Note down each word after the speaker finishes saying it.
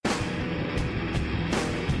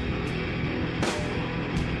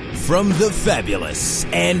From the fabulous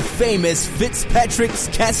and famous Fitzpatrick's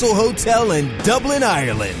Castle Hotel in Dublin,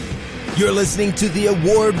 Ireland, you're listening to the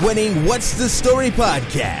award-winning What's the Story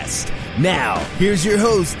podcast. Now, here's your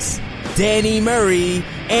hosts, Danny Murray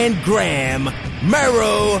and Graham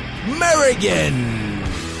Merrow Merrigan.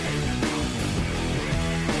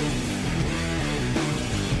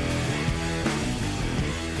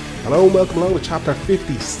 Hello and welcome along to chapter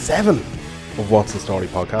 57 of What's the Story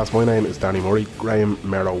podcast. My name is Danny Murray, Graham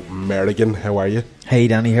Merrow Merrigan. How are you? Hey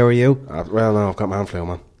Danny, how are you? Well, no, I've got man flu,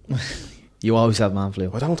 man. You always have man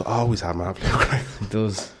flu. I don't always have man flu, Graham. It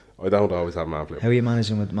does. I don't always have man flu. How are you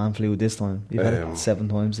managing with man flu this time? You've had it 7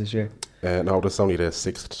 times this year. No, this is only the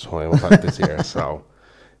 6th time I've had it this year, so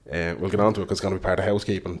we'll get on to it because it's going to be part of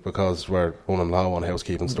housekeeping because we're running low on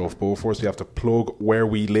housekeeping stuff. But first we have to plug where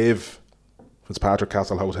we live. Fitzpatrick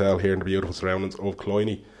Castle Hotel here in the beautiful surroundings of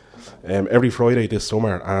Cloyne. Every Friday this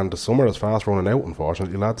summer, and the summer is fast running out,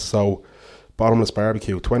 unfortunately, lads. So, bottomless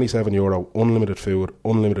barbecue, €27, unlimited food,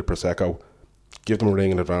 unlimited Prosecco. Give them a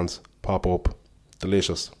ring in advance, pop up,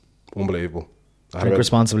 delicious, unbelievable. Drink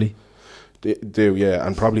responsibly. Do, yeah,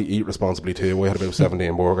 and probably eat responsibly too. We had about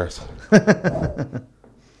 17 burgers.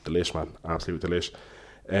 Delish, man, absolute delish.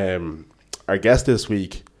 Our guest this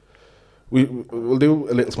week, we'll do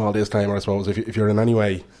a little small disclaimer, I suppose. If you're in any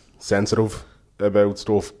way sensitive about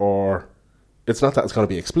stuff, or it's not that it's going to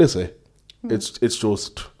be explicit, it's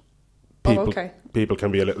just people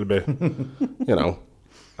can be a little bit, and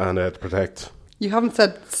to protect. You haven't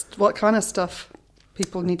said what kind of stuff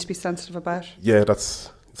people need to be sensitive about. Yeah,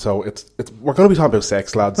 so it's we're going to be talking about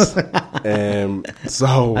sex, lads. And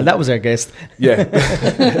that was our guest. Yeah.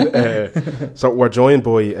 So we're joined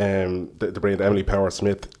by the brilliant Emily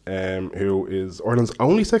Power-Smith, who is Ireland's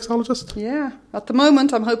only sexologist. Yeah, at the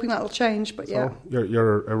moment I'm hoping that'll change, but yeah. So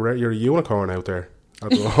you're a unicorn out there at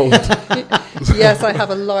the moment. Yes, I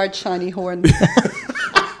have a large shiny horn.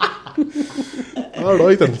 All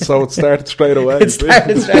right then, so it started straight away.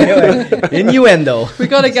 Innuendo. We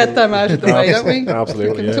got to get them out of the way, don't we?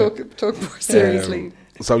 Absolutely, we can talk more seriously.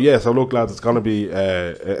 So look, lads, it's going to be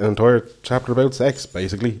an entire chapter about sex,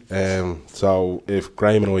 basically. So if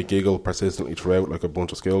Graham and I giggle persistently throughout like a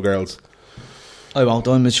bunch of schoolgirls, I won't,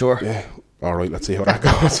 I'm mature. Yeah, all right, let's see how that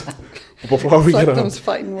goes. Before we get on, those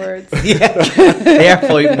fighting words. Yeah, they are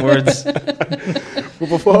fighting words. But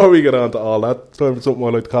before we get on to all that, it's time for something I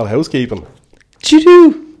like to call housekeeping.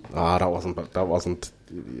 Choo-choo. That wasn't.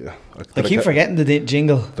 Yeah. I keep forgetting the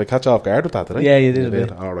jingle. Did I catch you off guard with that? Did I? Yeah, you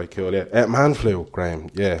did. All right, cool. Yeah, man flu, Graham.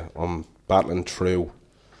 Yeah, I'm battling through.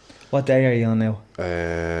 What day are you on now?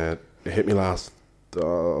 It hit me last.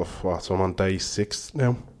 So I'm on day 6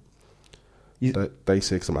 now. Day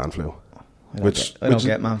 6 of man flu. I don't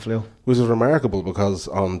get man flu. Which is remarkable because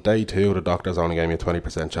on day 2 the doctors only gave me a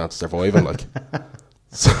 20% chance of surviving.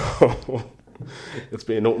 So it's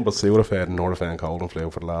been nothing but Sudafed and Nurofen cold and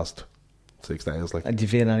flu for the last 6 days. And do you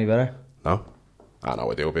feel any better? No. I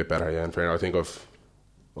know I do a bit better, yeah. In fairness, I think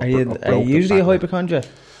Are you usually a hypochondriac?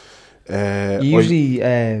 You usually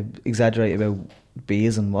exaggerate about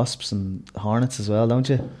bees and wasps and hornets as well, don't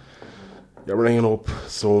you? You're bringing up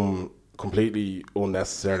some completely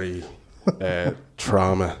unnecessary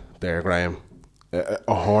trauma there, Graham.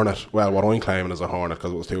 A hornet. Well, what I'm claiming is a hornet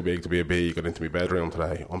because it was too big to be a bee. Got into my bedroom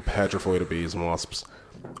today. I'm petrified of bees and wasps.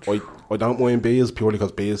 I don't mind bees purely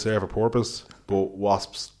because bees serve a purpose, but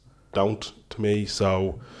wasps don't to me.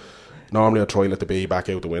 So normally I try to let the bee back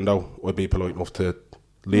out the window. I'd be polite enough to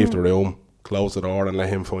leave the room, close the door, and let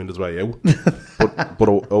him find his way out. but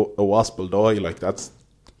a wasp will die. It's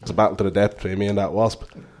a battle to the death between me and that wasp.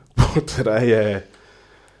 But today,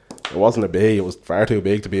 it wasn't a bee. It was far too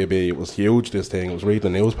big to be a bee. It was huge, this thing. I was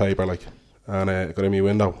reading the newspaper, and it got in my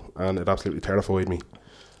window, and it absolutely terrified me.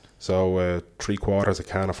 So, 3/4 a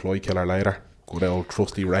can of fly killer later. Good old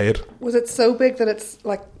trusty raid. Was it so big that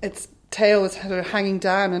its tail was hanging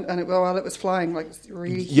down and while it was flying? It's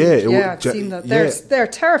really huge. I've seen that. They're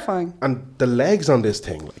terrifying. And the legs on this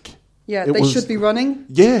thing, yeah, they should be running.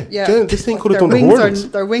 Yeah. This thing could have done the hurdles.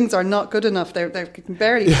 Their wings are not good enough. They can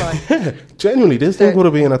barely fly. Yeah, genuinely, this thing could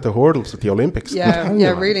have been at the hurdles at the Olympics. Yeah,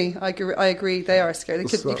 really. I agree. They are scary. You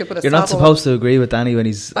could put a You're not supposed to agree with Danny when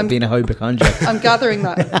he's being a hypochondriac. I'm gathering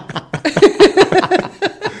that.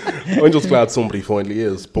 I'm just glad somebody finally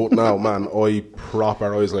is. But now, man, I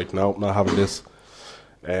was like, no, not having this.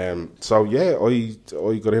 So yeah,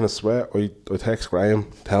 I got in a sweat. I text Graham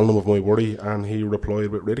telling him of my worry, and he replied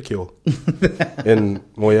with ridicule. In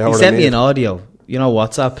my hour, he sent me an audio.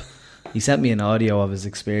 WhatsApp. He sent me an audio of his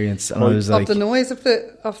experience, and I was like, of the noise of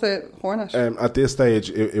the hornet. At this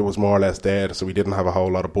stage, it was more or less dead, so we didn't have a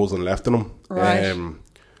whole lot of buzzing left in him. Right.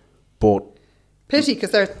 But Pity,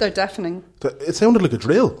 because they're deafening. It sounded like a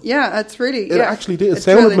drill. Yeah, it's really. It actually did. It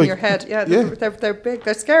sounded like in your head. Yeah, they're big.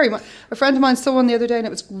 They're scary. A friend of mine saw one the other day, and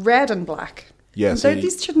it was red and black. Yeah,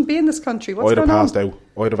 these shouldn't be in this country. What's I'd have going on? passed out.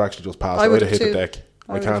 I'd have actually just passed out. I'd have hit the deck.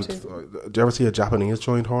 I can't. Do you ever see a Japanese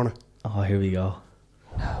giant hornet? Oh, here we go.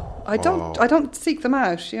 No, I don't seek them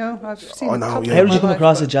out. You know, I've seen. Oh, no, How did you come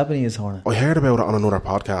across a Japanese hornet? I heard about it on another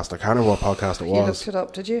podcast. I can't remember what podcast it was. You looked it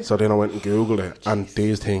up, did you? So then I went and googled it, and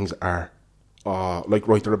these things are,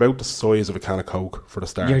 they're about the size of a can of Coke for the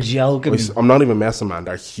start. You're joking. I'm not even messing, man.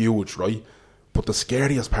 They're huge, right? But the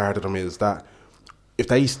scariest part of them is that if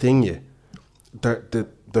they sting you, the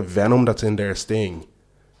venom that's in their sting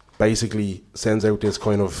basically sends out this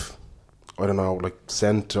kind of, I don't know, like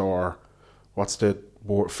scent, or what's the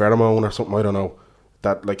word, pheromone or something, I don't know,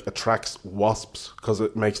 that like attracts wasps, because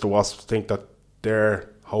it makes the wasps think that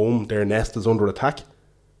their home, their nest is under attack.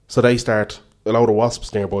 So a load of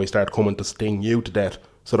wasps nearby start coming to sting you to death,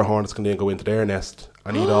 so the hornets can then go into their nest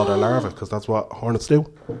and eat all their larvae, because that's what hornets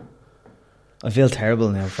do. I feel terrible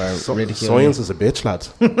now for ridiculing. Science is a bitch,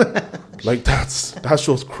 lads. Like, that's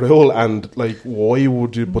just cruel, and like, why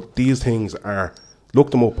would you? But these things are,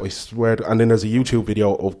 look them up, I swear. And then there's a YouTube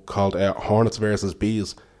video called Hornets versus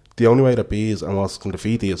Bees. The only way that bees and wasps can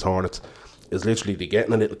defeat these hornets is literally they get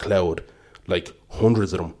in a little cloud, like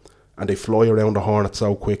hundreds of them, and they fly around the hornet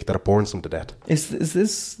so quick that it burns them to death. Is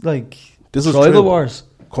this like this tribal wars?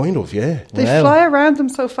 Kind of, yeah. They fly around them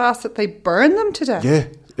so fast that they burn them to death. Yeah.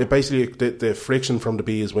 It basically, the friction from the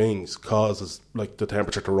bee's wings causes like the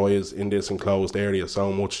temperature to rise in this enclosed area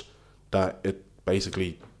so much that it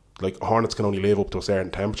basically, like, hornets can only live up to a certain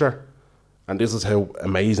temperature, and this is how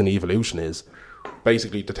amazing evolution is.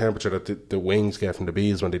 Basically, the temperature that the wings get from the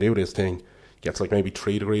bees when they do this thing gets like maybe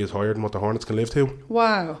 3 degrees higher than what the hornets can live to.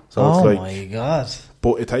 Wow! So it's like, my god!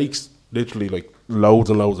 But it takes literally like loads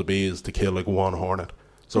and loads of bees to kill like one hornet.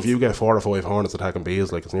 So if you get 4 or 5 hornets attacking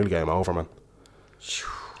bees, like, it's nearly game over, man.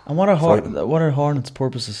 And what are hornets'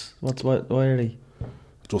 purposes? Why are they?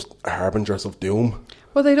 Just harbingers of doom.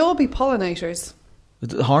 Well, they'd all be pollinators.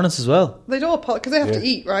 Hornets as well? They'd all, because they have to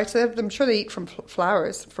eat, right? So I'm sure they eat from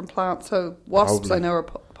flowers, from plants. So wasps, probably. I know, are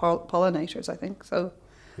pollinators, I think. So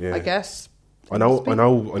I guess. I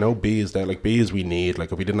know bees. That like bees we need.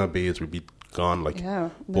 Like, if we didn't have bees, we'd be gone. Like, yeah,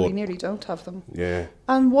 we nearly don't have them. Yeah.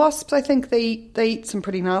 And wasps, I think they eat some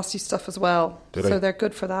pretty nasty stuff as well. Do so they're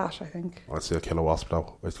good for that, I think. I'd say I'd kill a wasp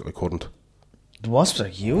though. I couldn't. The wasps are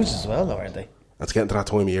huge as well, though, aren't they? It's getting to that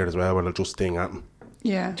time of year as well where they'll just sting at them.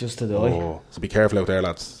 Yeah. Just to die. Oh, so be careful out there,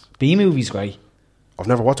 lads. Bee movies, great. I've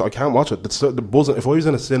never watched it. I can't watch it. The buzzing. If I was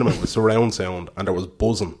in a cinema with surround sound and there was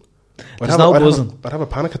buzzing, There's no buzzing. I'd have a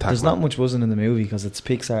panic attack. There's not much buzzing in the movie because it's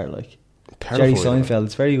Pixar, like. Terrifying. Jerry Seinfeld,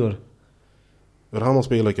 it's very good. It'd almost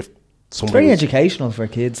be like if somebody. It's very educational for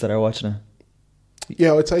kids that are watching it.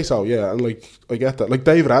 Yeah, I'd say so, yeah. And like, I get that. Like,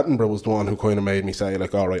 David Attenborough was the one who kind of made me say,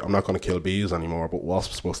 like, alright, I'm not going to kill bees anymore, but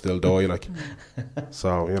wasps will still die, like.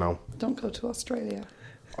 So, you know. Don't go to Australia.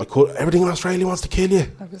 Everything in Australia wants to kill you.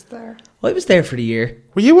 I was there. I was there for the year.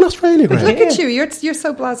 Were you in Australia, Graham? Look at you. You're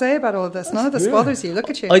so blasé about all of this. None of this bothers you. Look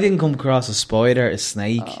at you. I didn't come across a spider, a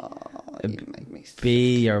snake, a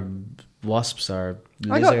bee, or wasps, or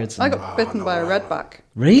lizards. I got bitten by a redback.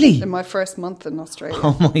 Really? In my first month in Australia.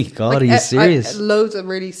 Oh my god, are you serious? Loads of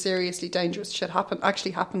really seriously dangerous shit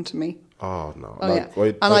happened to me. Oh no. Oh,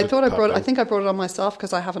 yeah. I think I brought it on myself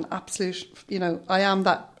because I have an absolute, I am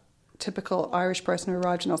that typical Irish person who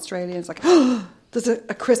arrived in Australia and it's like, oh, there's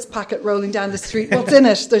a crisp packet rolling down the street. What's in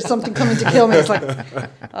it? There's something coming to kill me. It's like,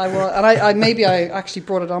 I actually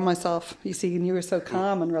brought it on myself. You see, and you were so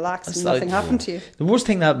calm and relaxed and nothing happened to you. The worst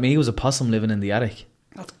thing that happened to me was a possum living in the attic.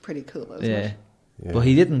 That's pretty cool, though, isn't it? Yeah. But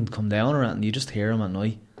he didn't come down or anything. You just hear him at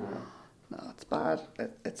night. No, it's bad.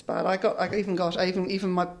 It's bad.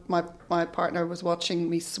 Even my partner was watching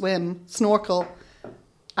me snorkel,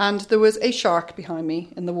 and there was a shark behind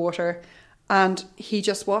me in the water, and he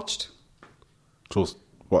just watched.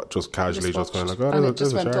 Just casually, just kind of like, and it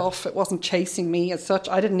just went off. It wasn't chasing me as such.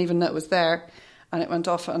 I didn't even know it was there. And it went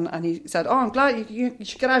off, and he said, "Oh, I'm glad you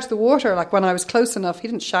should get out of the water." Like, when I was close enough, he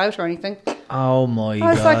didn't shout or anything. Oh my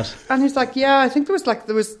god! And he's like, "Yeah, I think there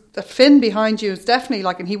was a fin behind you. It's definitely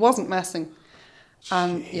like," and he wasn't messing.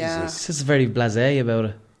 And this is very blasé about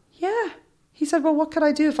it. Yeah, he said, "Well, what could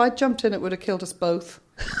I do? If I jumped in, it would have killed us both.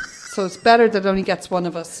 So it's better that it only gets one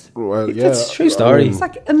of us." Well, yeah, it's a true story. It's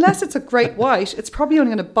like, unless it's a great white, it's probably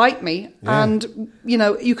only going to bite me. Yeah. And,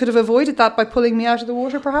 you could have avoided that by pulling me out of the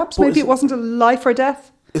water, perhaps. Maybe it wasn't a life or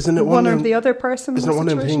death. Isn't it one or the other person? Isn't it one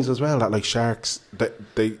of them things as well that, like, sharks,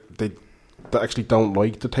 they actually don't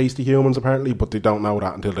like the tasty humans, apparently, but they don't know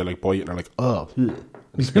that until they, like, bite and they're like, oh.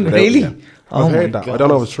 Really? I've heard that. God. I don't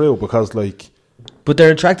know if it's true because like... But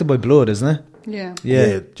they're attracted by blood, isn't it? Yeah. Do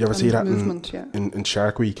you ever see that in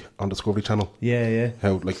Shark Week on Discovery Channel? Yeah.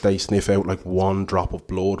 How like they sniff out like one drop of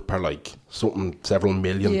blood per like several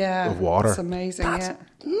million of water. It's amazing. That's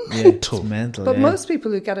it's mental. But most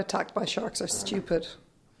people who get attacked by sharks are stupid.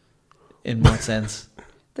 In what sense?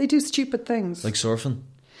 They do stupid things, like surfing.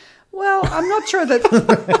 Well, I'm not sure that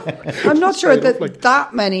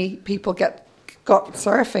that many people got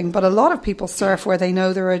surfing, but a lot of people surf where they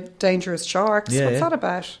know there are dangerous sharks. What's that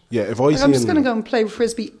about? Yeah, if I'm just going to go and play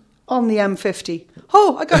frisbee on the M50.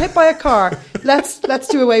 Oh, I got hit by a car. Let's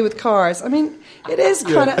do away with cars. I mean, it is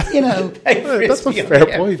kind of, that's a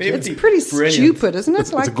fair point. It's pretty stupid, isn't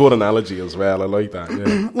it? It's a good analogy as well. I like that.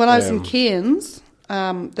 Yeah. When I was in Cairns,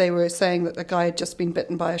 they were saying that the guy had just been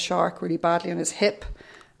bitten by a shark really badly on his hip.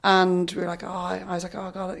 And we were like, I was like, oh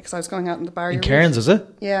God, because I was going out in the barrier. In Cairns, is it?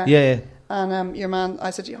 Yeah. Yeah. And your man, I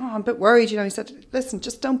said, I'm a bit worried. He said, listen,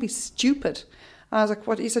 just don't be stupid. And I was like,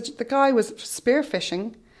 what? He said, the guy was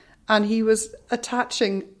spearfishing and he was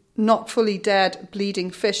attaching not fully dead, bleeding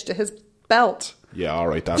fish to his belt. Yeah, all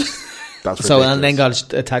right, that's so, ridiculous. And then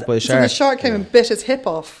got attacked by a shark. So the shark came and bit his hip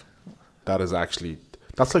off. That is actually,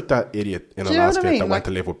 that's like that idiot in Alaska that went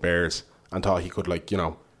to live with bears and thought he could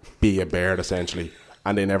be a bear essentially.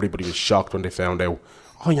 And then everybody was shocked when they found out,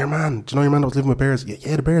 oh, your man, do you know your man that was living with bears?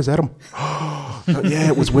 Yeah, the bears ate him. Yeah,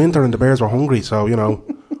 it was winter and the bears were hungry, so, nom.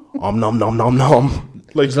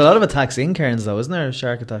 There's a lot of attacks in Cairns, though, isn't there?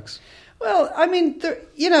 Shark attacks. Well, I mean,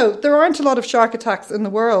 there aren't a lot of shark attacks in the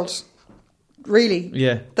world, really.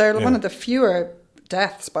 Yeah. They're one of the fewer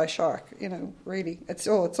deaths by shark, really. It's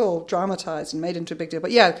all dramatised and made into a big deal. But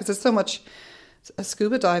yeah, because there's so much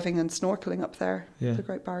scuba diving and snorkeling up there, the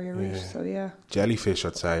Great Barrier Reef. So jellyfish,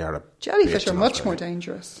 I'd say, are much more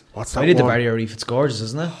dangerous. What's that? I did the Barrier Reef. It's gorgeous,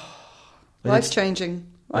 isn't it? Life changing.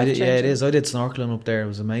 Yeah, it is. I did snorkeling up there. It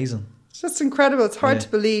was amazing. It's just incredible. It's hard to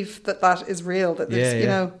believe that is real. That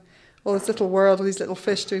there's all this little world, all these little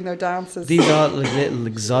fish doing their dances. These are like little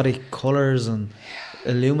exotic colours and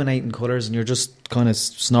illuminating colours, and you're just kind of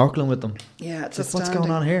snorkeling with them. Yeah, it's like, what's going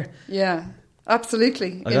on here? Yeah.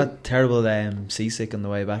 Absolutely. I got terrible seasick on the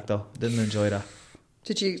way back though. Didn't enjoy that.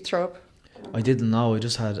 Did you throw up? I didn't know. I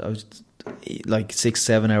was like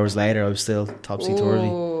 6-7 hours later I was still topsy-turvy.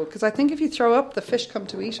 Oh, because I think if you throw up the fish come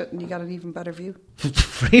to eat it and you got an even better view.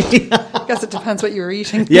 Really? I guess it depends what you were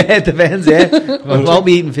eating. Yeah, it depends, I won't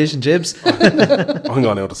be eating fish and chips. I'm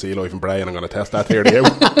going out to Sea Life and Bray and I'm going to test that theory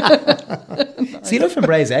out. Sea Life and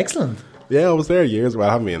Bray is excellent. Yeah, I was there years ago.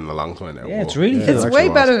 I haven't been in a long time now. Yeah, it's really good. It's way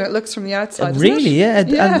better than it looks from the outside. Really, yeah.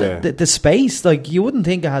 And the space, you wouldn't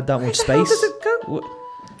think it had that much space. How does it go?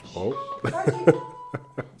 Oh.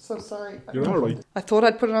 So sorry. You're all right. I thought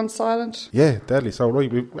I'd put it on silent. Yeah, deadly. So, right,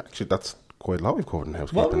 actually, that's quite a lot we've covered in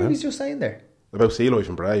housekeeping. What were you just saying there? About Sea Life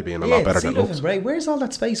and Bray being a lot better than it looks. Sea Life and Bray. Where's all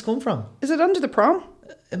that space come from? Is it under the prom?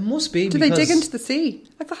 It must be. Do they dig into the sea?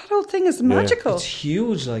 That whole thing is magical. It's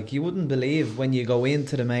huge. You wouldn't believe when you go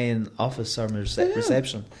into the main office or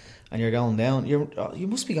reception and you're going down. You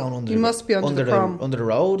must be going under. You must be under the prom, under the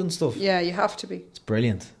road and stuff. Yeah, you have to be. It's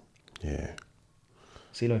brilliant. Yeah.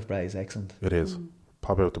 Sea Life Bray is excellent. It is.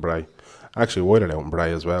 Pop out to Bray. Actually, while they're out in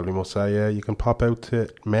Bray as well, we must say you can pop out to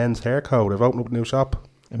Men's Hair Co. They've opened up a new shop.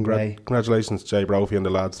 Congratulations to Jay Brophy and the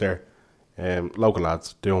lads there. Local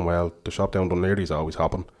lads, doing well. The shop down Dunleary is always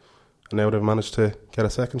hopping. And now they've managed to get a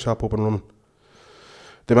second shop up and running.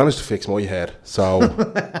 They managed to fix my head. So,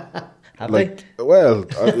 have they? Well,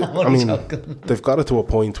 I mean, they've got it to a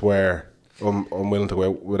point where I'm willing to go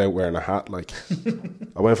out without wearing a hat.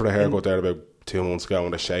 I went for the haircut there about 2 months ago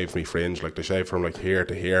and they shaved me fringe. They shaved from here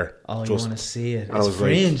to here. Oh, you want to see it? It's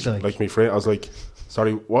fringe, like me fringe. I was like,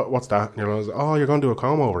 sorry, what's that? And I was like, oh, you're going to do a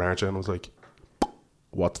comb over, aren't you? And I was like,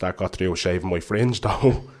 what's that got to do with shaving my fringe,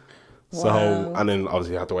 though? Wow. So, and then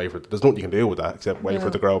obviously you have to wait for it. There's nothing you can do with that except wait for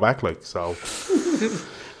it to grow back, so.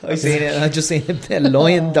 I seen it, and I just seen a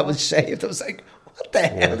lion that was shaved. I was like, what the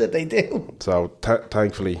hell did they do? So,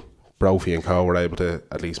 thankfully, Brophy and Co were able to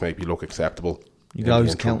at least make you look acceptable. You can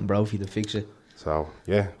always count on Brophy to fix it. So,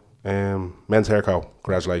 yeah. Men's Hair Co,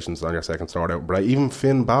 congratulations on your second start out. But even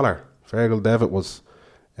Finn Balor, Fergal Devitt was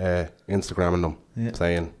Instagramming them,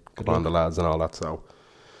 saying, come on the lads and all that. So,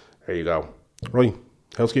 there you go. Right,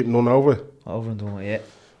 housekeeping done over? Over and done, yeah.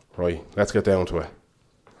 Right, let's get down to it.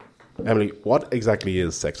 Emily, what exactly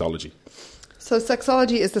is sexology? So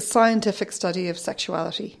sexology is the scientific study of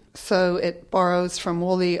sexuality. So it borrows from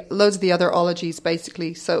loads of the other ologies,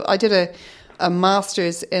 basically. So I did a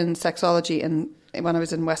master's in sexology when I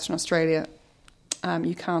was in Western Australia.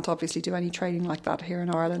 You can't obviously do any training like that here in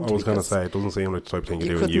Ireland. I was going to say, it doesn't seem like the type of thing you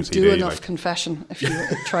do in UCD. You couldn't do enough confession if you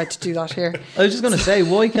tried to do that here. I was just going to say,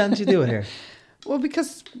 why can't you do it here? Well,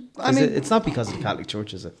 because, it's not because of the Catholic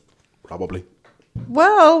Church, is it? Probably.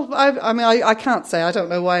 Well, I can't say. I don't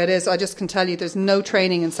know why it is. I just can tell you there's no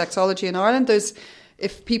training in sexology in Ireland.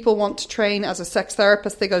 If people want to train as a sex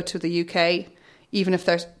therapist, they go to the UK. Even if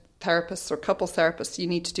they're therapists or couples therapists, you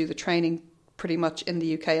need to do the training pretty much in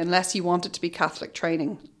the UK, unless you want it to be Catholic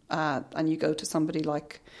training, and you go to somebody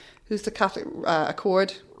like, who's the Catholic,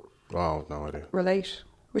 Accord? Oh, no idea. Relate,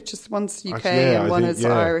 which is one's UK and one is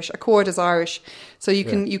Irish. Accord is Irish, so you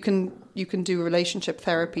can do relationship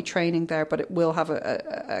therapy training there, but it will have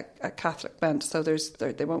a Catholic bent. So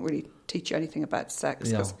they won't really teach you anything about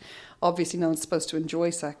sex, because obviously no one's supposed to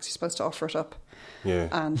enjoy sex. You're supposed to offer it up. Yeah.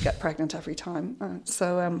 And get pregnant every time.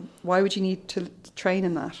 So why would you need to train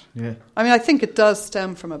in that? Yeah. I mean, I think it does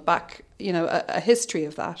stem from a history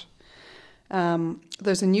of that.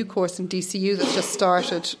 There's a new course in DCU that's just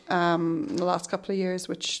started in the last couple of years,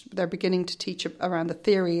 which they're beginning to teach around the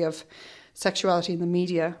theory of sexuality in the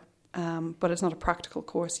media. But it's not a practical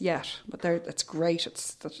course yet. But it's great.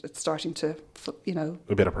 It's starting to,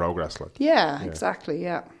 a bit of progress, like. Yeah, exactly.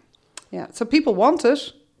 Yeah. So people want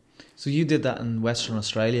it. So you did that in Western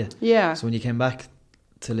Australia. Yeah. So when you came back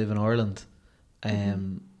to live in Ireland,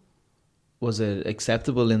 was it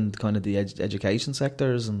acceptable in kind of the education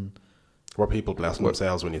sectors? And were people blessing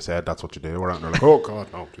themselves when you said that's what you do? Or they're like, oh God,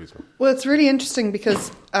 no, please no. Well, it's really interesting because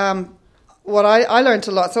what I learned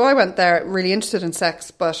a lot. So I went there really interested in sex,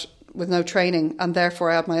 but with no training, and therefore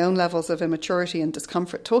I had my own levels of immaturity and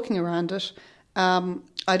discomfort talking around it.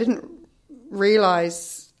 I didn't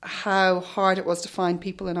realise how hard it was to find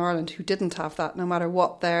people in Ireland who didn't have that, no matter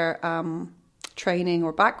what their training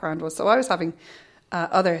or background was. So I was having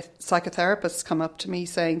other psychotherapists come up to me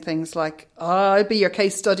saying things like, I'll be your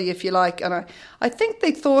case study if you like. And I think they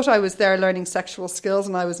thought I was there learning sexual skills,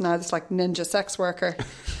 and I was now this like ninja sex worker,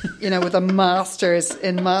 with a master's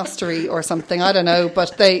in mastery or something. I don't know.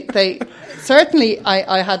 But they certainly,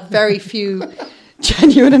 I had very few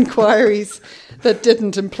genuine inquiries that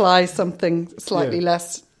didn't imply something slightly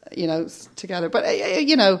less, together. But,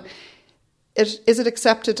 is it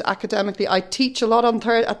accepted academically? I teach a lot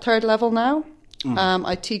at third level now.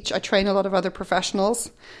 I train a lot of other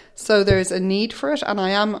professionals. So there's a need for it. And I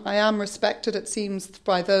am respected, it seems,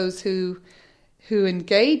 by those who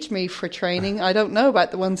engage me for training. I don't know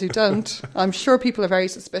about the ones who don't. I'm sure people are very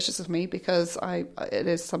suspicious of me because it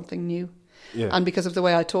is something new. Yeah. And because of the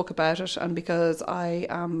way I talk about it, and because I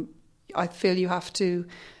feel you have to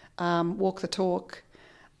walk the talk.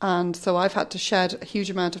 And so I've had to shed a huge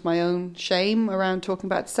amount of my own shame around talking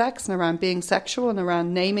about sex and around being sexual and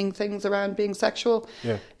around naming things around being sexual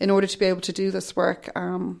in order to be able to do this work.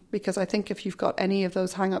 Because I think if you've got any of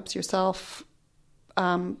those hang-ups yourself,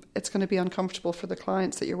 it's going to be uncomfortable for the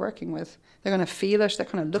clients that you're working with. They're going to feel it. They're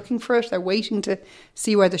kind of looking for it. They're waiting to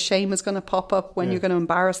see where the shame is going to pop up when you're going to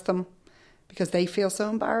embarrass them because they feel so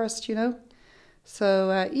embarrassed,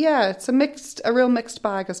 So, it's a real mixed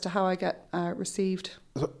bag as to how I get received.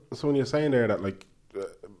 So when you're saying there that, like,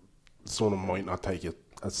 someone might not take it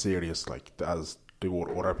as serious, like, as do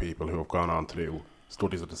other people who have gone on to do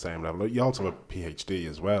studies at the same level, you also have a PhD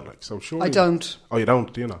as well, like, so surely... I don't. Oh, you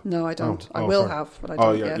don't, do you not? No, I don't. I will have, but I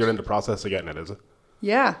don't yet. You're in the process of getting it, is it?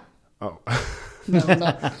 Yeah. Oh. No.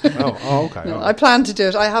 Okay. No, I plan to do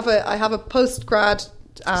it. I have a postgrad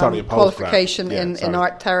qualification in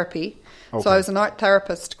art therapy. Okay. So I was an art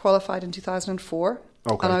therapist qualified in 2004.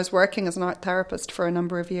 Okay. And I was working as an art therapist for a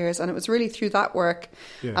number of years. And it was really through that work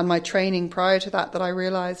and my training prior to that I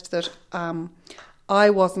realised that I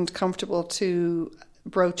wasn't comfortable to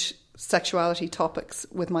broach sexuality topics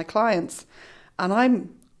with my clients. And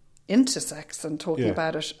I'm into sex and talking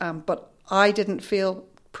about it. But I didn't feel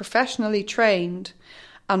professionally trained.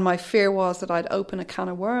 And my fear was that I'd open a can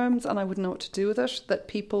of worms and I wouldn't know what to do with it, that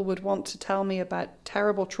people would want to tell me about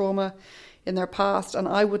terrible trauma in their past and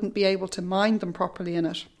I wouldn't be able to mind them properly in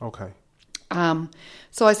it. Okay.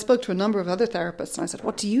 So I spoke to a number of other therapists and I said,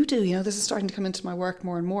 what do you do? This is starting to come into my work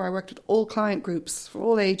more and more. I worked with all client groups for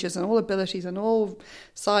all ages and all abilities and all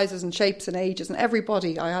sizes and shapes and ages and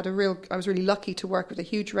everybody. I was really lucky to work with a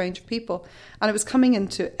huge range of people and it was coming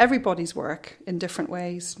into everybody's work in different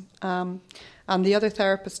ways. And the other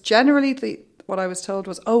therapists, generally, what I was told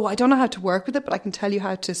was, I don't know how to work with it, but I can tell you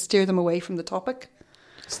how to steer them away from the topic.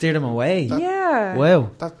 Steer them away? Yeah.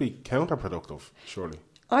 Wow. That'd be counterproductive, surely.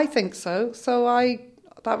 I think so. So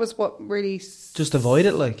that was what really... Just avoid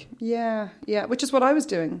it, like? Yeah, which is what I was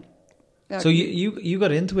doing. Yeah. So you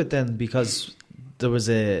got into it then because there was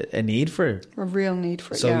a need for it. A real need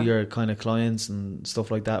for it, So your kind of clients and stuff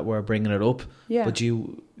like that were bringing it up, but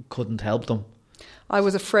you couldn't help them. I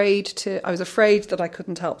was afraid that I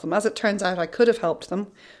couldn't help them. As it turns out, I could have helped them,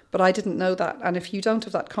 but I didn't know that. And if you don't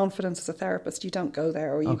have that confidence as a therapist, you don't go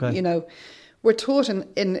there. Or you know, we're taught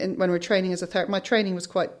in when we're training as a therapist. My training was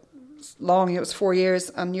quite long. It was 4 years,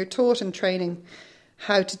 and you're taught in training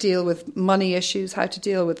how to deal with money issues, how to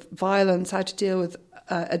deal with violence, how to deal with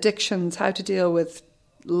addictions, how to deal with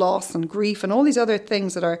loss and grief, and all these other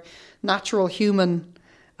things that are natural human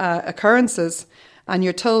occurrences. And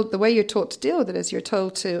you're told, the way you're taught to deal with it is you're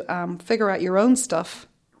told to figure out your own stuff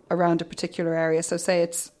around a particular area. So say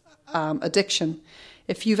it's addiction.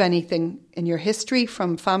 If you've anything in your history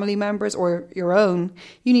from family members or your own,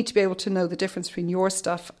 you need to be able to know the difference between your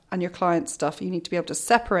stuff and your client's stuff. You need to be able to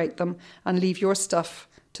separate them and leave your stuff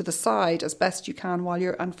to the side as best you can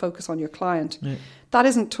and focus on your client. Yeah. That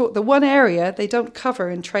isn't taught. The one area they don't cover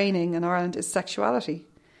in training in Ireland is sexuality.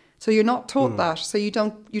 So you're not taught that. So you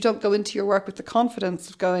don't go into your work with the confidence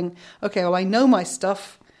of going, okay, well, I know my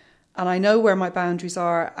stuff and I know where my boundaries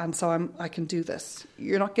are, and so I can do this.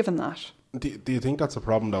 You're not given that. Do you think that's a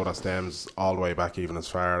problem, though, that stems all the way back even as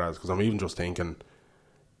far as... Because I'm even just thinking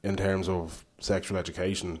in terms of sexual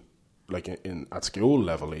education, like at school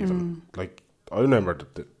level even. Like, I remember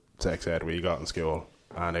the sex ed we got in school,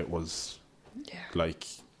 and it was like...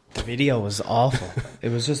 The video was awful. It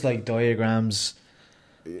was just like diagrams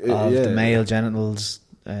of the male genitals,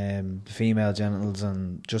 the female genitals,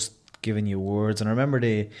 and just giving you words. And I remember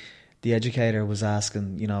the educator was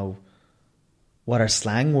asking, you know, what are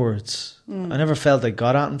slang words? I never felt I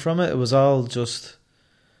got anything from it. It was all just...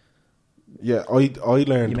 Yeah, I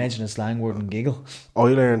learned... You mentioned a slang word and giggle. I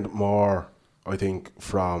learned more, I think,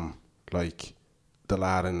 from, like, the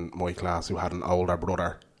lad in my class who had an older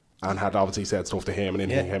brother and had obviously said stuff to him, and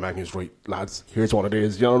then he came back and he was right, lads, here's what it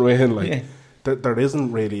is, you know what I mean? Like, there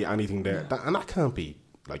isn't really anything there. And that can't be,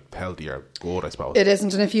 like, healthy or good, I suppose. It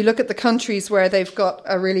isn't. And if you look at the countries where they've got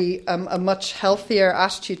a really a much healthier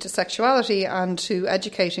attitude to sexuality and to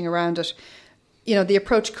educating around it, you know, the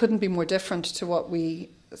approach couldn't be more different to what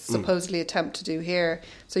we supposedly attempt to do here.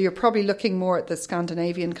 So you're probably looking more at the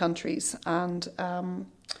Scandinavian countries and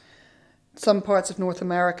some parts of North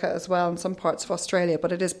America as well, and some parts of Australia,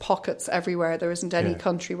 but it is pockets everywhere. There isn't any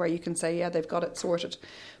country where you can say, yeah, they've got it sorted.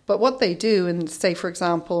 But what they do in, say, for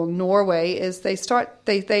example, Norway, is they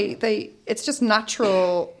it's just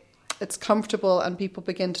natural, it's comfortable, and people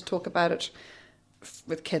begin to talk about it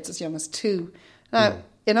with kids as young as 2. Now,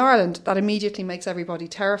 in Ireland, that immediately makes everybody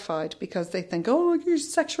terrified because they think, oh, you're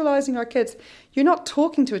sexualising our kids. You're not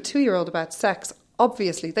talking to a 2-year-old about sex.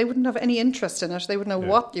 Obviously, they wouldn't have any interest in it. They wouldn't know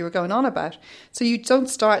what you were going on about. So you don't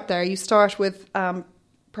start there. You start with...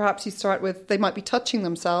 Perhaps you start with, they might be touching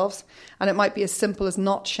themselves, and it might be as simple as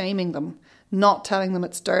not shaming them, not telling them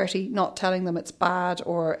it's dirty, not telling them it's bad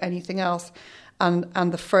or anything else. And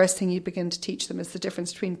the first thing you begin to teach them is the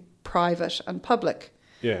difference between private and public.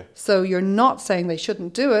 Yeah. So you're not saying they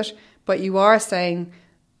shouldn't do it, but you are saying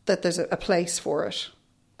that there's a place for it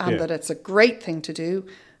and that it's a great thing to do.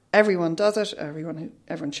 Everyone does it.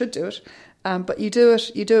 Everyone should do it. But you do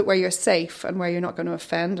it where you're safe and where you're not going to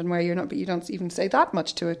offend and where you're not. But you don't even say that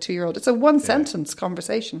much to a 2-year-old. It's a one-sentence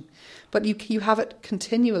conversation, but you have it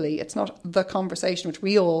continually. It's not the conversation which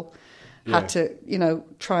we all had to, you know,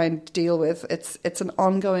 try and deal with. It's an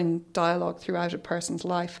ongoing dialogue throughout a person's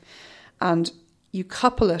life, and you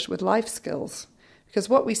couple it with life skills. Because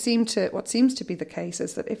what seems to be the case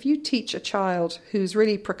is that if you teach a child who's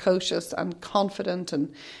really precocious and confident,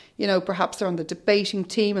 and, you know, perhaps they're on the debating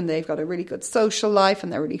team and they've got a really good social life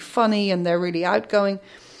and they're really funny and they're really outgoing,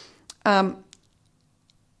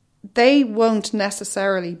 they won't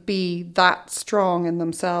necessarily be that strong in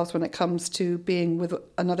themselves when it comes to being with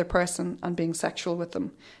another person and being sexual with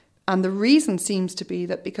them. And the reason seems to be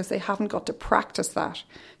that because they haven't got to practice that.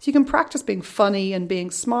 So you can practice being funny and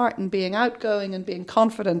being smart and being outgoing and being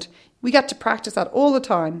confident. We get to practice that all the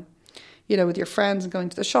time, you know, with your friends and going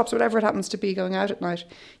to the shops, whatever it happens to be, going out at night.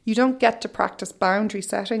 You don't get to practice boundary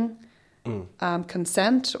setting,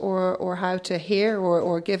 consent, or how to hear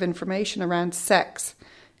or give information around sex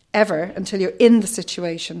ever until you're in the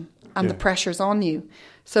situation and the pressure's on you.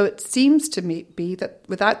 So it seems to me be that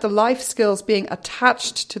without the life skills being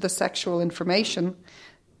attached to the sexual information,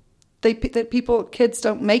 kids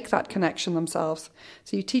don't make that connection themselves.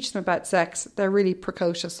 So you teach them about sex, they're really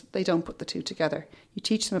precocious, they don't put the two together. You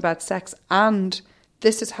teach them about sex, and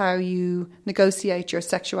this is how you negotiate your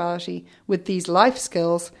sexuality with these life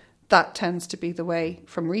skills. That tends to be the way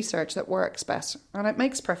from research that works best. And it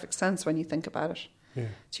makes perfect sense when you think about it. Yeah.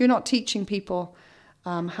 So you're not teaching people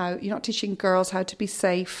How you're not teaching girls how to be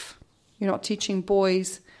safe. You're not teaching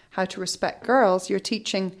boys how to respect girls. You're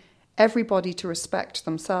teaching everybody to respect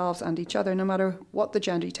themselves and each other, no matter what the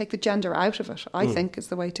gender. You take the gender out of it, I think, is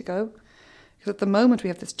the way to go. Because at the moment we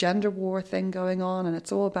have this gender war thing going on, and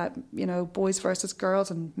it's all about, boys versus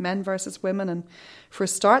girls and men versus women. And for a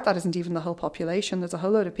start, that isn't even the whole population. There's a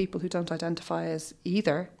whole load of people who don't identify as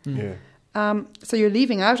either. Yeah. So you're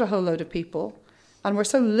leaving out a whole load of people. And we're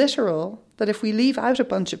so literal that if we leave out a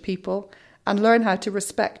bunch of people and learn how to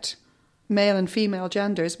respect male and female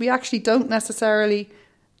genders, we actually don't necessarily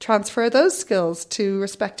transfer those skills to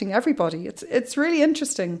respecting everybody. It's really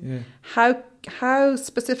interesting how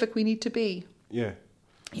specific we need to be. Yeah.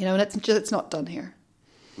 And it's not done here.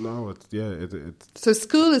 No, it's So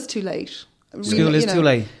school is too late. School is too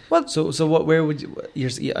late. Well, so what? Where would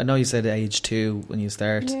you? I know you said age 2 when you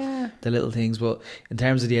start the little things, but in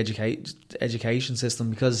terms of the education system,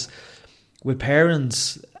 because with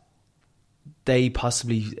parents, they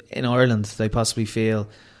possibly in Ireland feel,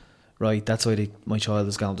 right, that's why my child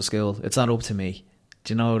is going to school. It's not up to me.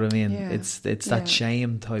 Do you know what I mean? Yeah. It's that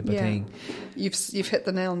shame type of thing. You've hit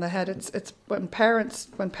the nail on the head. It's when parents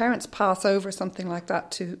pass over something like that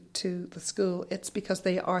to the school, it's because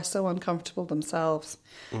they are so uncomfortable themselves,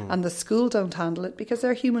 and the school don't handle it because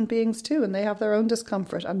they're human beings too, and they have their own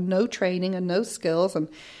discomfort and no training and no skills. And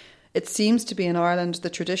it seems to be in Ireland the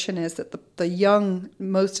tradition is that the young,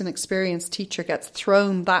 most inexperienced teacher gets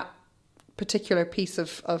thrown that particular piece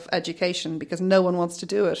of education because no one wants to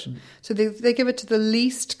do it. So they give it to the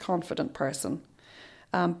least confident person,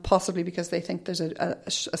 possibly because they think there's a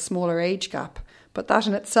smaller age gap. But that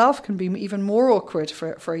in itself can be even more awkward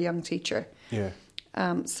for a young teacher. Yeah.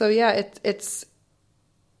 It's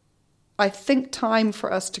I think time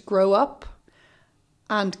for us to grow up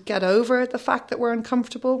and get over the fact that we're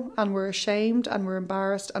uncomfortable and we're ashamed and we're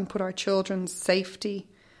embarrassed, and put our children's safety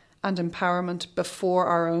and empowerment before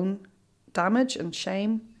our own damage and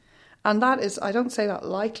shame. And that is, I don't say that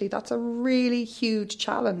lightly, that's a really huge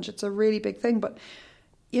challenge. It's a really big thing. But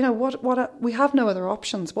we have no other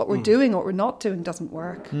options. What we're doing, what we're not doing doesn't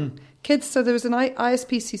work. Kids, so there was an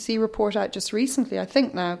ISPCC report out just recently, I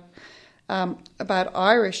think now, about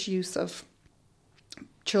Irish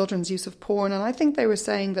children's use of porn, and I think they were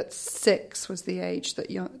saying that 6 was the age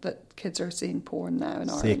that kids are seeing porn now in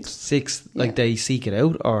Ireland. 6, like they seek it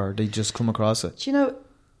out or they just come across it? Do you know,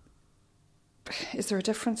 is there a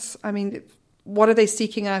difference? I mean, what are they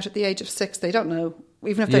seeking out at the age of 6? They don't know.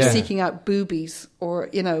 Even if they're seeking out boobies or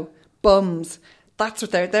bums, that's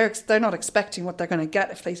what they're not expecting what they're going to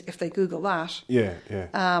get if they Google that. Yeah,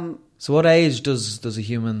 yeah. So what age does a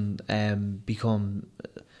human become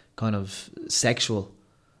kind of sexual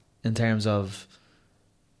in terms of,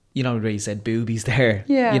 where you said boobies there?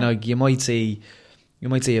 Yeah. You might see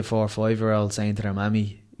a 4 or 5-year-old saying to their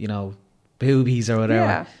mammy, boobies or whatever.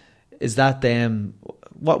 Yeah. Is that them?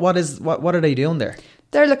 What are they doing there?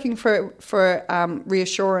 They're looking for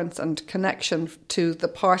reassurance and connection to the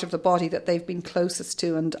part of the body that they've been closest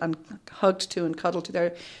to and hugged to and cuddled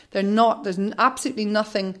to. They're not. There's absolutely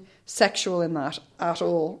nothing sexual in that at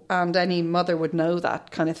all, and any mother would know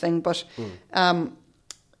that kind of thing. But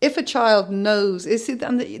if a child knows,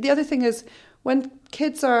 and the other thing is when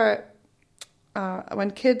kids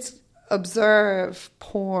observe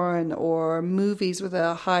porn or movies with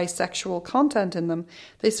a high sexual content in them,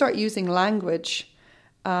 they start using language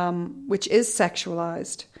which is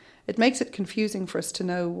sexualized. It makes it confusing for us to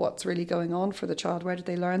know what's really going on for the child. Where did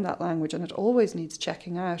they learn that language? And it always needs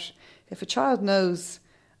checking out. If a child knows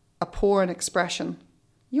a porn expression,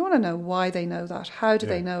 you want to know why they know that. How do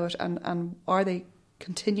they know it? And are they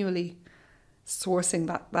continually sourcing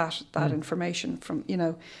that information from,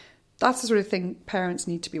 that's the sort of thing parents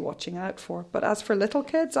need to be watching out for. But as for little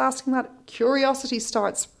kids, asking that, curiosity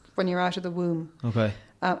starts when you're out of the womb. Okay.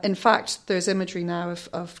 In fact, there's imagery now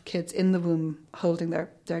of kids in the womb holding their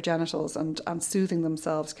genitals and soothing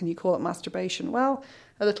themselves. Can you call it masturbation? Well,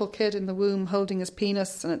 a little kid in the womb holding his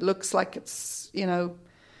penis, and it looks like it's,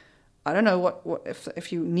 I don't know what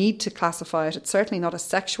if you need to classify it. It's certainly not a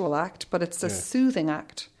sexual act, but it's a soothing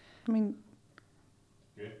act. I mean...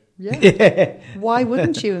 Yeah. Why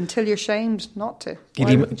wouldn't you until you're shamed not to?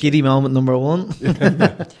 Giddy moment number 1.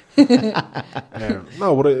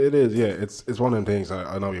 No, but it is, it's one of them things.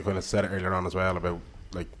 I know you kind of said it earlier on as well about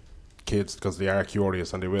like kids, because they are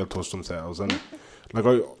curious and they will touch themselves. And like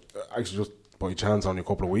I actually just by chance only a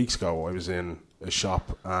couple of weeks ago, I was in a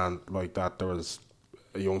shop and like that there was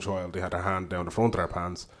a young child. They had their hand down the front of their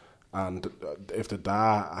pants. And if the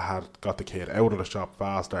dad had got the kid out of the shop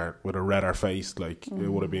faster with a redder face, like it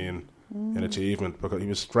would have been an achievement, because he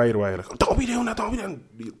was straight away like, "Don't be doing that, don't be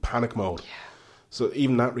doing," panic mode. So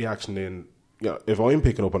even that reaction then, if I'm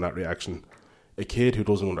picking up on that reaction, a kid who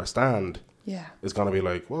doesn't understand is going to be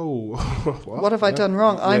like, whoa, what have I done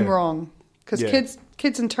wrong? I'm wrong. Because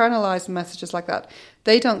kids internalise messages like that.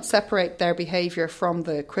 They don't separate their behaviour from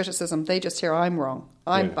the criticism. They just hear, I'm wrong,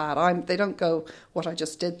 I'm bad. They don't go, what I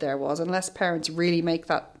just did there was, unless parents really make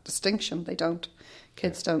that distinction. They don't.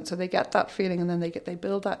 Kids don't. So they get that feeling, and then they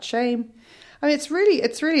build that shame. I mean, it's really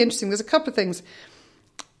interesting. There's a couple of things.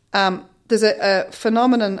 There's a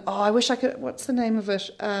phenomenon. Oh, I wish I could. What's the name of it?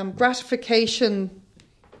 Gratification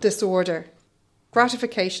disorder.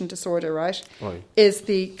 Gratification disorder, right? Is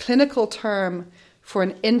the clinical term for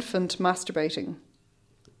an infant masturbating.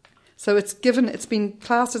 So it's been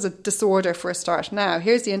classed as a disorder for a start. Now,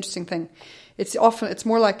 here's the interesting thing. It's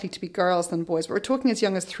more likely to be girls than boys, but we're talking as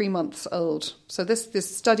young as 3 months old. So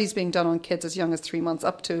this study's being done on kids as young as 3 months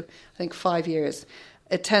up to, I think, 5 years.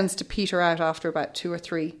 It tends to peter out after about 2 or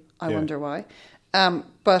 3. I wonder why.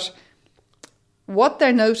 But what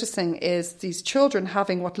they're noticing is these children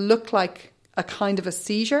having what look like a kind of a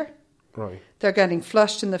seizure. Right. They're getting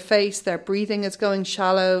flushed in the face, their breathing is going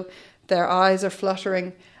shallow, their eyes are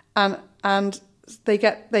fluttering, and they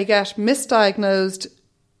get misdiagnosed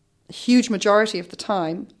huge majority of the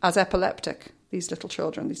time as epileptic, these little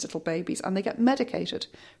children, these little babies, and they get medicated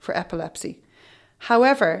for epilepsy.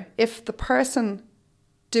 However, if the person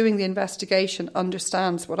doing the investigation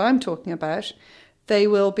understands what I'm talking about, they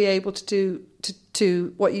will be able to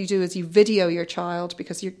do what you do is you video your child,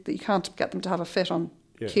 because you can't get them to have a fit on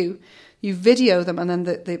cue. You video them, and then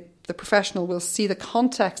the professional will see the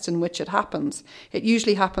context in which it happens. It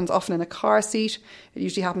usually happens often in a car seat. It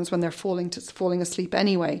usually happens when they're falling asleep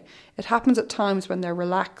anyway. It happens at times when they're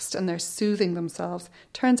relaxed and they're soothing themselves.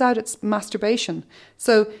 Turns out it's masturbation.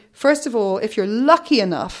 So first of all, if you're lucky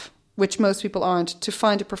enough, which most people aren't, to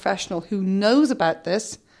find a professional who knows about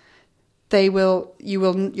this,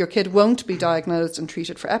 your kid won't be diagnosed and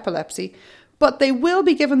treated for epilepsy, but they will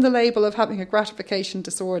be given the label of having a gratification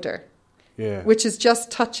disorder, which is just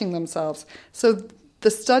touching themselves. So the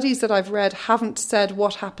studies that I've read haven't said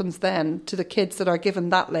what happens then to the kids that are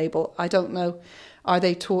given that label. I don't know. Are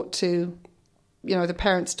they taught to, the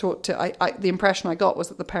parents taught to, the impression I got was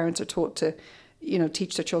that the parents are taught to,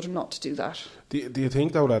 teach their children not to do that. Do you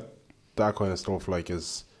think, though, that kind of stuff,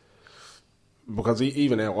 is... Because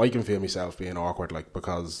even now, I can feel myself being awkward,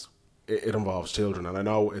 because it involves children, and I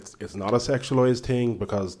know it's not a sexualised thing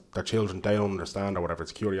because they're children, they don't understand or whatever,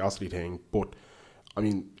 it's a curiosity thing, but, I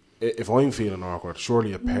mean, if I'm feeling awkward,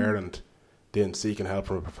 surely a parent then seeking help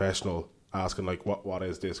from a professional, asking, what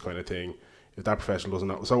is this kind of thing, if that professional doesn't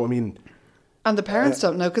know. So, I mean... And the parents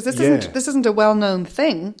don't know, because this isn't a well-known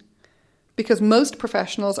thing, because most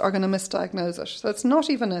professionals are going to misdiagnose it. So it's not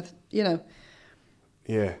even a,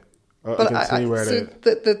 Yeah. But I can see where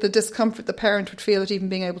the discomfort the parent would feel at even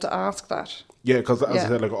being able to ask that. Yeah, because as I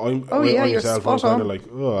said, I'm myself, I'm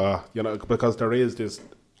kind of because there is this,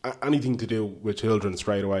 anything to do with children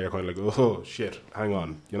straight away, you're kind of oh shit, hang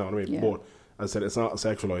on, you know what I mean? Yeah. But as I said, it's not a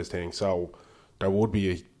sexualised thing, so there would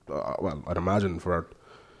be, I'd imagine for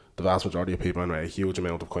the vast majority of people anyway, a huge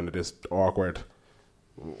amount of kind of this awkward.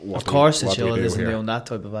 Of course, the child isn't doing that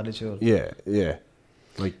type of attitude. Yeah.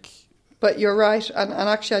 But you're right, and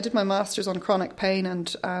actually I did my master's on chronic pain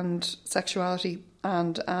and sexuality,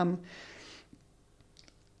 and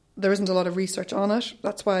there isn't a lot of research on it.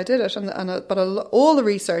 That's why I did it, but all the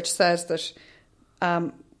research says that.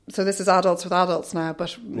 So this is adults with adults now,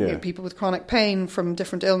 but people with chronic pain from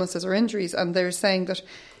different illnesses or injuries, and they're saying that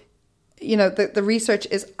the research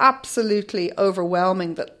is absolutely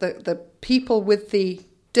overwhelming that the people with the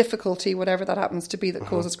difficulty, whatever that happens to be, that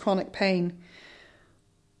causes chronic pain,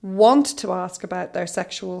 want to ask about the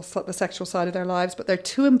sexual side of their lives, but they're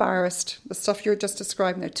too embarrassed. The stuff you're just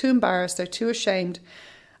describing, they're too embarrassed, they're too ashamed,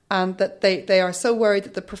 and that they are so worried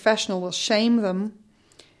that the professional will shame them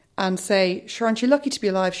and say, sure, aren't you lucky to be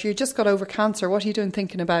alive? Sure, you just got over cancer. What are you doing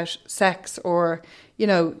thinking about sex? Or, you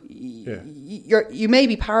may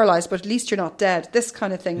be paralysed, but at least you're not dead. This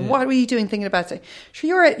kind of thing. Yeah. What are you doing thinking about sex?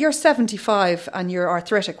 Sure, you're 75 and you're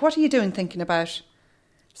arthritic. What are you doing thinking about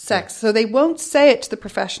sex? So they won't say it to the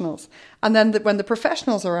professionals. And then when the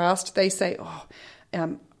professionals are asked, they say,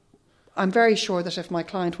 I'm very sure that if my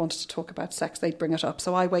client wanted to talk about sex, they'd bring it up.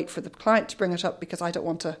 So I wait for the client to bring it up because I don't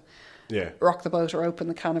want to rock the boat or open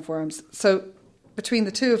the can of worms. So between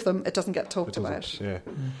the two of them, it doesn't get talked about. Yeah.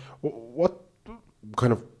 What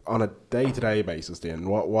kind of, on a day-to-day basis then,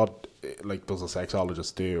 what does a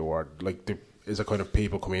sexologist do? Or is it kind of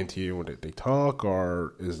people come into you and they talk,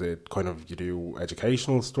 or is it kind of you do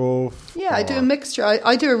educational stuff? Yeah, I do a mixture.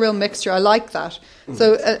 I do a real mixture. I like that.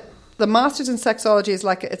 So the master's in sexology is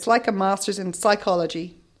like a master's in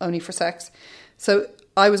psychology, only for sex. So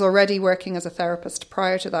I was already working as a therapist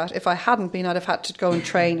prior to that. If I hadn't been, I'd have had to go and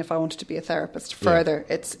train if I wanted to be a therapist further.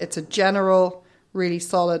 Yeah. It's a general, really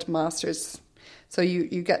solid master's. So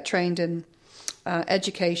you get trained in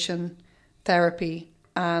education, therapy,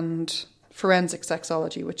 and forensic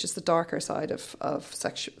sexology, which is the darker side of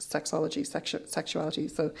sexology, sexuality,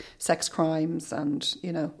 so sex crimes and,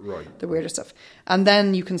 the weirder stuff. And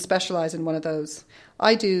then you can specialise in one of those.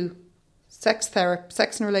 I do sex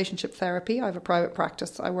and relationship therapy. I have a private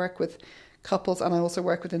practice. I work with couples and I also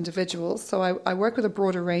work with individuals. So I work with a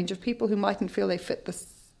broader range of people who mightn't feel they fit this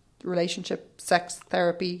relationship, sex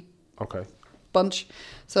therapy bunch.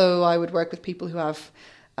 So I would work with people who have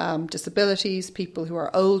disabilities, people who are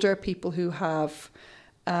older, people who have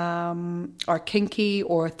are kinky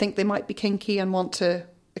or think they might be kinky and want to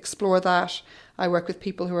explore that. I work with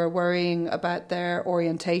people who are worrying about their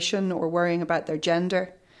orientation or worrying about their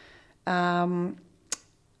gender. So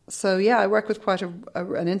I work with quite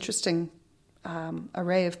an interesting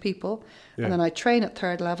array of people. Yeah. And then I train at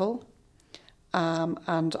third level,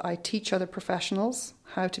 and I teach other professionals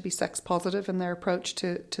how to be sex positive in their approach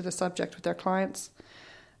to the subject with their clients.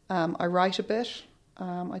 I write a bit.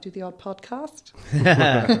 I do the odd podcast.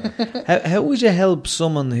 How would you help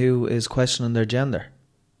someone who is questioning their gender?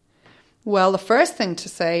 Well, the first thing to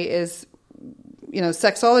say is,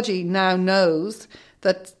 sexology now knows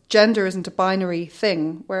that gender isn't a binary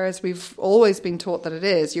thing, whereas we've always been taught that it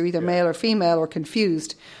is. You're either male or female or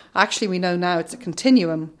confused. Actually, we know now it's a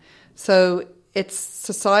continuum. So it's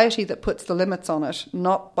society that puts the limits on it,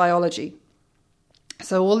 not biology.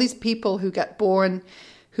 So all these people who get born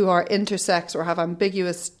who are intersex or have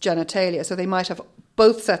ambiguous genitalia, so they might have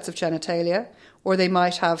both sets of genitalia, or they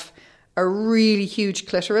might have a really huge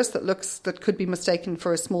clitoris that could be mistaken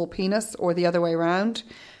for a small penis, or the other way around.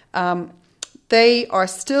 They are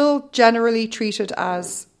still generally treated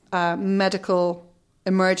as medical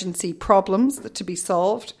emergency problems to be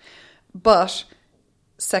solved, but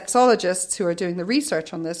sexologists who are doing the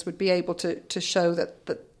research on this would be able to show that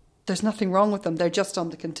there's nothing wrong with them. They're just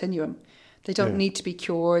on the continuum. They don't need to be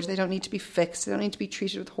cured. They don't need to be fixed. They don't need to be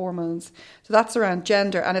treated with hormones. So that's around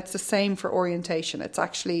gender, and it's the same for orientation. It's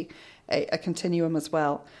actually a continuum as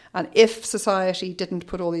well. And if society didn't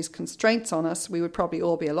put all these constraints on us, we would probably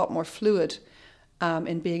all be a lot more fluid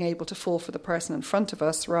in being able to fall for the person in front of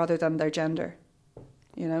us rather than their gender,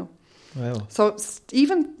 Wow. So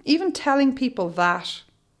even telling people that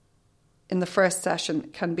in the first session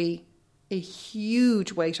can be a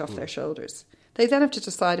huge weight off their shoulders. They then have to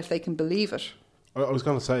decide if they can believe it. I was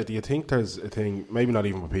going to say, do you think there's a thing, maybe not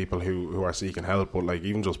even with people who are seeking help, but like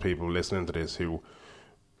even just people listening to this who,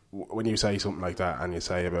 when you say something like that and you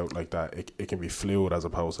say about like that, it can be fluid as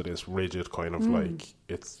opposed to this rigid kind of like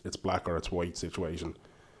it's black or it's white situation.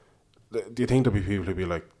 Do you think there'll be people who be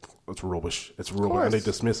like, it's rubbish, and they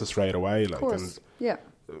dismiss it straight away? Like,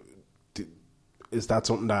 is that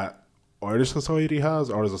something that Irish society has,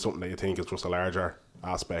 or is it something that you think is just a larger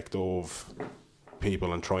aspect of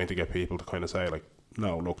people and trying to get people to kind of say like,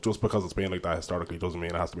 no, look, just because it's been like that historically doesn't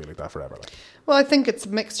mean it has to be like that forever? Like. Well, I think it's a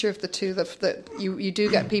mixture of the two. That you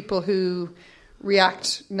do get people who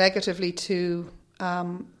react negatively to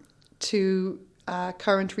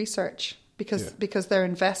current research because they're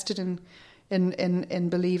invested in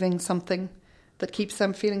believing something that keeps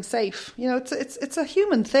them feeling safe. It's a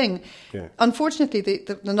human thing. Yeah. Unfortunately,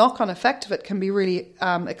 the knock-on effect of it can be really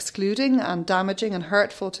excluding and damaging and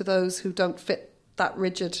hurtful to those who don't fit that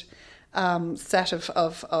rigid set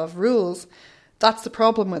of rules. That's the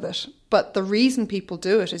problem with it. But the reason people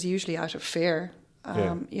do it is usually out of fear.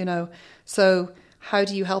 So how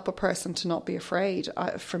do you help a person to not be afraid?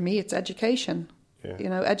 For me, it's education.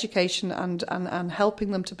 Yeah. Education and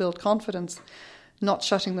helping them to build confidence. Not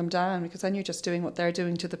shutting them down, because then you're just doing what they're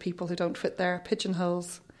doing to the people who don't fit their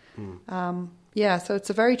pigeonholes. So it's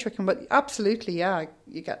a very tricky one, but absolutely,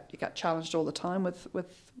 you get challenged all the time with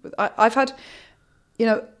I've had,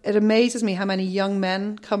 it amazes me how many young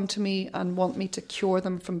men come to me and want me to cure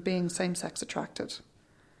them from being same-sex attracted.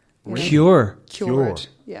 Cured.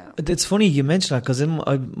 Yeah. It's funny you mentioned that, because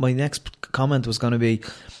my next comment was going to be,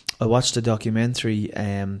 I watched a documentary,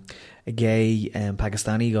 a gay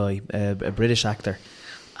Pakistani guy, a British actor,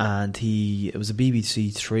 and it was a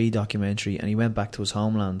BBC 3 documentary, and he went back to his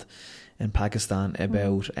homeland in Pakistan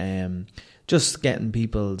about just getting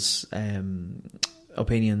people's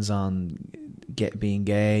opinions on being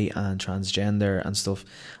gay and transgender and stuff,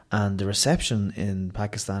 and the reception in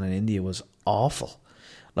Pakistan and India was awful.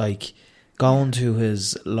 Like, going to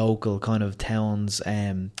his local kind of towns,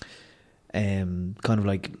 kind of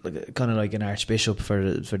like an archbishop for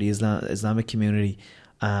the Islamic community,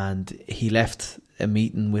 and he left a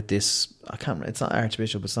meeting with this, I can't remember, it's not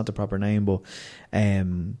archbishop, it's not the proper name, but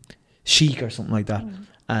sheikh or something like that,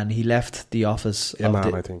 and he left the office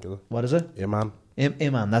Imam, I think, is it? What is it? Imam.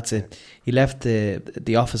 Imam, that's it. He left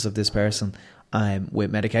the office of this person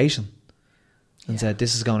with medication and said,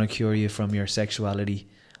 this is going to cure you from your sexuality.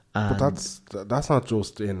 But that's not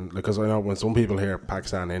just in, because I know when some people hear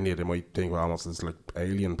Pakistan, India, they might think, well, almost it's like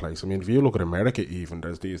alien place. I mean, if you look at America, even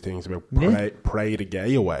there's these things about pray the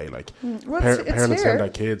gay away, like parents send their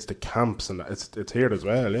kids to camps, and it's here as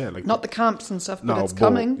well. Yeah, like not the camps and stuff, but it's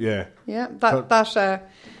coming. Yeah,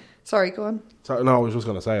 Sorry, go on. No, I was just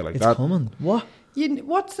going to say, like, it's coming. What?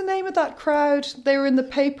 What's the name of that crowd? They were in the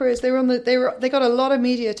papers. They got a lot of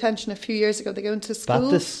media attention a few years ago. They go into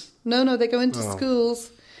schools. Baptists? No, they go into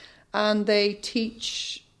schools and they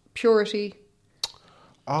teach purity.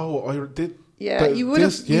 Oh, I did. Yeah, you would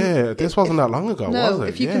have. This wasn't that long ago,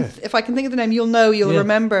 was it? If I can think of the name, you'll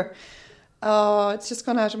remember. Oh, it's just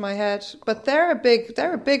gone out of my head. But they're a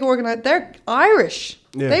big organization. They're Irish.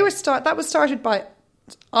 Yeah. That was started by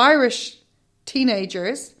Irish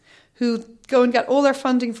teenagers who go and get all their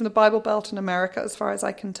funding from the Bible Belt in America, as far as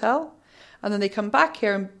I can tell. And then they come back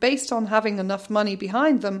here, and based on having enough money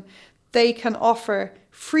behind them, they can offer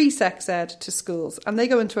free sex ed to schools. And they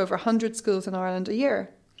go into over 100 schools in Ireland a year.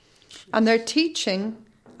 And they're teaching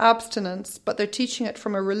abstinence, but they're teaching it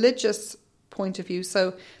from a religious point of view.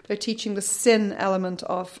 So they're teaching the sin element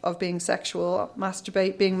of being sexual,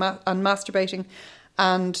 masturbating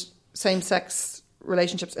and same-sex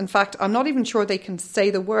relationships. In fact, I'm not even sure they can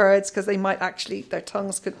say the words, because they might actually, their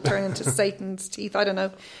tongues could turn into Satan's teeth. I don't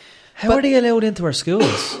know. How are they allowed into our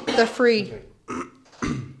schools? They're free.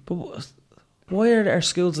 But why are our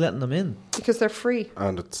schools letting them in? Because they're free.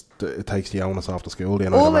 And it takes the onus off the school.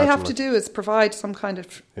 All they have to do is provide some kind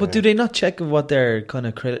of... But do they not check what their kind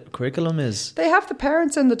of curriculum is? They have the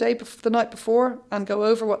parents in the night before and go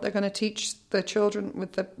over what they're going to teach the children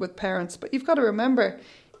with parents. But you've got to remember,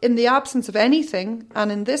 in the absence of anything,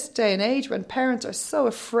 and in this day and age when parents are so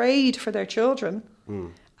afraid for their children,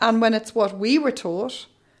 and when it's what we were taught,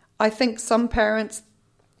 I think some parents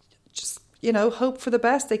just, hope for the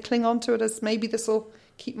best. They cling on to it as, maybe this will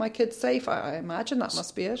keep my kids safe. I imagine that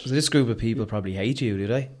must be it. So this group of people probably hate you, do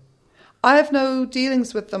they? I have no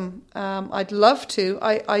dealings with them. I'd love to.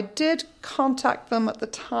 I did contact them at the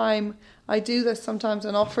time. I do this sometimes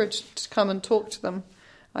and offered to come and talk to them.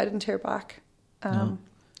 I didn't hear back. No.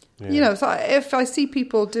 So if I see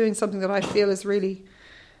people doing something that I feel is really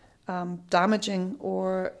damaging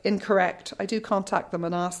or incorrect, I do contact them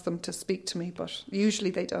and ask them to speak to me, but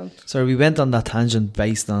usually they don't. So we went on that tangent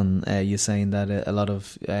based on you saying that a lot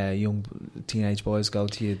of young teenage boys go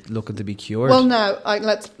to you looking to be cured. Well, now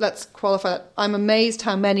let's qualify that. I'm amazed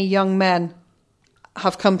how many young men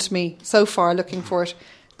have come to me so far looking for it.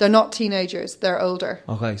 They're not teenagers; they're older.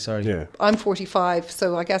 Okay, sorry. Yeah. I'm 45,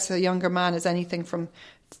 so I guess a younger man is anything from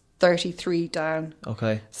 33 down.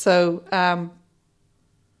 Okay. So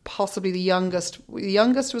possibly the youngest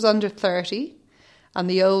was under 30 and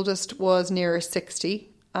the oldest was nearer 60,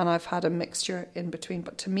 and I've had a mixture in between.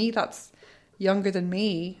 But to me, that's younger than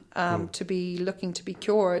me to be looking to be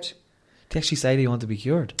cured. They actually say they want to be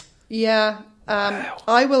cured? Yeah. Wow.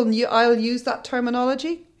 I'll use that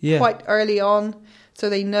terminology quite early on, so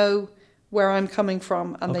they know where I'm coming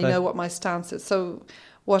from and they know what my stance is. So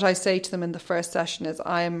what I say to them in the first session is,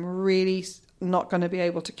 I am really not going to be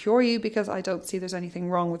able to cure you because I don't see there's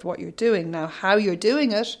anything wrong with what you're doing. Now, how you're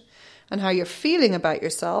doing it and how you're feeling about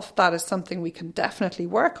yourself, that is something we can definitely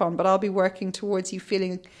work on, but I'll be working towards you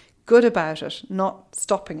feeling good about it, not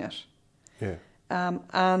stopping it. Yeah.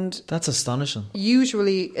 And that's astonishing.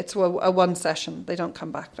 Usually it's a one session. They don't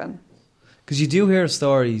come back then. Because you do hear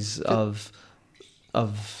stories of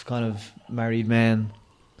kind of married men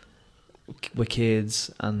with kids,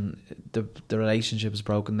 and the relationship is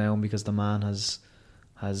broken down because the man has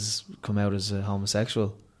come out as a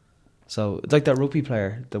homosexual. So it's like that rugby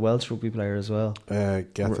player, the Welsh rugby player as well.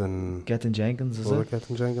 Gethin Jenkins, is it?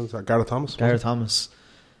 Gethin Jenkins, Gareth Thomas. Gareth Thomas.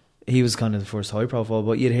 He was kind of the first high profile,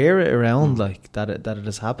 but you'd hear it around like that it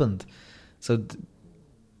has happened. So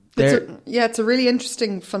it's a really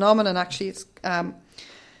interesting phenomenon. Actually, it's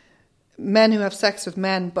men who have sex with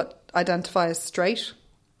men but identify as straight.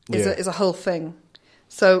 Is a whole thing.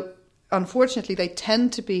 So unfortunately they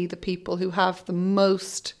tend to be the people who have the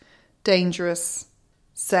most dangerous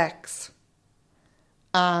sex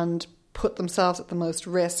and put themselves at the most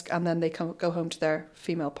risk, and then they go home to their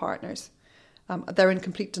female partners. They're in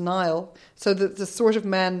complete denial. So the sort of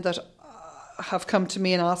men that have come to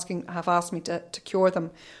me and have asked me to cure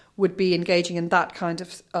them would be engaging in that kind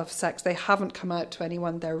of sex. They haven't come out to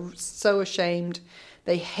anyone. They're so ashamed.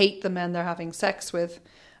 They hate the men they're having sex with,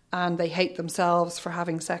 and they hate themselves for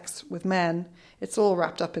having sex with men. It's all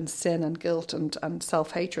wrapped up in sin and guilt and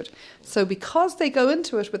self-hatred. So because they go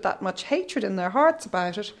into it with that much hatred in their hearts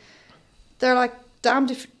about it, they're like,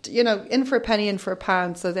 damned if, in for a penny, in for a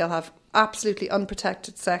pound. So they'll have absolutely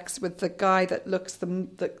unprotected sex with the guy that looks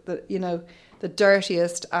the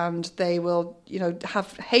dirtiest, and they will,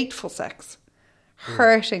 have hateful sex,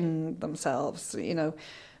 hurting themselves, and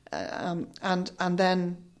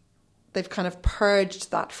then they've kind of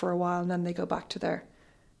purged that for a while, and then they go back to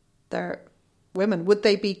their women. Would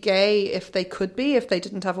they be gay if they could be, if they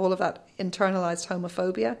didn't have all of that internalized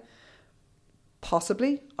homophobia?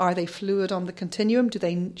 Possibly. Are they fluid on the continuum?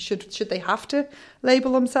 Should they have to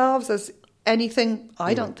label themselves as anything?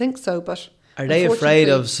 I don't think so, but are they afraid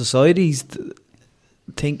of society's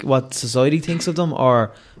what society thinks of them,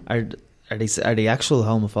 or are they actual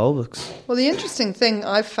homophobics? Well, the interesting thing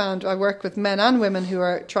I've found, I work with men and women who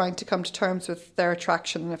are trying to come to terms with their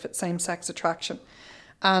attraction, and if it's same-sex attraction.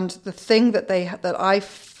 And the thing that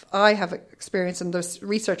I have experienced, and there's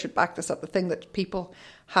research would back this up, the thing that people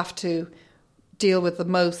have to deal with the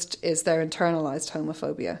most is their internalized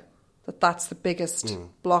homophobia. That's the biggest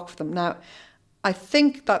block for them. Now, I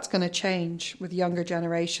think that's going to change with younger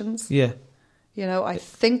generations. Yeah. I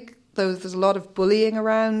think there's a lot of bullying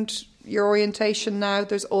around your orientation now.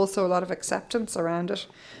 There's also a lot of acceptance around it.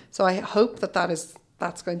 So I hope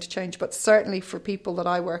that's going to change. But certainly for people that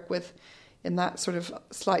I work with in that sort of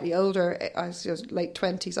slightly older, late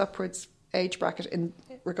 20s upwards age bracket in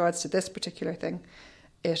regards to this particular thing,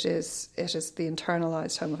 it is the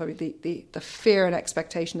internalized homophobia, the fear and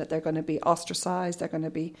expectation that they're going to be ostracized, they're going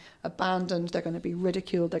to be abandoned, they're going to be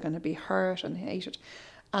ridiculed, they're going to be hurt and hated.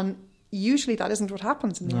 And usually that isn't what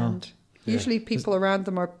happens in the end. Usually people around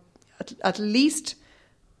them are, at least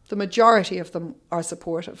the majority of them are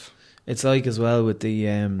supportive. It's like as well with the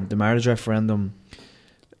marriage referendum,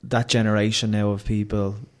 that generation now of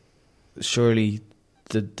people, surely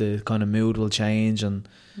the kind of mood will change and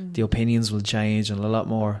the opinions will change, and a lot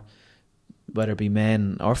more, whether it be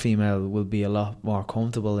men or female, will be a lot more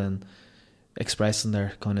comfortable in expressing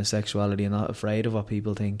their kind of sexuality and not afraid of what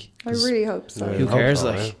people think. I really hope so. Who cares?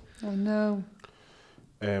 I know.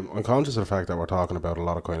 I'm conscious of the fact that we're talking about a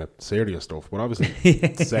lot of kind of serious stuff, but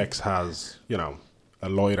obviously sex has, a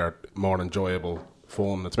lighter, more enjoyable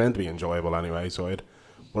fun. It's meant to be enjoyable anyway, side.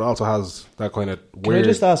 But it also has that kind of weird... Can I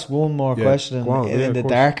just ask one more question on, in the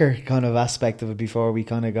darker kind of aspect of it before we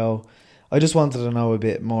kind of go? I just wanted to know a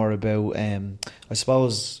bit more about, I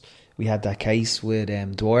suppose we had that case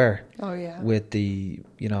with Dwyer. Oh, yeah. With the,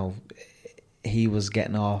 he was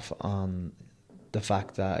getting off on the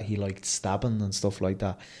fact that he liked stabbing and stuff like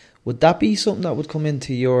that. Would that be something that would come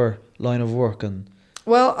into your line of work? And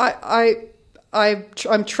well,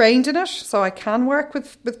 I'm trained in it, so I can work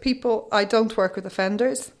with people. I don't work with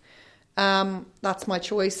offenders. That's my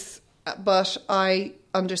choice. But I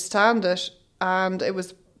understand it, and it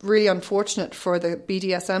was really unfortunate for the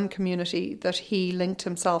BDSM community that he linked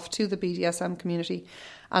himself to the BDSM community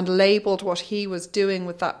and labelled what he was doing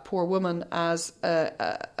with that poor woman as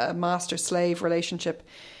a master-slave relationship.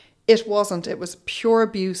 It wasn't. It was pure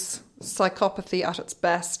abuse, psychopathy at its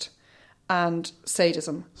best, and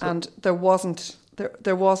sadism. And there wasn't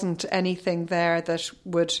anything there that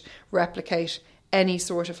would replicate any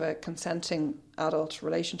sort of a consenting adult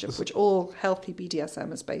relationship, which all healthy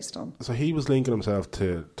BDSM is based on. So he was linking himself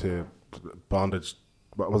to bondage.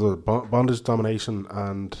 What was it? Bondage, domination,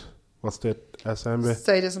 and what's the SM bit?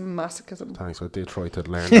 Sadism, masochism. Thanks. I did try to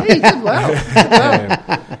learn that. You did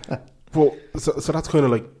well. Well, so that's kind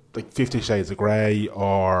of like 50 Shades of Grey,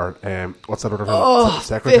 or what's that other film?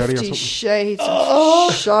 Secretary 50 or something? Shades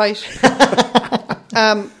of shite.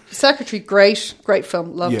 Secretary, great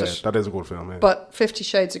film, loved it. Yeah, that is a good film. Yeah. But 50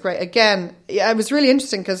 Shades of Grey, again, it was really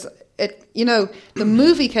interesting because the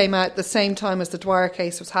movie came out the same time as the Dwyer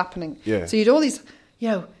case was happening. Yeah. So you'd all these,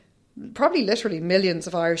 probably literally millions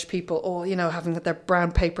of Irish people all, having their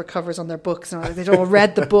brown paper covers on their books, and they'd all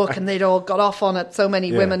read the book and they'd all got off on it. So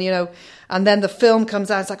many women, and then the film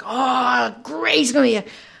comes out. It's like, oh, great, it's going to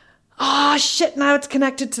be. Oh shit! Now it's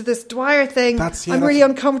connected to this Dwyer thing. I'm really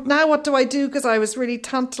uncomfortable. Now what do I do? Because I was really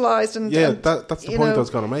tantalised and that's the point I was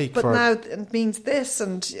going to make. But now it means this,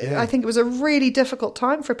 and I think it was a really difficult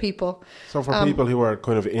time for people. So for people who are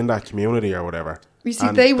kind of in that community or whatever, you see,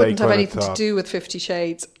 they wouldn't have anything to do with 50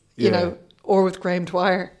 Shades, or with Graham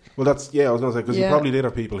Dwyer. Well, I was going to say, because you probably did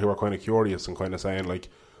have people who are kind of curious and kind of saying like,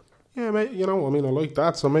 Yeah, mate, you know, I mean, I like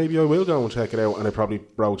that, so maybe I will go and check it out, and I probably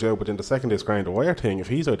broach out. But in the second this Grind the Wire thing, if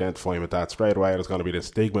he's identifying with that, straight away there's going to be the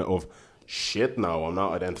stigma of, shit, no, I'm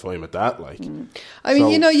not identifying with that, like. I mean,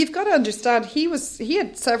 you know, you've got to understand, he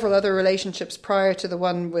had several other relationships prior to the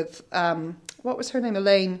one with, what was her name,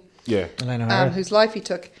 Elaine? Yeah. Elaine O'Hara. Whose life he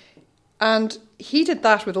took. And he did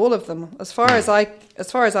that with all of them. As far as I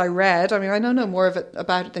read, I mean, I know no more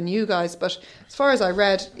about it than you guys, but as far as I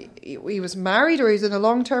read, he was married or he was in a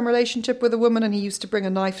long-term relationship with a woman, and he used to bring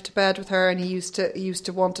a knife to bed with her, and he used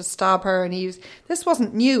to want to stab her, and this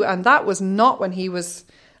wasn't new, and that was not when he was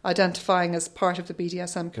identifying as part of the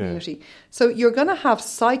BDSM community. Yeah. So you're going to have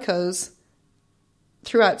psychos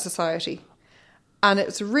throughout society, and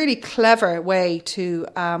it's a really clever way to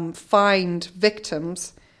find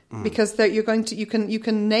victims. Because you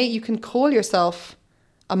can call yourself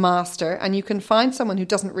a master, and you can find someone who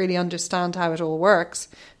doesn't really understand how it all works,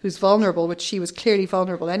 who's vulnerable, which she was clearly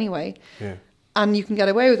vulnerable anyway, and you can get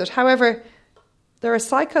away with it. However, there are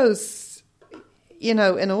psychos, you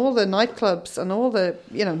know, in all the nightclubs and all the,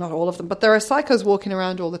 you know, not all of them, but there are psychos walking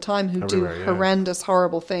around all the time who do horrendous,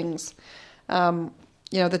 horrible things, you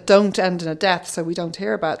know, that don't end in a death, so we don't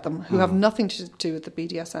hear about them, who have nothing to do with the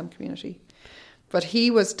BDSM community. But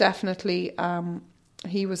he was definitely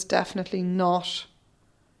not.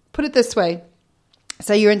 Put it this way: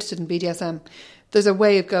 say you're interested in BDSM, there's a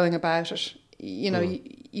way of going about it. You know,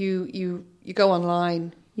 you go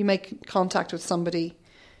online, you make contact with somebody,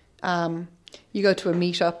 you go to a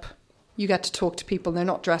meetup, you get to talk to people. They're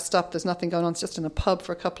not dressed up. There's nothing going on. It's just in a pub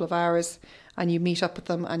for a couple of hours, and you meet up with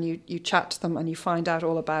them, and you chat to them, and you find out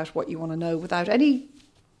all about what you want to know without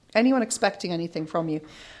anyone expecting anything from you.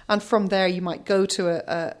 And from there you might go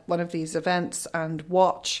to one of these events and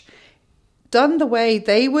watch. Done the way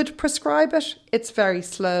they would prescribe it, it's very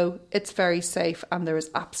slow, it's very safe, and there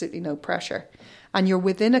is absolutely no pressure. And you're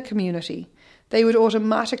within a community. They would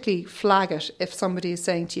automatically flag it if somebody is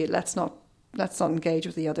saying to you, let's not engage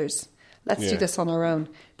with the others. Let's do this on our own.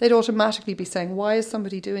 They'd automatically be saying, why is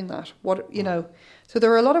somebody doing that? What, you know? So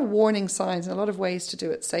there are a lot of warning signs and a lot of ways to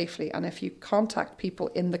do it safely. And if you contact people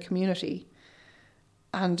in the community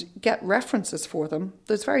and get references for them,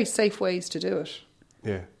 there's very safe ways to do it.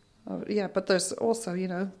 Yeah. Yeah, but there's also, you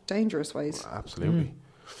know, dangerous ways. Absolutely.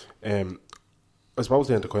 I suppose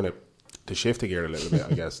then to shift the gear a little bit,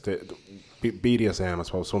 I guess, the BDSM, I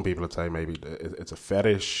suppose some people would say maybe it's a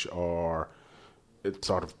fetish, or it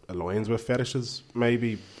sort of aligns with fetishes,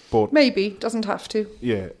 maybe. But maybe, doesn't have to.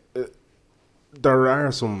 Yeah. There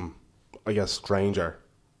are some, I guess, stranger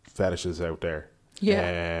fetishes out there.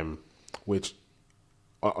 Yeah. Which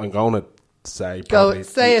I'm going to say. Go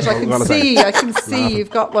say it. I can see you've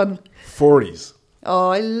got one. 40s.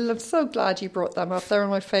 Oh, I'm so glad you brought them up. They're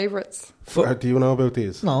my favourites. Do you know about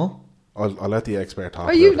these? No. I'll let the expert talk.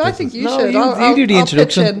 I think you should. You do the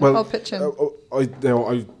introduction. I'll pitch in.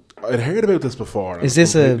 I'd heard about this before. Is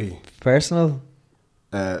this a personal?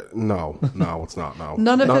 No, it's not. No,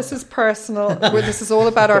 none of this is personal. This is all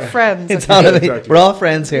about our friends. It's all exactly. We're all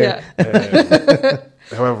friends here. Yeah.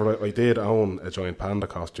 However, I did own a giant panda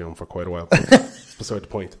costume for quite a while. That's beside the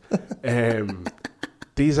point.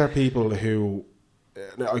 These are people who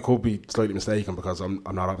I could be slightly mistaken, because I'm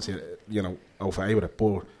not obviously, you know, au fait with it,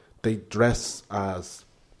 but they dress as,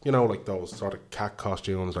 you know, like those sort of cat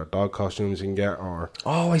costumes or dog costumes you can get, or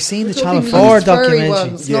I seen the Channel 4 documentary.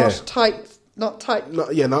 Ones, not tight.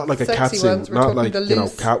 Not like a cat suit, not like, you know,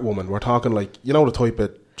 Catwoman. We're talking like, you know, the type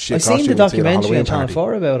of shit. I seen the documentary on Channel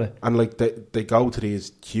 4 about it. And like they go to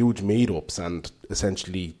these huge meetups, and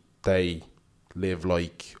essentially they live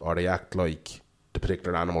like, or they act like the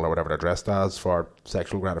particular animal or whatever they're dressed as for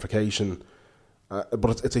sexual gratification.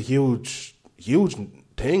 But it's a huge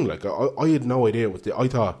thing. Like I had no idea I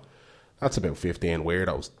thought that's about 15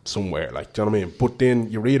 weirdos somewhere. Like, do you know what I mean? But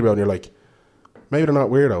then you read about it and you're like, maybe they're not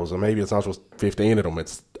weirdos, or maybe it's not just 15 of them.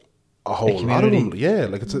 It's a whole lot of them. Yeah,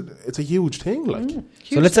 like it's a huge thing. Like,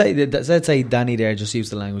 so let's say Danny there just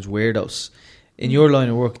used the language weirdos. In your line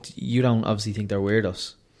of work, you don't obviously think they're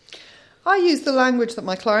weirdos. I use the language that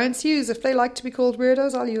my clients use. If they like to be called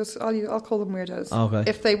weirdos, I'll call them weirdos. Okay.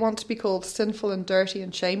 If they want to be called sinful and dirty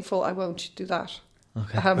and shameful, I won't do that.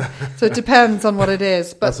 Okay. So it depends on what it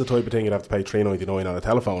is. But that's the type of thing you'd have to pay $3.99 on a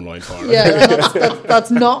telephone line for. Yeah,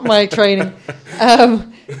 that's not my training.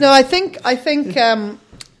 No, I think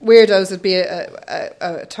weirdos would be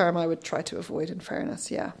a term I would try to avoid, in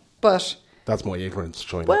fairness. Yeah, but that's my ignorance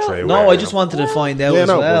trying to trade. No, I just wanted to find out as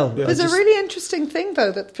well. There's a really interesting thing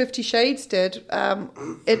though that 50 Shades did.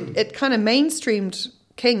 It kind of mainstreamed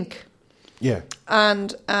kink. Yeah,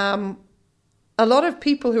 and a lot of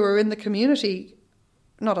people who are in the community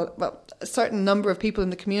a certain number of people in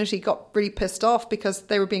the community got really pissed off because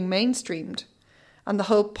they were being mainstreamed. And the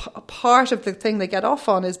whole part of the thing they get off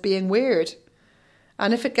on is being weird.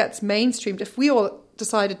 And if it gets mainstreamed, if we all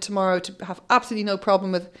decided tomorrow to have absolutely no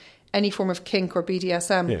problem with any form of kink or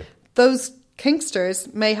BDSM, those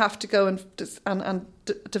kinksters may have to go and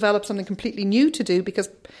develop something completely new to do, because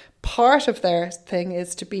part of their thing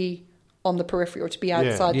is to be on the periphery or to be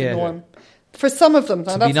outside the norm. For some of them,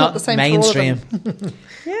 now that's not the same mainstream. for all of them.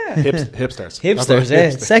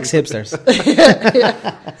 Hipsters, sex hipsters.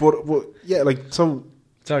 But yeah, like so.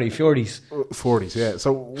 Sorry, 40s. 40s, yeah.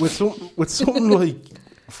 So with something like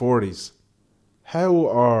 40s, how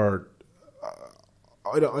are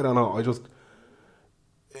I don't know.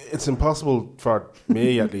 It's impossible for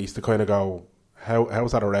me at least to kind of go, how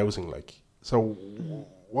is that arousing? Like, so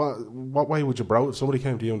what way would you browse if somebody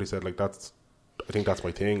came to you and they said like I think that's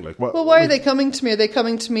my thing. Like, what? Well, why are they coming to me? Are they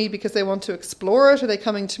coming to me because they want to explore it? Are they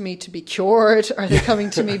coming to me to be cured? Are they coming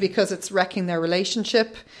to me because it's wrecking their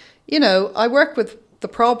relationship? You know, I work with the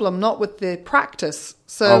problem, not with the practice.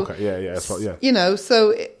 So, you know,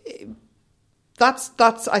 so that's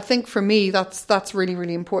I think for me that's really,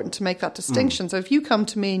 really important to make that distinction. So if you come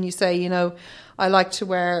to me and you say, you know, I like to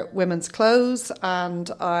wear women's clothes and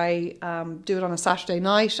I do it on a Saturday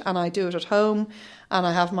night and I do it at home and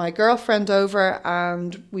I have my girlfriend over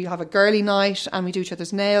and we have a girly night and we do each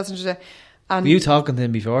other's nails and were you talking to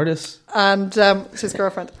him before this? And it's his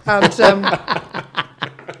girlfriend. And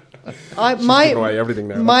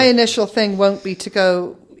my initial thing won't be to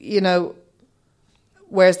go, you know,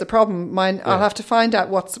 where's the problem? I'll have to find out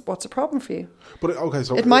what's a problem for you. But okay,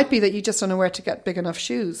 so it might be that you just don't know where to get big enough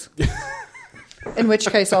shoes. In which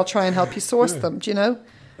case, I'll try and help you source them. Do you know?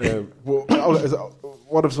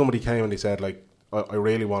 What if somebody came and they said, like, I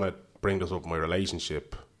really want to bring this up in my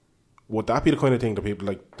relationship? Would that be the kind of thing that people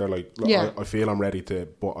like? They're like, I feel I'm ready to,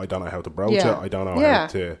 but I don't know how to broach it. I don't know how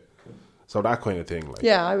to. So that kind of thing, like,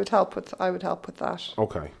 yeah, I would help with that.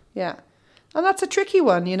 Okay. Yeah, and that's a tricky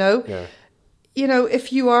one, you know. Yeah. You know,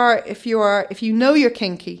 if you know you're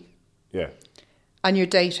kinky. Yeah. And you're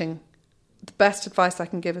dating, the best advice I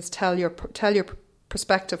can give is tell your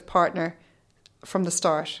prospective partner from the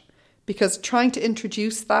start, because trying to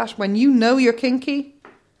introduce that when you know you're kinky,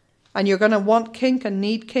 and you're going to want kink and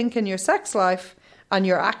need kink in your sex life, and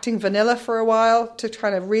you're acting vanilla for a while to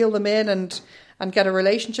try to reel them in and get a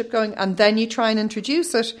relationship going, and then you try and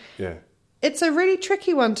introduce it. Yeah. It's a really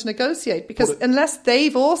tricky one to negotiate, because unless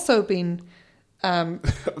they've also been kind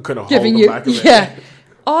of giving you,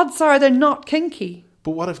 odds are they're not kinky.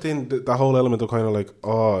 But what if then the whole element of kind of like,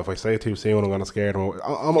 oh, if I say it too soon, I'm going to scare them away.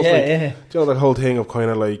 Almost do you know that whole thing of kind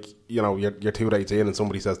of like, you know, you're 2 dates in and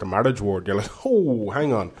somebody says the marriage word, you're like, oh,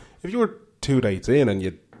 hang on. If you were 2 dates in and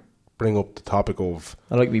you bring up the topic of,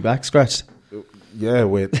 I like me back scratched. Yeah,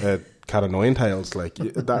 with cat of nine tails, like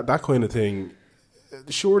that kind of thing.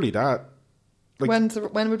 Surely that. Like,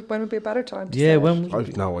 when would be a better time to say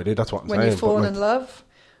it? No idea. That's what I'm saying. When you've fallen in love,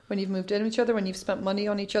 when you've moved in with each other, when you've spent money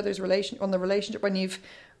on each other's relationship, when you've,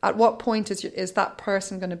 at what point is that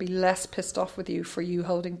person going to be less pissed off with you for you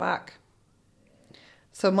holding back?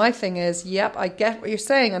 So my thing is, yep, I get what you're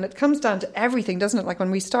saying, and it comes down to everything, doesn't it? Like when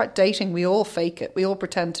we start dating, we all fake it. We all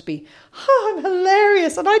pretend to be, I'm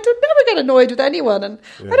hilarious, and I never get annoyed with anyone, and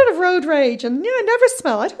I don't have road rage, and I never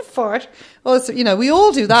smell, I don't fart. Also, you know, we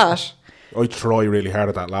all do that. I try really hard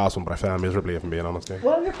at that last one, but I fail miserably, if I'm being honest.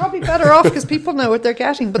 Well, you're probably better off because people know what they're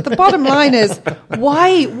getting. But the bottom line is,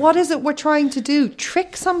 why? What is it we're trying to do?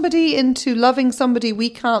 Trick somebody into loving somebody we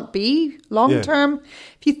can't be long term?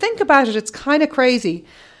 If you think about it, it's kind of crazy.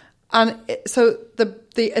 And so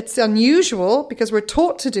it's unusual because we're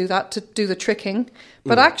taught to do that, to do the tricking.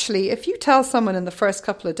 But actually, if you tell someone in the first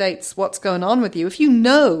couple of dates what's going on with you, if you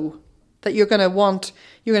know that you're going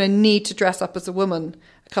to need to dress up as a woman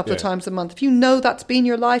a couple of times a month. If you know that's been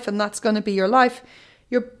your life and that's going to be your life,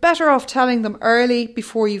 you're better off telling them early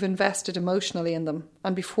before you've invested emotionally in them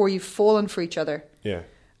and before you've fallen for each other. Yeah.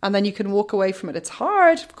 And then you can walk away from it. It's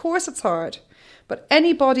hard. Of course it's hard. But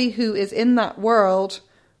anybody who is in that world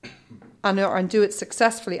and do it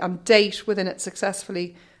successfully and date within it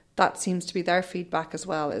successfully, that seems to be their feedback as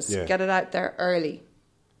well, is get it out there early.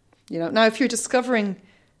 You know, now if you're discovering,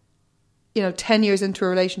 10 years into a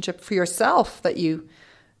relationship for yourself that you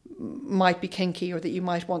might be kinky or that you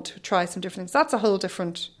might want to try some different things, that's a whole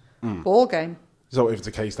different ball game. So if it's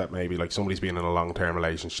a case that maybe like somebody's been in a long-term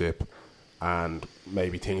relationship and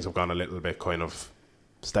maybe things have gone a little bit kind of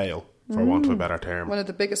stale, for want of a better term. One of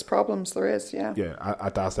the biggest problems there is, Yeah,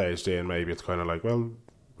 at that stage then maybe it's kind of like, well,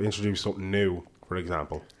 introduce something new, for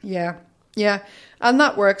example. Yeah. Yeah, and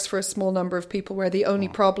that works for a small number of people where the only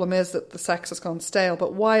problem is that the sex has gone stale.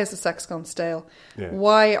 But why has the sex gone stale? Yeah.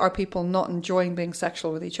 Why are people not enjoying being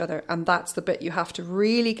sexual with each other? And that's the bit you have to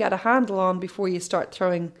really get a handle on before you start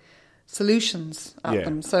throwing solutions at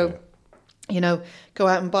them. So, you know, go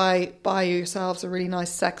out and buy yourselves a really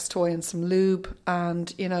nice sex toy and some lube,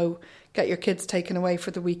 and, you know, get your kids taken away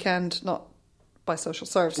for the weekend, not by social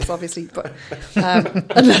services, obviously, but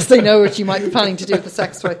unless they know what you might be planning to do with the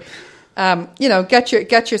sex toy. You know,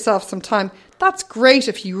 get yourself some time. That's great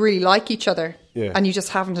if you really like each other and you just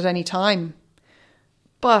haven't at any time.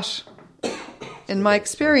 But in my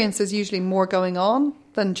experience, there's usually more going on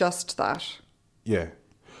than just that. Yeah.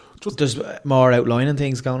 There's more outlining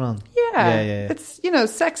things going on. Yeah. It's, you know,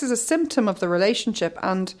 sex is a symptom of the relationship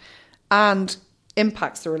and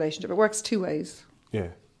impacts the relationship. It works two ways. Yeah.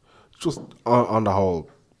 Just on the whole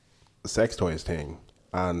sex toys thing,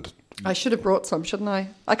 and I should have brought some, shouldn't I?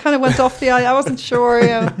 I kind of went off the eye. I wasn't sure.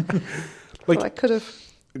 Yeah. Like, but I could have.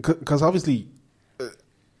 Because obviously,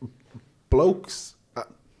 blokes,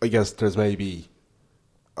 I guess there's maybe,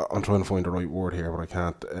 I'm trying to find the right word here, but I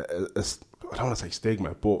can't. I don't want to say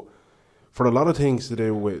stigma, but for a lot of things to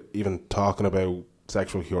do with even talking about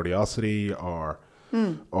sexual curiosity or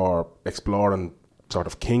exploring sort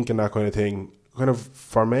of kink and that kind of thing, kind of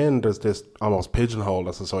for men, there's this almost pigeonhole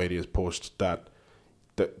that society has pushed that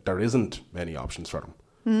there isn't many options for them.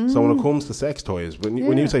 So when it comes to sex toys, when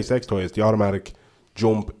you say sex toys, the automatic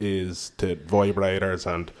jump is to vibrators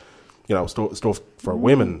and, you know, stuff for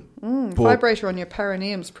women. Vibrator on your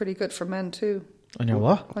perineum is pretty good for men too. On your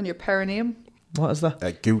what? On your perineum. What is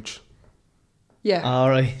that? Gooch. Yeah. All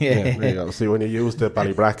right. Yeah. There you go. See, when you use the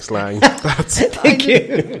Ballybrack slang, that's... Thank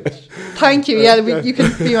you. Thank you. Yeah, you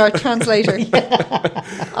can be our translator.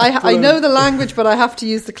 I know the language, but I have to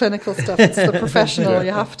use the clinical stuff. It's the professional.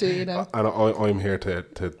 You have to, you know. And I'm here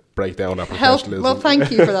to break down that professionalism. Well, thank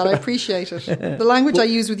you for that. I appreciate it. The language I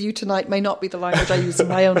use with you tonight may not be the language I use in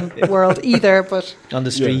my own world either, but... On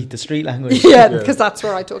the street, the street language. Yeah, because that's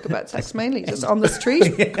where I talk about sex mainly. Just on the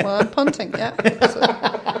street. Come on, punting, yeah.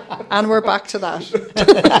 And we're back to that.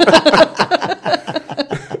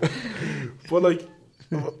 But, like,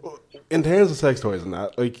 in terms of sex toys and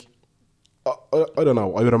that, like, I don't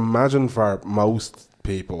know. I would imagine for most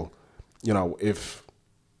people, you know, if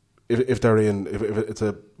they're if it's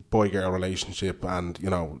a boy-girl relationship and, you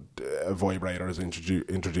know, a vibrator is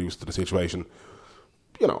introduced to the situation,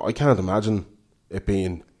 you know, I can't imagine it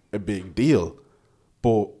being a big deal.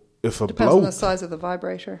 But if a depends bloke, on the size of the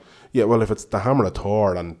vibrator. Yeah, well, if it's the Hammer of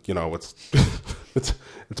Thor and, you know, it's it's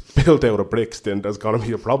built out of bricks, then there's going to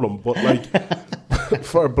be a problem. But, like,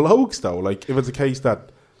 for blokes, though, like, if it's a case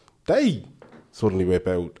that they suddenly whip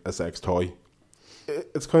out a sex toy,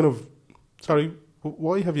 it's kind of, sorry,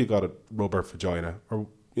 why have you got a rubber vagina? Or,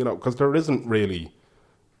 you know, because there isn't really,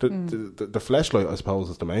 the fleshlight, I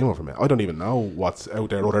suppose, is the main one for me. I don't even know what's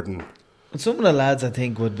out there other than... Some of the lads, I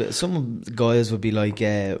think, some guys would be like,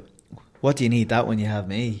 what do you need that when you have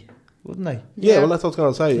me? Wouldn't they? Yeah, well, that's what I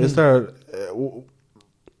was going to say. Is there...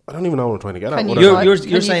 I don't even know what I'm trying to get at.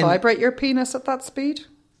 You're saying... vibrate your penis at that speed?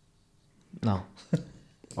 No.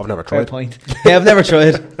 I've never Fair tried. point. Yeah, I've never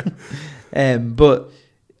tried. But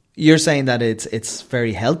you're saying that it's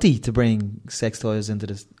very healthy to bring sex toys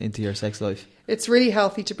into your sex life. It's really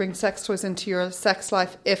healthy to bring sex toys into your sex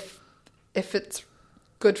life if it's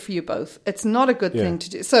good for you both. It's not a good thing to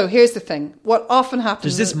do. So here's the thing. What often happens...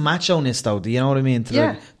 There's this macho-ness, though. Do you know what I mean?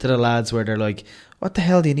 To the lads where they're like, what the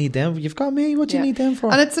hell do you need them for? You've got me. What do you need them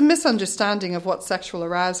for? And it's a misunderstanding of what sexual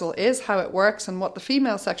arousal is, how it works, and what the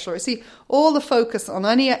female sexual... See, all the focus on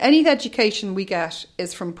any education we get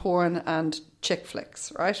is from porn and chick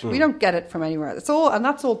flicks, right? We don't get it from anywhere. That's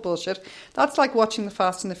all bullshit. That's like watching The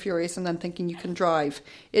Fast and the Furious and then thinking you can drive.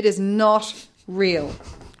 It is not real.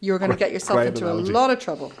 You're going to get yourself into a lot of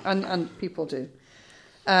trouble, and people do.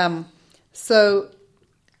 But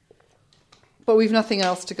we've nothing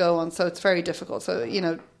else to go on, so it's very difficult. So, you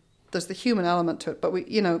know, there's the human element to it. But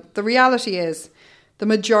the reality is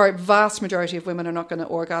the vast majority of women are not going to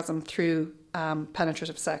orgasm through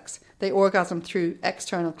penetrative sex. They orgasm through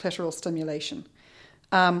external clitoral stimulation.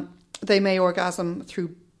 They may orgasm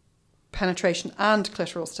through penetration and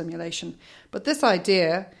clitoral stimulation. But this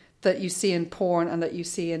idea that you see in porn and that you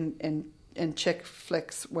see in chick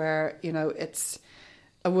flicks where, you know, it's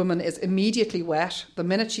a woman is immediately wet. The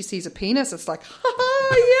minute she sees a penis, it's like, ha,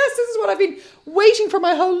 yes, this is what I've been waiting for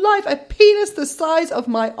my whole life. A penis the size of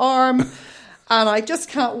my arm. And I just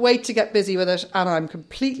can't wait to get busy with it. And I'm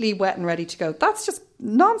completely wet and ready to go. That's just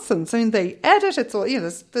nonsense. I mean, they edit. It's all, you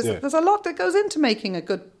know, there's a lot that goes into making a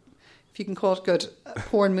good, if you can call it good,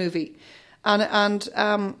 porn movie. And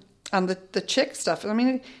and the chick stuff. I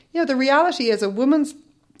mean, the reality is a woman's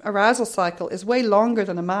arousal cycle is way longer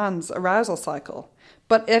than a man's arousal cycle,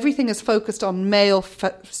 but everything is focused on male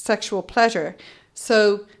sexual pleasure,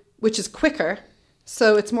 so which is quicker,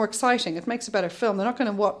 so it's more exciting. It makes a better film. They're not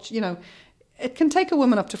going to watch, it can take a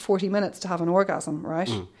woman up to 40 minutes to have an orgasm,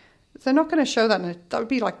 right? They're not going to show that, that would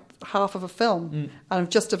be like half of a film,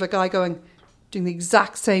 and just of a guy doing the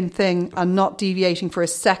exact same thing and not deviating for a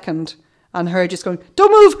second, and her just going,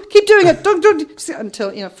 don't move, keep doing it, don't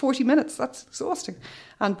until 40 minutes. That's exhausting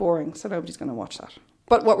and boring, so nobody's going to watch that.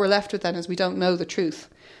 But what we're left with then is we don't know the truth.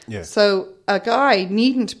 Yeah. So a guy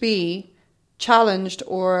needn't be challenged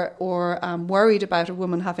or worried about a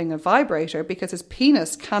woman having a vibrator, because his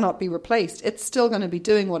penis cannot be replaced. It's still going to be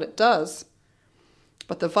doing what it does,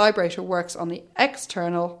 but the vibrator works on the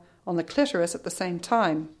external, on the clitoris at the same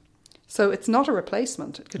time. So it's not a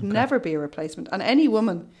replacement. It could never be a replacement. And any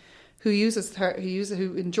woman who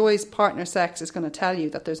enjoys partner sex is going to tell you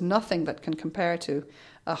that there's nothing that can compare to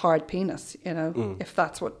a hard penis, if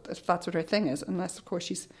that's what her thing is. Unless, of course,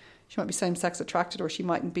 she might be same-sex attracted, or she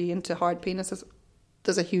mightn't be into hard penises.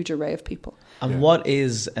 There's a huge array of people. And what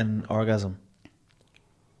is an orgasm?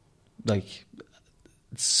 Like,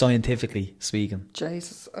 scientifically speaking.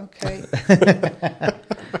 Jesus, okay.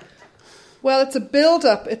 Well, it's a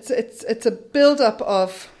build-up. It's a build-up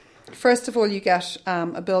of, first of all, you get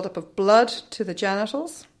a build-up of blood to the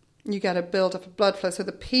genitals. You get a build-up of blood flow. So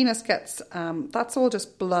the penis gets, that's all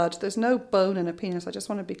just blood. There's no bone in a penis. I just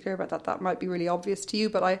want to be clear about that. That might be really obvious to you,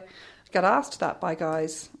 but I get asked that by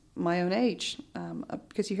guys my own age,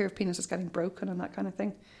 because you hear of penises getting broken and that kind of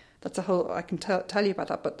thing. That's a whole, I can tell you about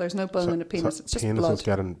that, but there's no bone in a penis. It's just blood. Penises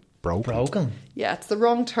getting broken? Yeah, it's the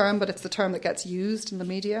wrong term, but it's the term that gets used in the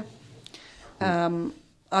media.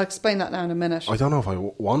 I'll explain that now in a minute. I don't know if I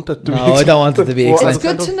want it to be. No, I don't want it to be explained. It's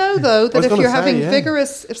good to know, though, that if you're having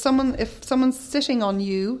vigorous, if someone's sitting on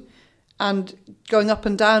you and going up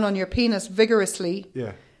and down on your penis vigorously,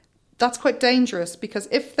 that's quite dangerous, because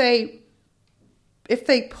if they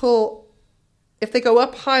go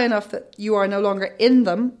up high enough that you are no longer in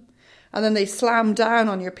them, and then they slam down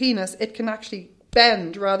on your penis, it can actually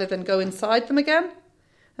bend rather than go inside them again.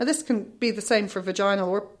 Now, this can be the same for vaginal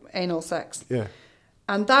or anal sex. Yeah.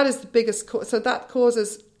 And that is the biggest so that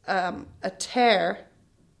causes a tear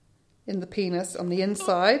in the penis on the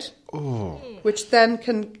inside, which then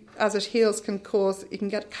can, as it heals, you can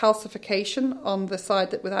get calcification on the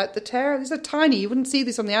side that without the tear. These are tiny. You wouldn't see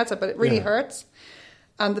these on the outside, but it really hurts.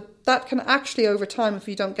 And that can actually, over time, if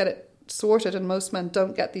you don't get it sorted, and most men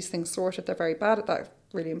don't get these things sorted, they're very bad at that,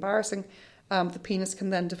 really embarrassing. The penis can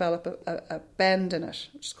then develop a bend in it,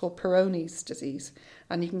 which is called Peyronie's disease,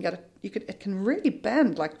 and it can really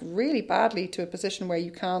bend, like really badly, to a position where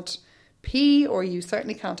you can't pee, or you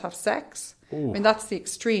certainly can't have sex. Ooh. I mean, that's the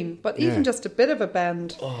extreme, but even just a bit of a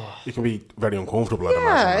bend, it can be very uncomfortable.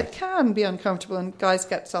 It can be uncomfortable, and guys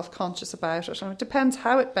get self-conscious about it. And it depends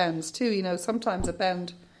how it bends too. Sometimes a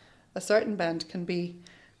certain bend can be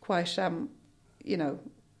quite,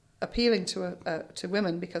 appealing to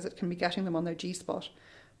women, because it can be getting them on their G-spot.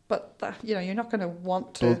 But you're not going to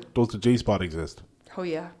want to. Does the G-spot exist? Oh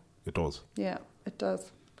yeah, it does. Yeah, it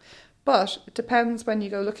does. But it depends when you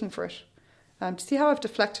go looking for it. Do you see how I've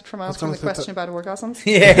deflected from answering the question about orgasms?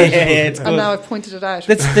 Yeah, it's good. And now I've pointed it out.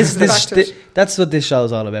 That's what this show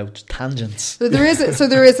is all about, tangents. So there is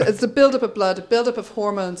it's a build-up of blood, a build-up of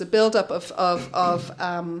hormones, a build-up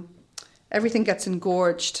of everything gets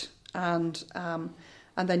engorged, and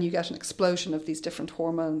then you get an explosion of these different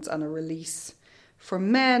hormones and a release. For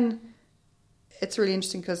men, it's really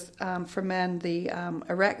interesting, because for men, the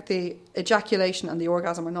ejaculation and the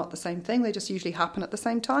orgasm are not the same thing. They just usually happen at the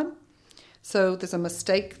same time. So there's a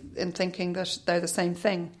mistake in thinking that they're the same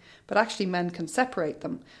thing. But actually, men can separate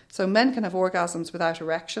them. So men can have orgasms without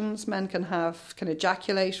erections. Men can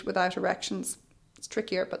ejaculate without erections. It's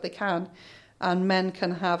trickier, but they can. And men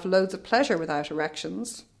can have loads of pleasure without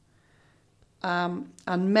erections. And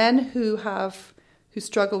men who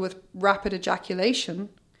struggle with rapid ejaculation,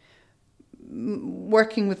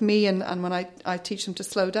 working with me, and when I teach them to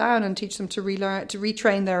slow down and teach them to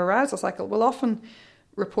retrain their arousal cycle, will often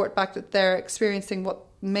report back that they're experiencing what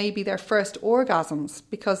may be their first orgasms,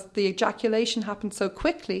 because the ejaculation happened so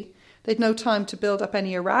quickly, they'd no time to build up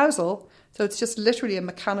any arousal. So it's just literally a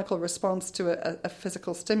mechanical response to a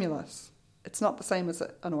physical stimulus. It's not the same as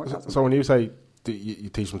an orgasm. So when you say you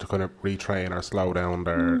teach them to kind of retrain or slow down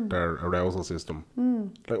their arousal system,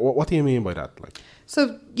 like what do you mean by that? Like,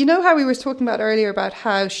 so you know how we were talking about earlier about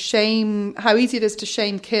how easy it is to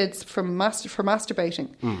shame kids for masturbating.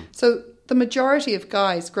 So the majority of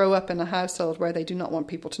guys grow up in a household where they do not want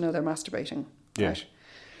people to know they're masturbating. Yeah. Right?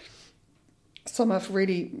 some have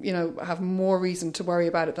really, have more reason to worry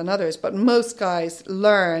about it than others. But most guys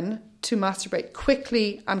learn to masturbate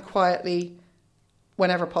quickly and quietly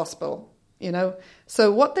whenever possible.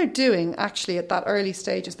 So what they're doing actually at that early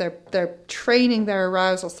stage is they're training their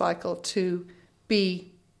arousal cycle to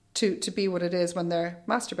be what it is when they're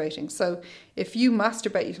masturbating. So if you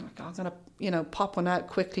masturbate, you're like, I'm going to pop one out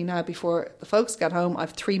quickly now before the folks get home.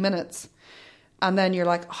 I've 3 minutes. And then you're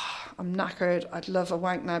like, I'm knackered. I'd love a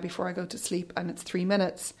wank now before I go to sleep. And it's 3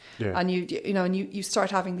 minutes. Yeah. And you start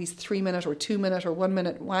having these 3 minute or 2 minute or 1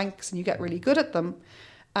 minute wanks, and you get really good at them.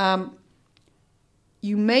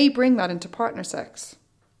 You may bring that into partner sex,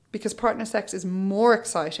 because partner sex is more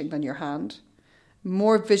exciting than your hand,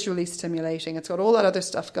 more visually stimulating. It's got all that other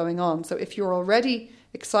stuff going on. So if you're already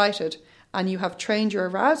excited and you have trained your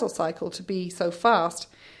arousal cycle to be so fast,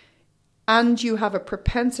 and you have a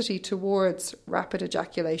propensity towards rapid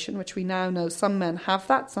ejaculation, which we now know some men have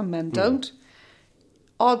that, some men don't,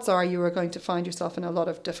 odds are you are going to find yourself in a lot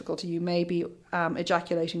of difficulty. You may be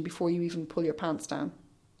ejaculating before you even pull your pants down.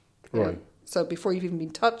 Right. So before you've even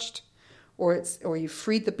been touched, or you've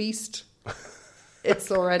freed the beast,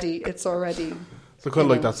 it's already. So kind of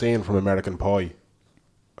like that scene from American Pie,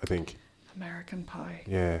 I think. American Pie.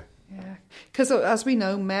 Yeah. Yeah. Because as we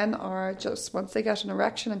know, men are just, once they get an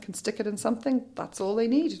erection and can stick it in something, that's all they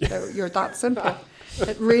need. You're that simple.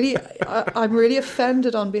 I'm really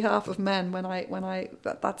offended on behalf of men when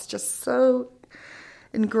that's just so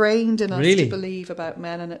ingrained in us to believe about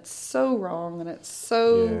men, and it's so wrong, and it's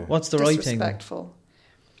so What's the right thing? Disrespectful.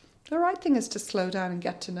 The right thing is to slow down and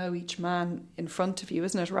get to know each man in front of you,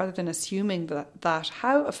 isn't it? Rather than assuming that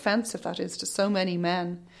how offensive that is to so many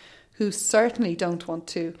men who certainly don't want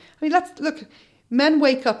to. I mean, let's look. Men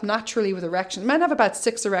wake up naturally with erections. Men have about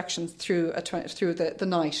 6 erections through the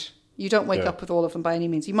night. You don't wake up with all of them by any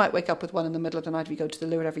means. You might wake up with one in the middle of the night if you go to the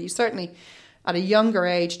loo or whatever. You certainly, at a younger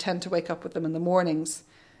age, tend to wake up with them in the mornings.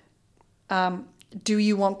 Do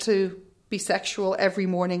you want to be sexual every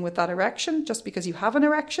morning with that erection just because you have an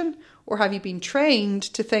erection? Or have you been trained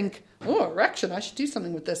to think, erection, I should do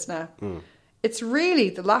something with this now? It's really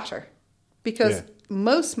the latter. Because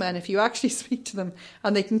most men, if you actually speak to them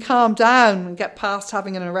and they can calm down and get past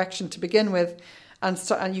having an erection to begin with,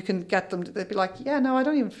 and you can get them, they'd be like, I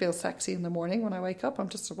don't even feel sexy in the morning when I wake up. I'm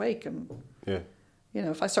just awake. And,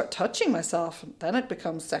 if I start touching myself, then it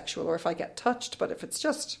becomes sexual, or if I get touched. But if it's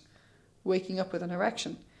just waking up with an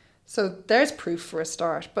erection. So there's proof for a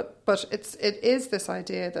start. But it is this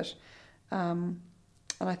idea that, and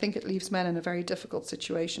I think it leaves men in a very difficult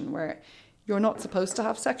situation where you're not supposed to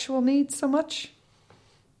have sexual needs so much,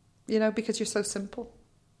 because you're so simple.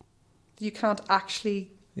 You can't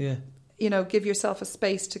actually, give yourself a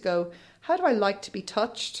space to go, how do I like to be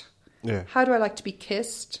touched? Yeah. How do I like to be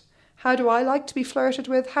kissed? How do I like to be flirted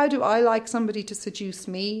with? How do I like somebody to seduce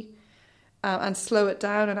me? And slow it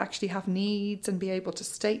down and actually have needs and be able to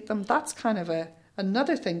state them. That's kind of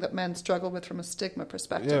another thing that men struggle with from a stigma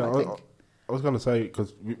perspective, I think. I was going to say,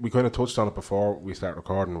 because we kind of touched on it before we started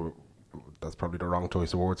recording. That's probably the wrong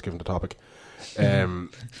choice of words given the topic.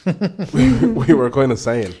 We were kind of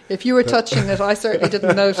saying, if you were touching it, I certainly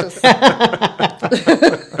didn't notice.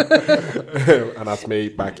 And that's me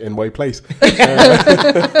back in my place.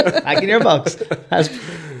 Back in your box.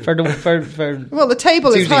 For well, the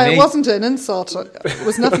table is high. Me. It wasn't an insult. It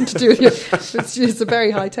was nothing to do with you. It's a very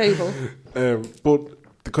high table. But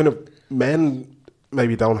the kind of men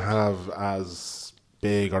maybe don't have as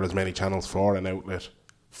big or as many channels for an outlet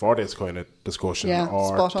for this kind of discussion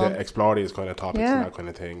or to explore these kind of topics and that kind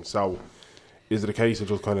of thing. So is it a case of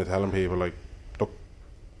just kind of telling people, like, look,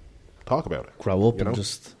 talk about it, grow up, and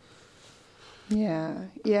just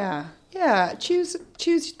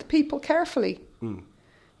choose the people carefully.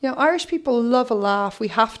 Irish people love a laugh. We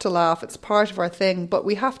have to laugh. It's part of our thing. But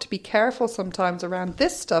we have to be careful sometimes around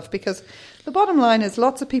this stuff, because the bottom line is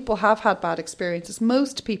lots of people have had bad experiences.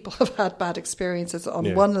 Most people have had bad experiences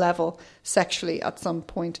on one level sexually at some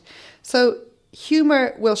point. So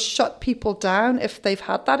humour will shut people down if they've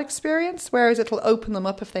had that experience, whereas it'll open them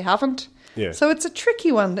up if they haven't. Yeah. So it's a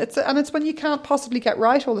tricky one. It's when you can't possibly get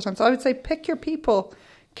right all the time. So I would say pick your people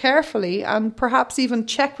carefully and perhaps even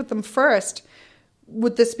check with them first.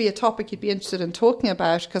 Would this be a topic you'd be interested in talking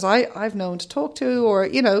about? Because I've known to talk to, or,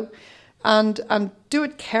 and do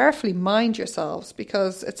it carefully. Mind yourselves,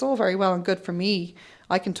 because it's all very well and good for me.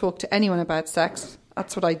 I can talk to anyone about sex.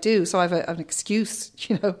 That's what I do. So I have an excuse,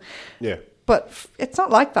 Yeah. But it's not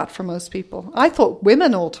like that for most people. I thought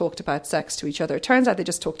women all talked about sex to each other. It turns out they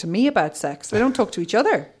just talk to me about sex. They don't talk to each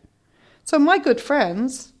other. So my good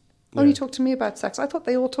friends only talk to me about sex. I thought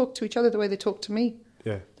they all talk to each other the way they talk to me.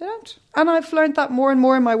 Yeah. They don't. And I've learned that more and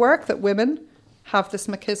more in my work, that women have this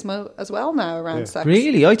machismo as well now around sex.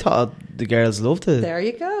 Really? I thought the girls loved to There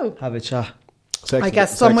you go. have a chat. I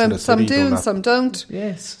guess some do and some don't.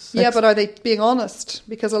 Yes. Yeah, but are they being honest?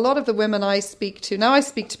 Because a lot of the women I speak to, now I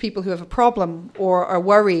speak to people who have a problem or a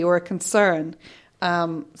worry or a concern.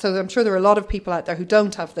 So I'm sure there are a lot of people out there who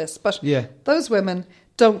don't have this. But those women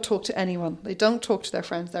don't talk to anyone. They don't talk to their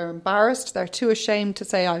friends. They're embarrassed. They're too ashamed to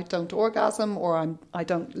say, I don't orgasm, or I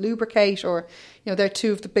don't lubricate, or, they're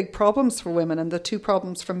two of the big problems for women. And the two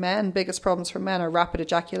problems for men, biggest problems for men, are rapid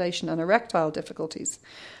ejaculation and erectile difficulties.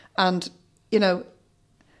 And,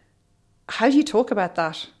 how do you talk about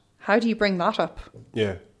that? How do you bring that up?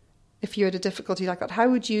 Yeah. If you had a difficulty like that, how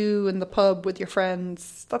would you in the pub with your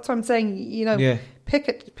friends? That's what I'm saying. Pick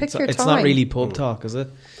your time. It's not really pub talk, is it?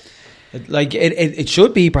 It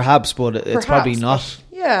should be perhaps, but it's probably not.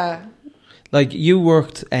 Yeah. Like you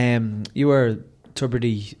worked, you were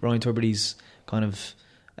Ryan Tubridy's kind of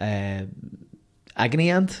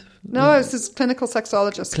agony aunt. No, I was his clinical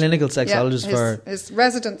sexologist. His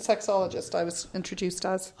resident sexologist. I was introduced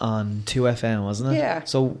as on 2FM, wasn't it? Yeah.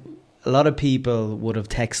 So a lot of people would have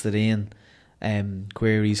texted in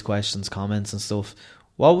queries, questions, comments, and stuff.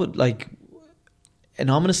 What would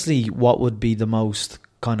anonymously, what would be the most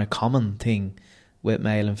kind of common thing with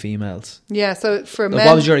male and females? Yeah, so for men,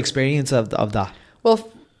 what was your experience of that?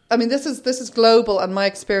 Well, I mean, this is global, and my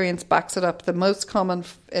experience backs it up. The most common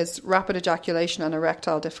is rapid ejaculation and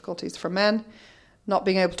erectile difficulties for men, not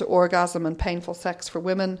being able to orgasm and painful sex for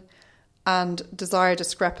women, and desire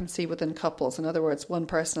discrepancy within couples. In other words, one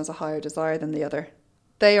person has a higher desire than the other.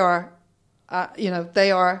 They are,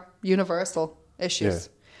 they are universal issues.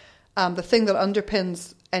 Yeah. The thing that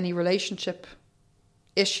underpins any relationship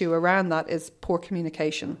issue around that is poor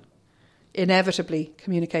communication. Inevitably,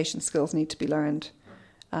 communication skills need to be learned.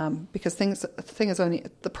 Because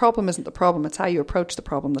the problem isn't the problem, it's how you approach the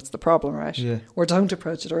problem that's the problem, right? Yeah. Or don't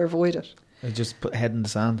approach it or avoid it. Just put head in the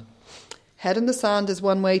sand. Head in the sand is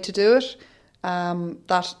one way to do it.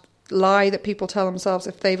 That lie that people tell themselves,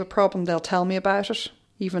 if they have a problem, they'll tell me about it,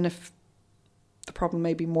 even if the problem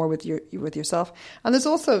may be more with yourself. And there's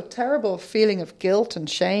also a terrible feeling of guilt and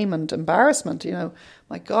shame and embarrassment.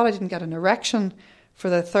 My God, I didn't get an erection for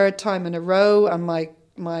the third time in a row, and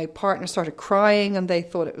my partner started crying, and they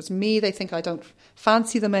thought it was me. They think I don't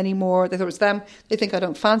fancy them anymore. They thought it was them. They think I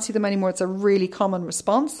don't fancy them anymore. It's a really common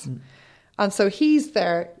response. And so he's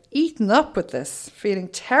there eaten up with this, feeling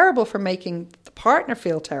terrible for making the partner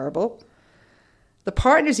feel terrible. The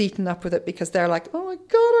partner's eaten up with it because they're like, oh my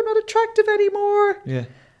God, I'm not attractive anymore. Yeah.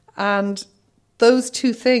 And those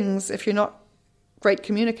two things, if you're not great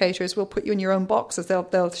communicators, will put you in your own boxes.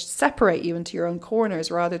 They'll separate you into your own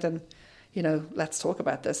corners rather than, let's talk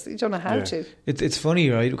about this. You don't know how to. It's funny,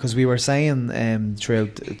 right? Because we were saying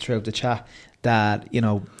throughout the chat that,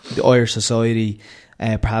 the Irish society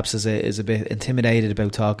perhaps is a bit intimidated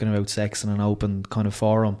about talking about sex in an open kind of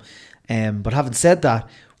forum. But having said that,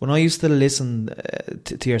 when I used to listen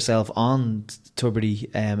to yourself on Tubridy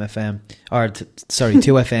FM,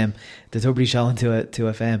 2FM, the Tubridy show on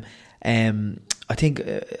 2FM, I think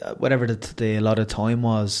whatever the allotted time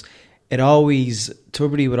was,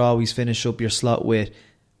 Tubridy would always finish up your slot with,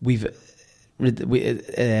 we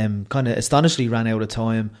kind of astonishingly ran out of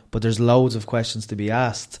time, but there's loads of questions to be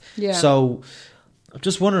asked. Yeah. So I'm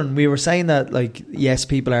just wondering, we were saying that, yes,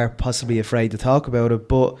 people are possibly afraid to talk about it,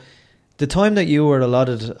 but the time that you were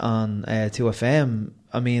allotted on 2FM,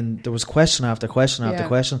 I mean, there was question after question after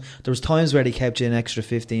question. There was times where they kept you an extra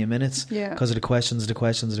 15 minutes because of the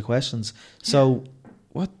questions. So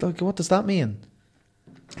what does that mean?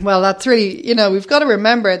 Well, that's really, we've got to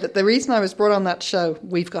remember that the reason I was brought on that show,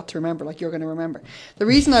 we've got to remember, like you're going to remember. The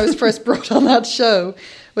reason I was first brought on that show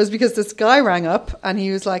was because this guy rang up and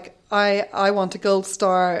he was like, I want a gold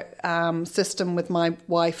star system with my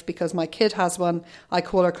wife because my kid has one. I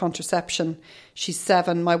call her contraception. She's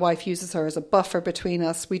 7. My wife uses her as a buffer between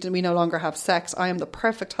us. We no longer have sex. I am the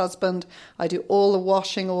perfect husband. I do all the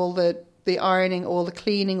washing, all the ironing, all the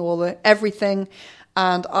cleaning, all the everything.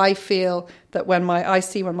 And I feel that when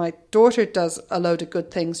my daughter does a load of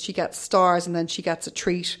good things, she gets stars and then she gets a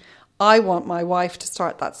treat. I want my wife to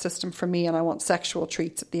start that system for me, and I want sexual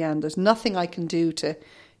treats at the end. There's nothing I can do to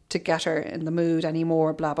get her in the mood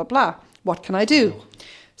anymore, blah, blah, blah. What can I do?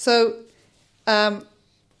 So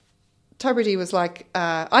Tubridy was like,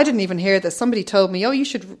 I didn't even hear this. Somebody told me, you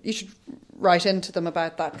should write into them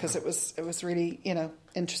about that because it was really,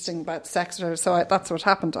 interesting about sex. So that's what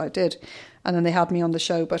happened. I did. And then they had me on the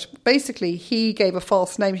show. But basically, he gave a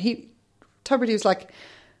false name. Tubridy was like,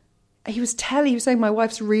 he was saying, my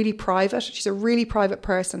wife's really private. She's a really private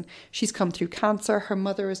person. She's come through cancer. Her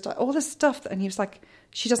mother has died. All this stuff. And he was like,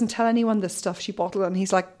 she doesn't tell anyone this stuff. She bottled it. And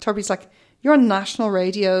he's like, Turby's like, you're on national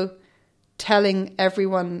radio telling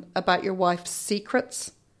everyone about your wife's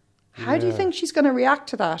secrets. How do you think she's going to react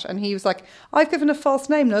to that? And he was like, I've given a false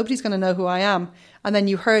name. Nobody's going to know who I am. And then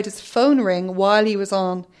you heard his phone ring while he was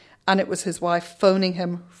on, and it was his wife phoning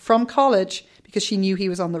him from college because she knew he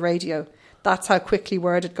was on the radio. That's how quickly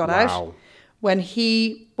word had got out. When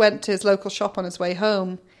he went to his local shop on his way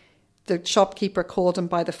home, the shopkeeper called him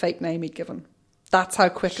by the fake name he'd given. That's how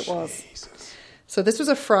quick it was. Jesus. So this was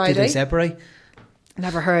a Friday. Did they separate?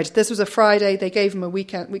 Never heard. This was a Friday. They gave him a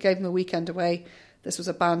weekend. We gave him a weekend away. This was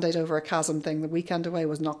a Band-Aid over a chasm thing. The weekend away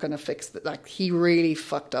was not going to fix that. Like, he really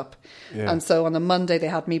fucked up. Yeah. And so on a Monday, they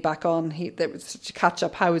had me back on. They was to catch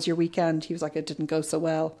up. How was your weekend? He was like, it didn't go so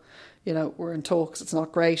well. You know, we're in talks. It's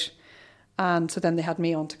not great. And so then they had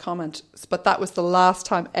me on to comment. But that was the last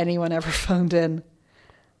time anyone ever phoned in.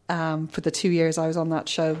 For the 2 years I was on that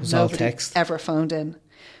show, nobody ever phoned in.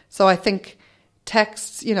 So I think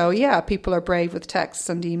texts, you know, yeah, people are brave with texts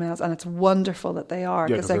and emails, and it's wonderful that they are,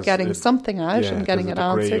 because they're getting something out and getting it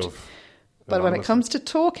answered. But when it comes to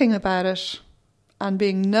talking about it and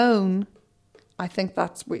being known, I think I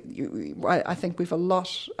think we've a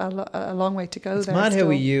long way to go. It's there. It's mad how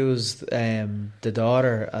we used the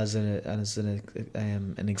daughter as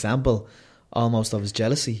an example, almost of his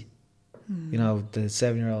jealousy. You know, the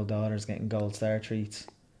 7-year-old daughter's getting gold star treats.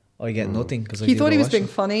 I get nothing because he thought he was being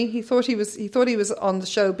funny. He thought he was on the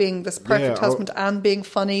show being this perfect husband and being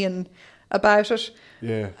funny and about it.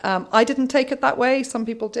 Yeah. I didn't take it that way. Some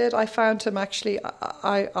people did. I found him actually.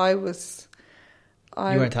 I you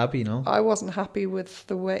weren't happy, no? I wasn't happy with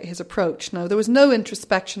the way his approach. No, there was no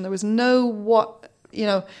introspection. There was no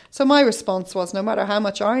So my response was, no matter how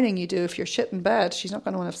much ironing you do, if you're shit in bed, she's not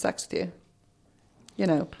going to want to have sex with you. You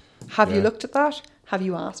know. Have you looked at that? Have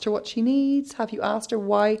you asked her what she needs? Have you asked her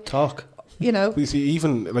why? Talk. You know. You see,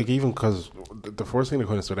 even because the first thing that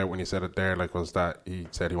kind of stood out when you said it there, like, was that he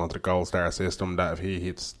said he wanted a gold star system, that if he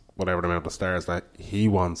hits whatever amount of stars, that he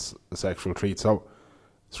wants a sexual treat. So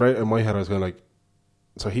straight in my head I was going like,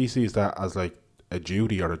 so he sees that as like a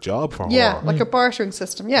duty or a job for her. Yeah, like a bartering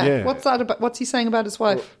system. Yeah. What's that about? What's he saying about his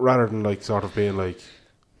wife? Rather than like sort of being like,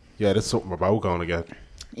 yeah, this is something we're both going to get.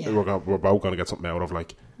 Yeah. We're both going to get something out of,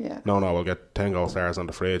 like, no, we'll get 10 gold stars on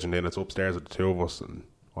the fridge and then it's upstairs with the two of us and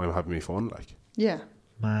I'm having me fun, like. Yeah.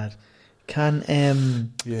 Mad. Can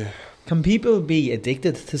people be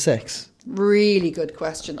addicted to sex? Really good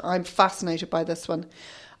question. I'm fascinated by this one.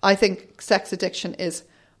 I think sex addiction is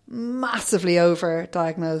massively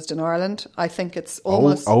overdiagnosed in Ireland. I think it's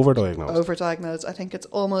almost overdiagnosed. I think it's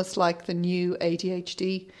almost like the new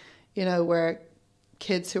ADHD, you know, where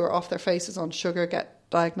kids who are off their faces on sugar get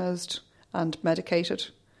diagnosed and medicated.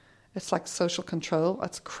 It's like social control.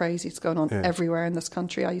 It's crazy. It's going on everywhere in this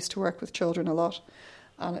country. I used to work with children a lot,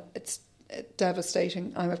 and it's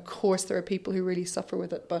devastating. And of course there are people who really suffer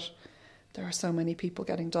with it, but there are so many people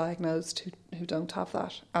getting diagnosed who don't have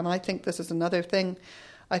that. And I think this is another thing.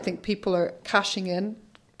 I think people are cashing in,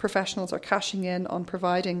 professionals are cashing in on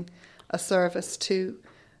providing a service to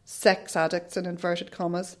sex addicts, in inverted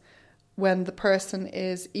commas, when the person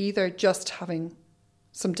is either just having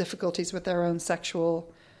some difficulties with their own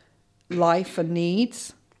sexual life and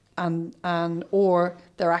needs, and or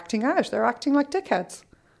they're acting out. They're acting like dickheads.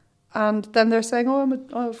 And then they're saying,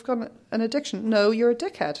 I've got an addiction. No, you're a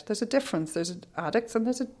dickhead. There's a difference. There's addicts and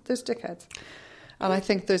there's dickheads. And I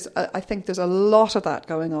think there's a lot of that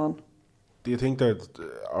going on. Do you think that...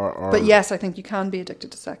 But yes, I think you can be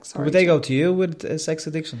addicted to sex. Would they go to you with sex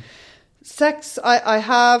addiction? Sex, I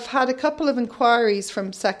have had a couple of inquiries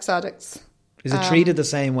from sex addicts. Is it treated the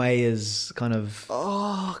same way as kind of...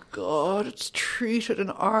 Oh, God, it's treated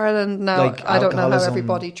in Ireland now. Like I don't know how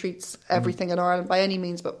everybody treats everything in Ireland by any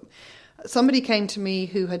means, but somebody came to me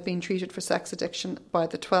who had been treated for sex addiction by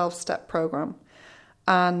the 12-step programme.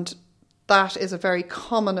 And that is a very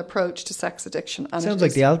common approach to sex addiction. And sounds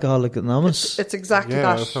like the Alcoholics Anonymous. It's exactly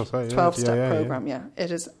that 12-step programme, yeah.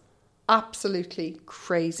 It is absolutely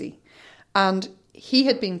crazy. And he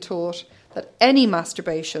had been taught that any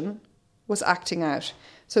masturbation was acting out.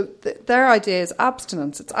 So their idea is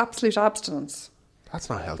abstinence. It's absolute abstinence. That's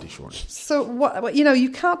not healthy, surely. So, what you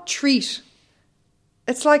can't treat...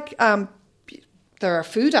 It's like there are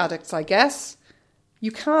food addicts, I guess.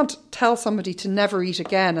 You can't tell somebody to never eat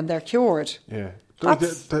again and they're cured. Yeah.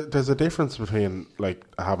 There's a difference between, like,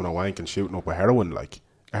 having a wank and shooting up a heroin. Like,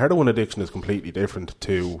 a heroin addiction is completely different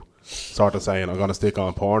to sort of saying, I'm going to stick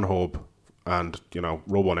on Pornhub and, you know,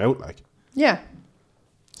 rub one out, like. Yeah.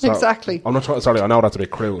 Exactly. I'm not trying. Sorry, I know that's a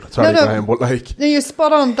bit crude. Sorry, Graham, but like, no, you're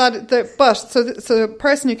spot on. So the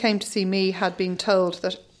person who came to see me had been told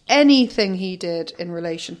that anything he did in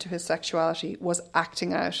relation to his sexuality was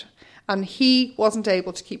acting out, and he wasn't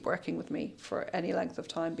able to keep working with me for any length of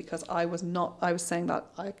time because I was saying that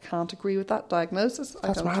I can't agree with that diagnosis.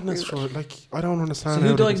 That's madness. Like, I don't understand. So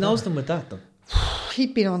who diagnosed him with that then?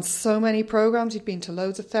 He'd been on so many programs. He'd been to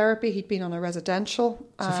loads of therapy. He'd been on a residential.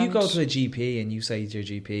 So if you go to a GP and you say to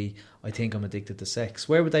your GP, I think I'm addicted to sex,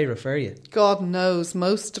 where would they refer you? God knows.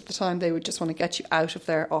 Most of the time they would just want to get you out of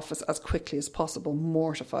their office as quickly as possible,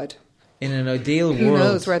 mortified. In an ideal world... Who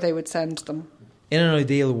knows where they would send them? In an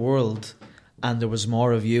ideal world, and there was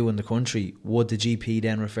more of you in the country, would the GP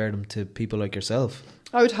then refer them to people like yourself?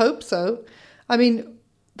 I would hope so. I mean...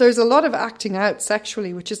 There's a lot of acting out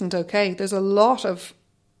sexually, which isn't okay. There's a lot of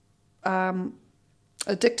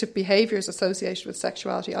addictive behaviours associated with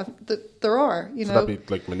sexuality. There are, you know. So that'd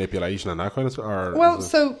be like manipulation and that kind of stuff? Or well,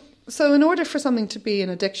 so in order for something to be an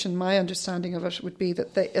addiction, my understanding of it would be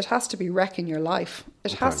that it has to be wrecking your life.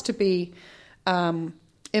 It has to be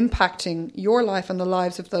impacting your life and the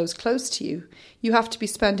lives of those close to you. You have to be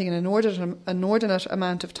spending an inordinate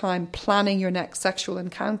amount of time planning your next sexual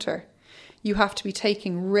encounter. You have to be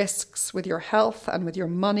taking risks with your health and with your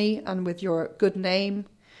money and with your good name.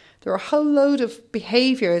 There are a whole load of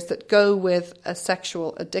behaviours that go with a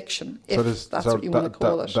sexual addiction, if that's what you want to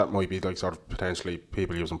call it. That might be like sort of potentially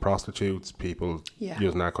people using prostitutes, people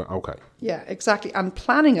using that. Okay. Yeah, exactly. And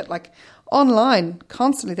planning it like online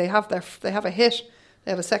constantly. They have a hit, they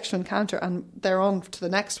have a sexual encounter, and they're on to the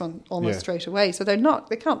next one almost straight away. So they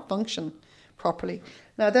can't function properly.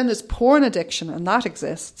 Now then, there's porn addiction, and that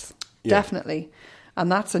exists. Definitely.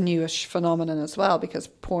 And that's a newish phenomenon as well because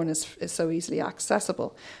porn is so easily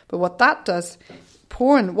accessible. But what that does,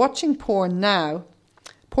 watching porn now,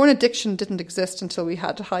 porn addiction didn't exist until we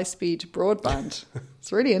had high-speed broadband.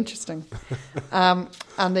 It's really interesting. And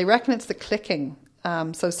they reckon it's the clicking.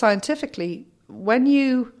 So scientifically, when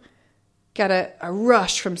you get a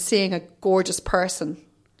rush from seeing a gorgeous person,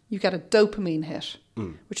 you get a dopamine hit.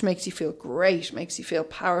 Which makes you feel great, makes you feel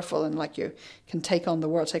powerful and like you can take on the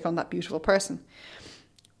world, take on that beautiful person.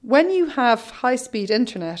 When you have high-speed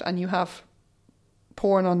internet and you have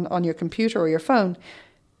porn on your computer or your phone,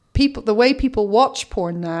 the way people watch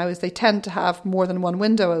porn now is they tend to have more than one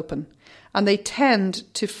window open. And they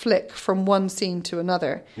tend to flick from one scene to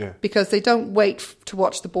another because they don't wait to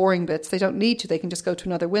watch the boring bits. They don't need to. They can just go to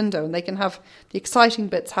another window and they can have the exciting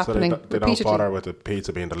bits happening repeatedly. They don't bother with the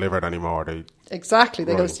pizza being delivered anymore. Exactly.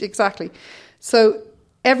 Exactly. So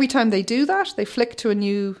every time they do that, they flick to a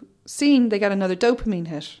new scene, they get another dopamine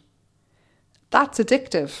hit. That's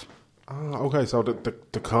addictive. Okay, so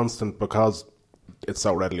the constant, because it's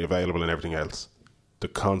so readily available and everything else, the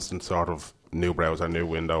constant sort of new browser, new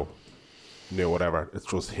window, new whatever, it's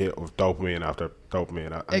just hit of dopamine after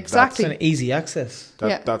dopamine. Exactly. That's an easy access.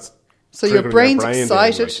 That's so your brain's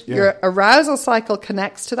excited, your arousal cycle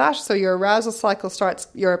connects to that, so your arousal cycle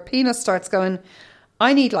your penis starts going,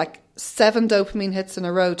 I need like 7 dopamine hits in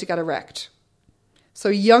a row to get erect. So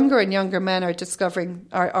younger and younger men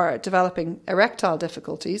are developing erectile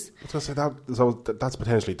difficulties. I was going to say that's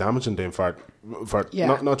potentially damaging then for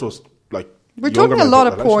not just like we're talking a lot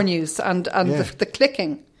of porn use and the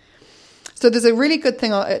clicking. So there's a really good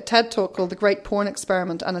thing, a TED Talk called The Great Porn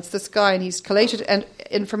Experiment, and it's this guy, and he's collated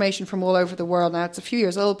information from all over the world. Now, it's a few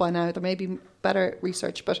years old by now. There may be better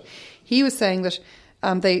research, but he was saying that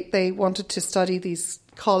they wanted to study these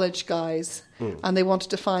college guys, and they wanted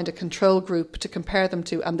to find a control group to compare them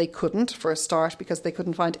to, and they couldn't, for a start, because they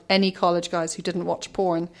couldn't find any college guys who didn't watch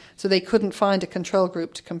porn, so they couldn't find a control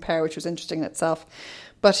group to compare, which was interesting in itself.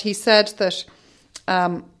 But he said that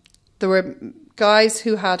there were guys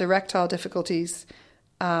who had erectile difficulties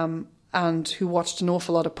and who watched an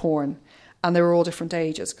awful lot of porn, and they were all different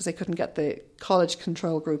ages because they couldn't get the college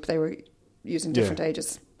control group. They were using different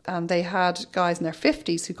ages, and they had guys in their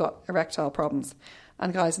 50s who got erectile problems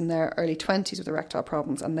and guys in their early 20s with erectile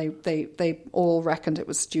problems, and they all reckoned it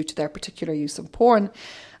was due to their particular use of porn.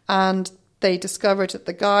 And they discovered that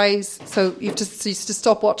the guys, so you have to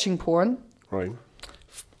stop watching porn, right?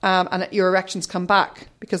 And your erections come back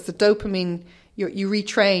because the dopamine, you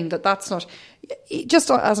retrain that's not. Just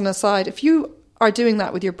as an aside, if you are doing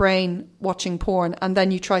that with your brain watching porn and then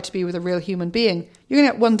you try to be with a real human being, you're going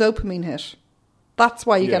to get one dopamine hit. That's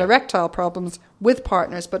why you get erectile problems with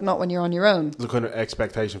partners, but not when you're on your own. It's a kind of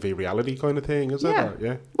expectation v reality kind of thing, is it?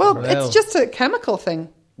 Yeah. Well, it's just a chemical thing.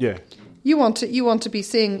 Yeah. You want to be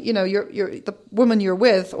seeing, you know, you're the woman you're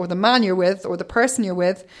with, or the man you're with, or the person you're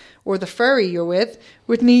with, or the furry you're with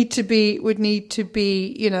would need to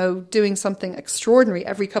be, you know, doing something extraordinary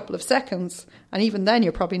every couple of seconds, and even then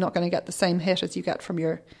you're probably not going to get the same hit as you get from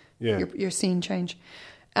your scene change.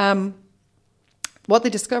 What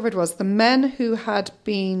they discovered was the men who had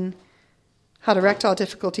erectile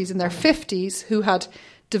difficulties in their 50s, who had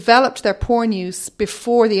developed their porn use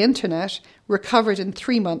before the internet, recovered in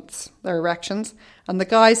 3 months, their erections. And the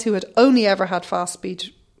guys who had only ever had fast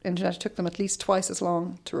speed internet, took them at least twice as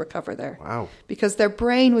long to recover there. Wow. Because their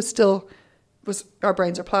brain our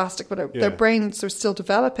brains are plastic, but their brains were still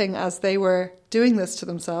developing as they were doing this to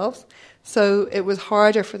themselves. So it was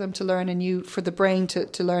harder for them to learn for the brain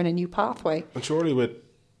to learn a new pathway. And surely with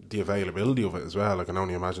the availability of it as well, I can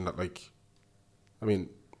only imagine that, like, I mean,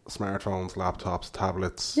 smartphones, laptops,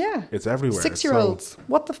 tablets. Yeah. It's everywhere. 6-year-olds.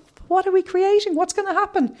 What are we creating? What's going to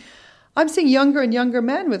happen? I'm seeing younger and younger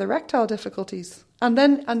men with erectile difficulties.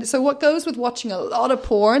 And so what goes with watching a lot of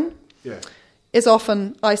porn is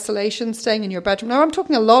often isolation, staying in your bedroom. Now, I'm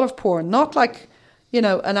talking a lot of porn, not like, you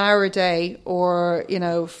know, an hour a day or, you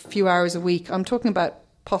know, a few hours a week. I'm talking about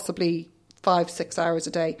possibly 5-6 hours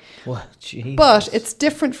a day. What? Jesus. But it's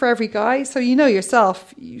different for every guy. So you know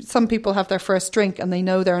yourself, some people have their first drink and they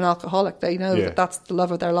know they're an alcoholic. They know that that's the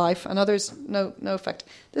love of their life, and others, no effect.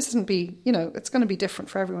 This isn't it's going to be different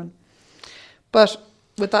for everyone. But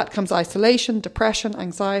with that comes isolation, depression,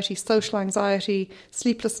 anxiety, social anxiety,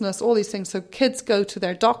 sleeplessness, all these things. So kids go to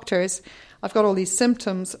their doctors. I've got all these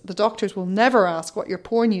symptoms. The doctors will never ask what your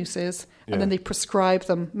porn use is, and then they prescribe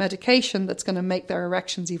them medication that's going to make their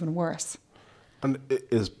erections even worse. And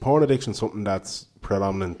is porn addiction something that's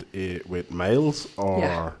predominant with males,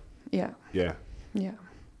 or? Yeah.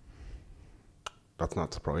 That's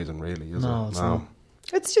not surprising, really, is No, it? it's not.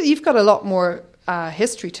 It's just, you've got a lot more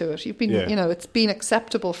history to it. You've been, you know, it's been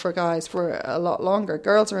acceptable for guys for a lot longer.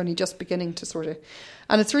 Girls are only just beginning to sort of,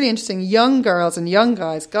 and it's really interesting. Young girls and young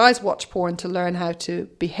guys watch porn to learn how to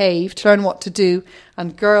behave, to learn what to do,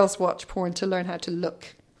 and girls watch porn to learn how to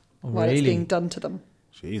look while it's being done to them.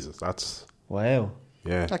 Jesus, that's... Wow.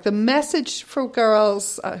 Yeah. Like the message for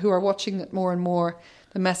girls who are watching it more and more,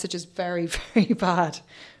 the message is very, very bad,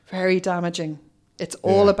 very damaging. It's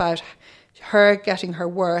all about her getting her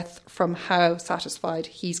worth from how satisfied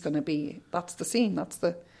he's going to be. That's the scene. That's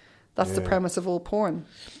the premise of all porn.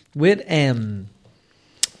 With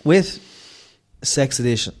sex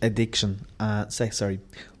addiction,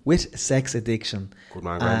 Good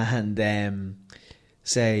man, Graham. and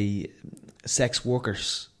say sex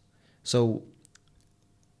workers. So,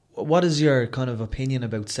 what is your kind of opinion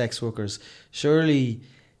about sex workers? Surely,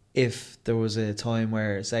 if there was a time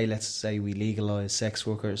where, let's say we legalise sex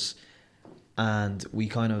workers, and we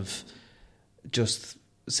kind of just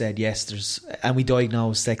said yes, and we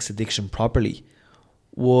diagnose sex addiction properly,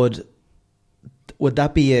 would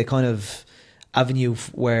that be a kind of avenue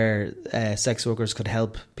where sex workers could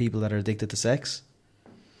help people that are addicted to sex?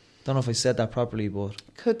 Don't know if I said that properly, but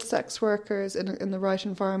could sex workers in the right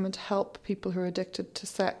environment help people who are addicted to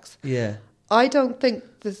sex? Yeah, I don't think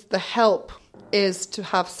the help is to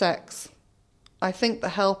have sex. I think the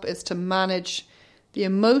help is to manage the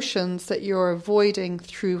emotions that you're avoiding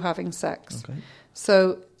through having sex. Okay.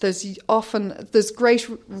 So there's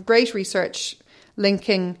great research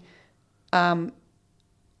linking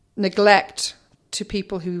neglect to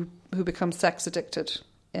people who become sex addicted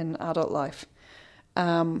in adult life.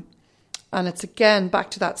 And it's again back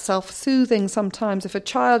to that self-soothing. Sometimes if a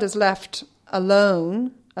child is left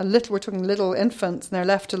alone, we're talking little infants, and they're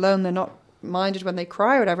left alone, they're not minded when they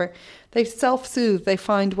cry or whatever, they self-soothe, they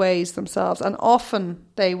find ways themselves, and often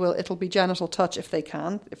it'll be genital touch if they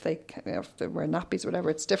wear nappies or whatever,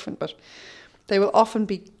 it's different, but they will often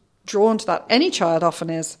be drawn to that. Any child often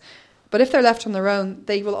is. But if they're left on their own,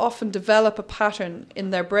 they will often develop a pattern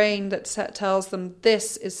in their brain that tells them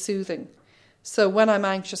this is soothing. So when I'm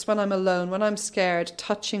anxious, when I'm alone, when I'm scared,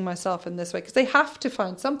 touching myself in this way, because they have to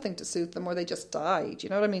find something to soothe them or they just die. Do you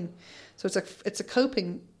know what I mean? So it's a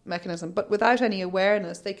coping mechanism. But without any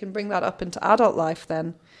awareness, they can bring that up into adult life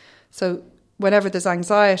then. So whenever there's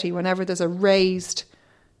anxiety, whenever there's a raised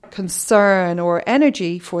concern or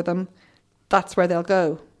energy for them, that's where they'll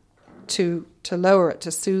go to lower it,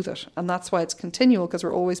 to soothe it. And that's why it's continual, because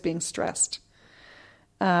we're always being stressed.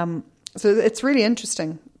 So it's really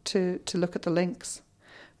interesting to look at the links.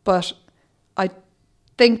 But I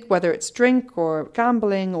think whether it's drink or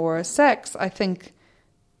gambling or sex, I think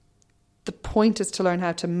the point is to learn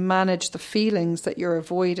how to manage the feelings that you're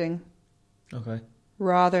avoiding. Okay.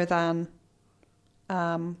 Rather than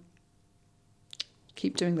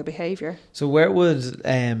keep doing the behaviour. So where would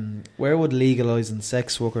legalising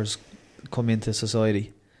sex workers come into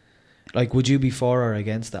society? Like, would you be for or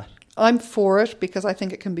against that? I'm for it because I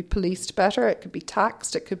think it can be policed better. It could be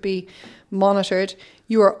taxed. It could be monitored.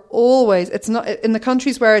 You are always, it's not, in the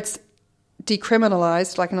countries where it's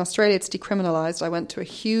decriminalised, like in Australia it's decriminalised. I went to a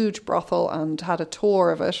huge brothel and had a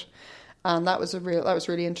tour of it, and that was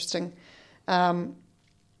really interesting.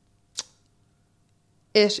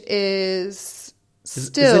 It is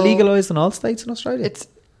still... Is it legalised in all states in Australia?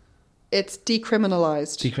 It's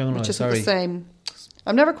decriminalised. Which isn't the same.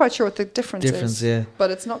 I'm never quite sure what the difference is. Yeah. But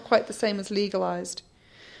it's not quite the same as legalised.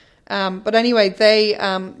 But anyway,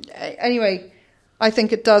 I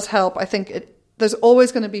think it does help. I think there's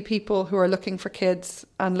always going to be people who are looking for kids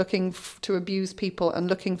and looking to abuse people and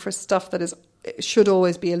looking for stuff that should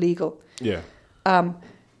always be illegal. Yeah.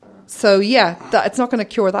 So yeah, it's not going to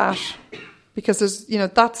cure that, because there's,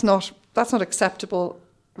 that's not acceptable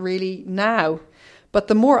really now. But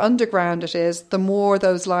the more underground it is, the more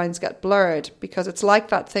those lines get blurred, because it's like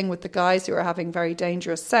that thing with the guys who are having very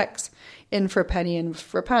dangerous sex, in for a penny, in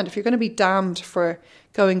for a pound. If you're going to be damned for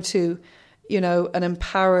going to, an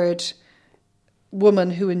empowered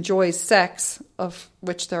woman who enjoys sex, of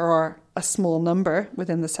which there are a small number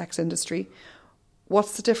within the sex industry,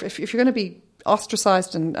 what's the difference? If you're going to be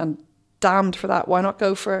ostracised and damned for that, why not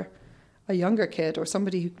go for a younger kid or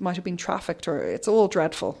somebody who might have been trafficked? Or it's all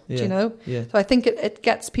dreadful, do you know? Yeah. So I think it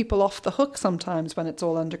gets people off the hook sometimes when it's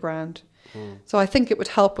all underground. So I think it would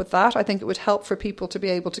help with that. I think it would help for people to be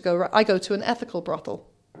able to go, I go to an ethical brothel.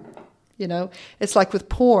 It's like with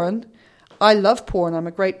porn. I love porn.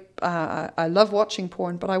 I love watching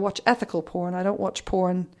porn, but I watch ethical porn. I don't watch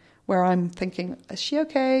porn where I'm thinking, is she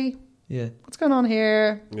okay? Yeah. What's going on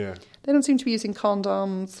here? Yeah. They don't seem to be using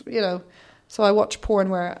condoms, So I watch porn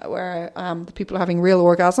where the people are having real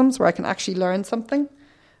orgasms, where I can actually learn something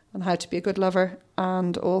on how to be a good lover,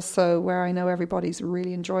 and also where I know everybody's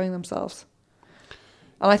really enjoying themselves.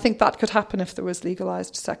 And I think that could happen if there was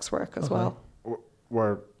legalised sex work as well.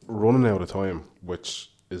 We're running out of time,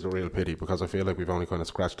 which is a real pity, because I feel like we've only kind of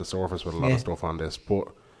scratched the surface with a lot of stuff on this. But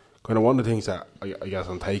kind of one of the things that I guess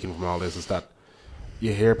I'm taking from all this is that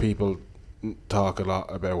you hear people talk a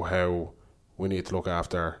lot about how we need to look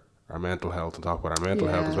after our mental health and talk about our mental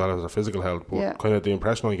health as well as our physical health. But kind of the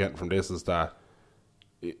impression I'm getting from this is that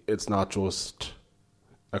it's not just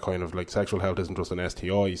a kind of like, sexual health isn't just an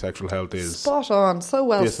STI. Sexual health is spot on. So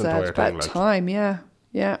well said. About time. Yeah.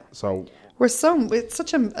 So it's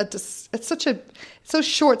so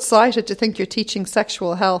short-sighted to think you're teaching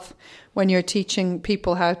sexual health when you're teaching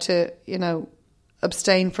people how to,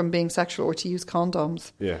 abstain from being sexual or to use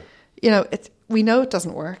condoms. Yeah. We know it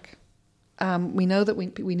doesn't work. We know that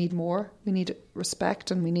we need more. We need respect,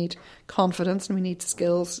 and we need confidence, and we need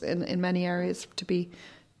skills in many areas to be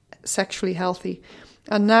sexually healthy.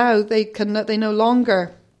 And now they no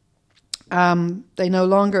longer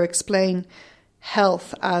explain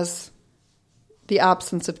health as the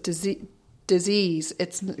absence of disease.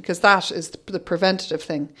 It's because that is the preventative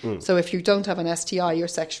thing. So if you don't have an STI, you're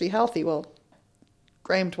sexually healthy. Well,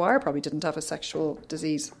 Graham Dwyer probably didn't have a sexual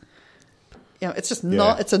disease. It's just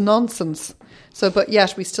it's a nonsense. So, but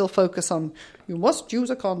yet we still focus on, you must use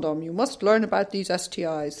a condom, you must learn about these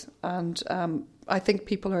STIs. And I think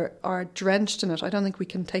people are drenched in it. I don't think we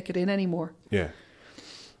can take it in anymore. Yeah.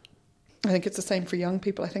 I think it's the same for young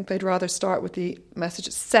people. I think they'd rather start with the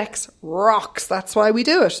message, sex rocks. That's why we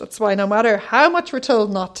do it. That's why no matter how much we're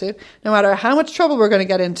told not to, no matter how much trouble we're going to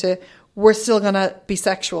get into, we're still going to be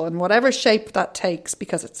sexual in whatever shape that takes,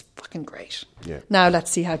 because it's fucking great. Yeah. Now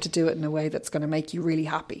let's see how to do it in a way that's going to make you really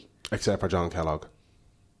happy. Except for John Kellogg.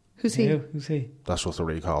 Who's he? Who's he? That's just a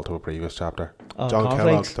recall to a previous chapter. Oh, John cornflakes.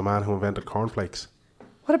 Kellogg, the man who invented cornflakes.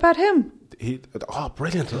 What about him?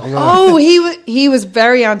 Brilliant. He was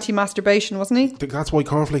very anti-masturbation, wasn't he? That's why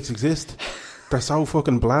cornflakes exist. They're so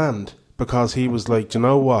fucking bland, because he was like, do you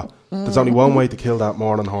know what? There's only one way to kill that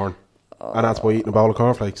morning horn, and that's by eating a bowl of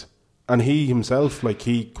cornflakes. And he himself,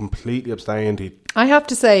 he completely abstained. I have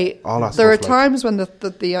to say, there are times when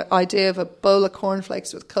the idea of a bowl of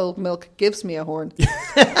cornflakes with cold milk gives me a horn.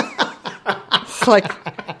 It's like,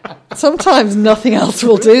 sometimes nothing else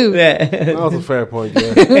will do. Yeah. That's a fair point,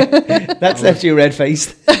 yeah. That's left you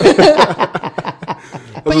red-faced. But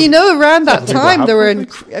around that time, there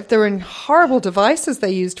were horrible devices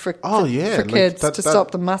they used for kids to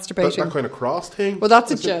stop them masturbating. That kind of cross thing? Well,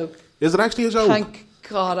 that's a joke. Is it actually a joke? Thank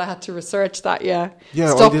God, I had to research that, Yeah,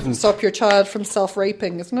 I didn't. Stop your child from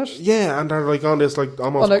self-raping, isn't it? Yeah, and they're on this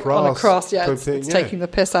almost on a cross, yeah. It's thing, taking the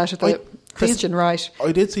piss out of the Christian right.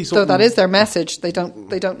 I did see something. So that is their message. They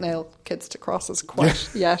don't nail kids to crosses quite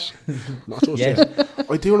yet. Not just yet.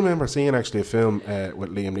 I do remember seeing actually a film with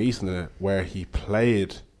Liam Neeson in it where he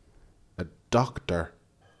played a doctor.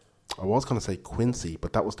 I was going to say Quincy,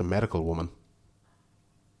 but that was the medical woman.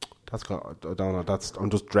 I don't know. I'm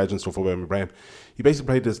just dredging stuff away in my brain. He basically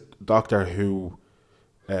played this doctor who,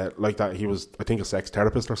 like that, he was, I think, a sex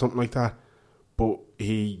therapist or something like that. But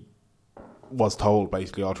he was told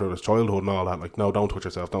basically all through his childhood and all that, like, no, don't touch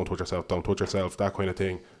yourself, don't touch yourself, don't touch yourself, that kind of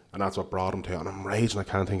thing. And that's what brought him to it. And I'm raging, I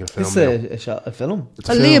can't think of the film. It's a film? It's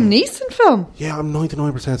a film. Liam Neeson film? Yeah, I'm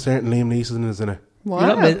 99% certain Liam Neeson is in it. Wow.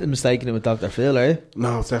 You're not mistaking it with Dr. Phil, are you?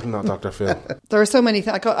 No, it's definitely not Dr. Phil. There are so many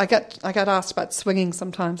things. I get asked about swinging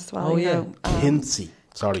sometimes as well. Oh, you yeah. know. Kinsey.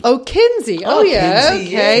 Sorry. Oh, Kinsey. Oh, yeah. Kinsey,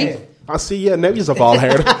 okay. yeah. I see, yeah, now you're bald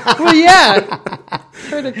haired. Well, yeah.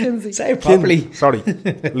 Heard of Kinsey. Say it properly. Sorry.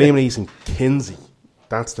 Liam Neeson, Kinsey.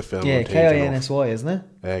 That's the film. Yeah, Kinsey, isn't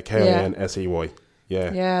it? Kinsey.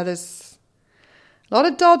 Yeah. Yeah, there's a lot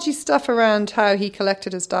of dodgy stuff around how he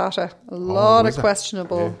collected his data. A lot of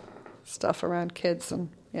questionable stuff around kids, and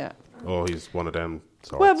yeah. Oh, he's one of them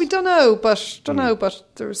sorts. Well, we don't know, but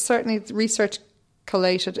there was certainly research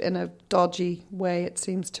collated in a dodgy way, it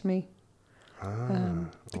seems to me.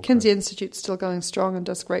 The Kinsey Institute's still going strong and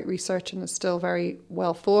does great research and is still very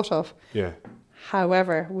well thought of. Yeah.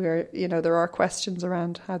 However, there are questions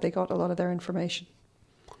around how they got a lot of their information.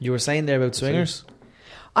 You were saying there about swingers?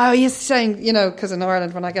 I was saying, because in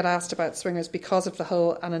Ireland, when I get asked about swingers, because of the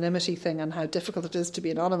whole anonymity thing and how difficult it is to be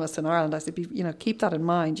anonymous in Ireland, I said, keep that in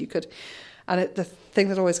mind. You could, and the thing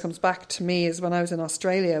that always comes back to me is when I was in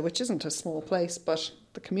Australia, which isn't a small place, but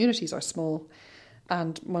the communities are small.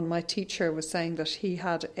 And when my teacher was saying that he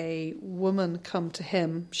had a woman come to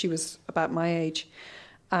him, she was about my age,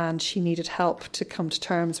 and she needed help to come to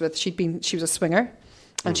terms with. She was a swinger,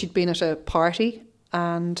 and she'd been at a party,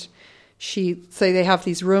 and they have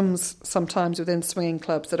these rooms sometimes within swinging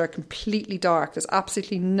clubs that are completely dark. There's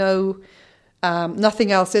absolutely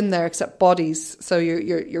nothing else in there except bodies. So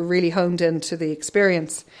you're really honed into the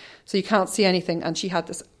experience. So you can't see anything. And she had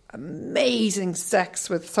this amazing sex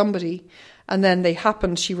with somebody, and then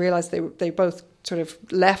she realised they both sort of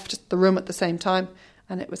left the room at the same time,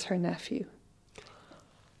 and it was her nephew.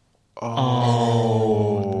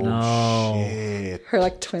 Oh no! Shit. Her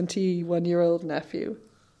 21-year-old nephew.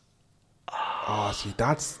 Oh, see,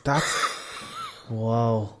 that's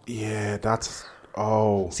wow. Yeah, that's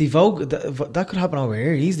See, Vogue, that could happen over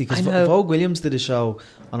here easily, because Vogue Williams did a show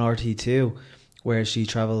on RT2 where she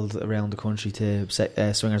travelled around the country to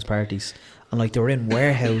swingers parties, and they were in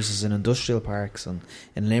warehouses and industrial parks and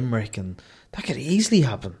in Limerick, and that could easily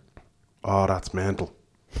happen. Oh, that's mental.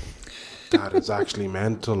 That is actually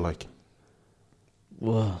mental.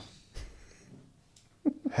 Whoa.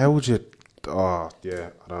 How would you? Oh, yeah,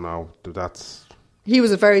 I don't know. He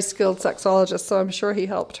was a very skilled sexologist, so I'm sure he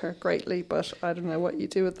helped her greatly, but I don't know what you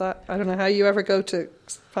do with that. I don't know how you ever go to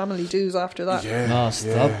family dues after that. Yeah. No,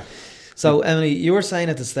 stop. Yeah. So, Emily, you were saying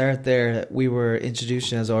at the start there, we were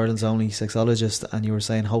introducing you as Ireland's only sexologist, and you were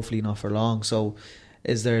saying hopefully not for long. So,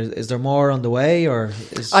 is there more on the way, or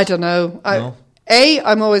I don't know. No?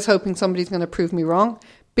 I'm always hoping somebody's going to prove me wrong.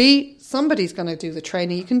 B, somebody's going to do the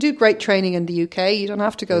training. You can do great training in the UK. You don't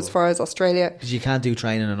have to go as far as Australia. Because you can't do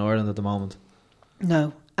training in Ireland at the moment.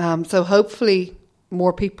 No. So hopefully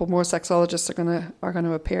more people, more sexologists are going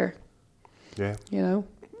to appear. Yeah.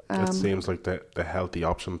 It seems like the healthy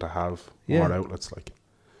option to have more outlets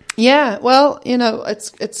Yeah, well,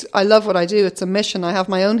 it's I love what I do. It's a mission. I have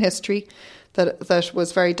my own history that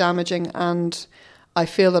was very damaging, and I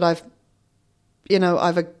feel that I've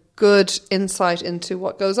a good insight into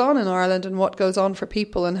what goes on in Ireland and what goes on for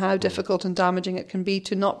people, and how difficult and damaging it can be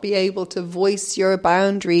to not be able to voice your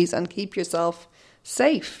boundaries and keep yourself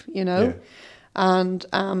safe, Yeah. And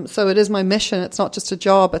so it is my mission. It's not just a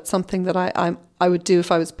job. It's something that I would do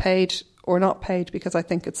if I was paid or not paid, because I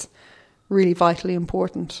think it's really vitally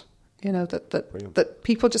important, that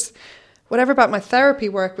people just, whatever about my therapy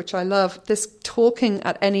work, which I love, this talking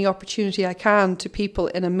at any opportunity I can to people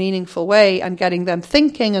in a meaningful way and getting them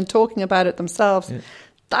thinking and talking about it themselves,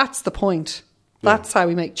 that's the point. That's how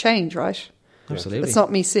we make change, right? Absolutely. It's not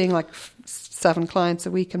me seeing 7 clients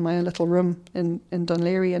a week in my own little room in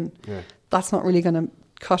Dunleary, and that's not really going to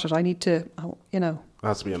cut it. I need to, It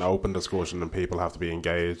has to be an open discussion, and people have to be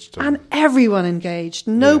engaged. And everyone engaged.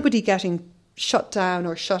 Nobody getting shut down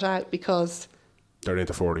or shut out because they're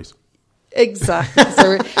into 40s. Exactly.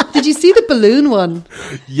 So, did you see the balloon one?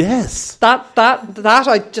 Yes. That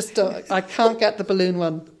I just I can't get the balloon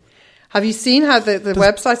one. Have you seen how the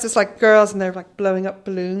websites, it's like girls and they're like blowing up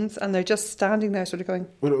balloons and they're just standing there sort of going...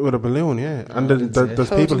 With a balloon, yeah. And then there's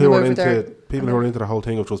people who are into the whole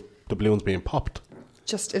thing of just the balloons being popped.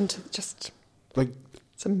 Like...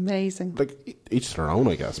 It's amazing. Like, each their own,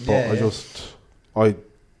 I guess. But I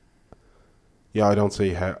don't see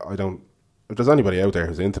how... If there's anybody out there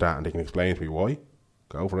who's into that and they can explain to me why,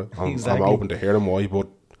 go for it. I'm open to hearing them why, but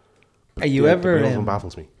are you ever... the balloons one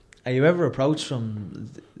baffles me. Are you ever approached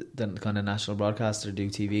from the kind of national broadcaster to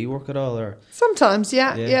do TV work at all? Or sometimes,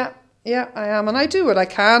 yeah, I am, and I do what I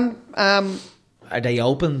can. Are they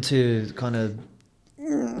open to kind of?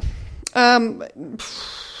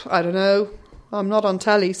 I don't know. I'm not on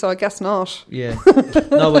telly, so I guess not. Yeah.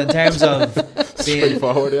 No, but in terms of being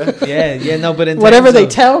straightforward, no, but in whatever they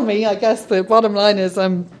tell me, I guess the bottom line is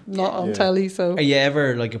I'm not on telly. So, are you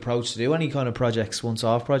ever like approached to do any kind of projects,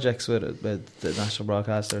 once-off projects with the national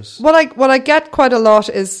broadcasters? What I get quite a lot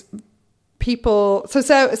is people. So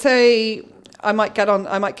say I might get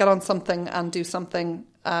on something and do something.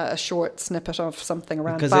 A short snippet of something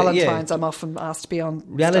around Valentine's. I'm often asked to be on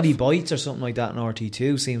Reality Bites or something like that in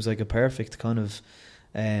RT2 seems like a perfect kind of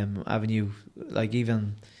avenue. Like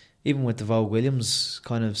even with the Vogue Williams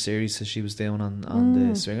kind of series that she was doing on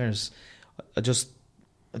the Swingers, I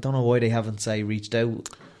don't know why they haven't reached out.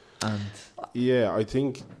 And I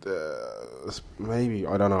think maybe,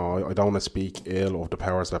 I don't know, I don't want to speak ill of the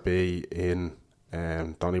powers that be in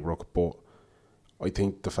Donnybrook, but I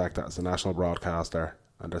think the fact that it's a national broadcaster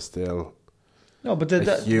and they're still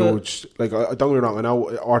huge... I don't get me wrong, I know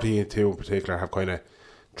RTE2 in particular have kind of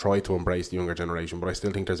tried to embrace the younger generation, but I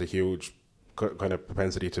still think there's a huge kind of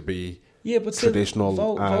propensity to be traditional.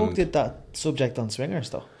 Vogue did that subject on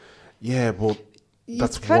Swingers, though. Yeah, but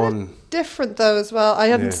that's it's kind of different, though, as well. I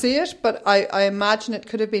didn't see it, but I imagine it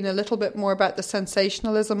could have been a little bit more about the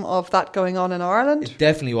sensationalism of that going on in Ireland. It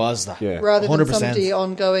definitely was that. Yeah. Rather 100%. than somebody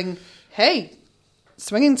on going, hey...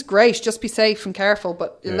 Swinging's great, just be safe and careful,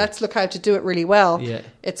 but let's look how to do it really well. Yeah.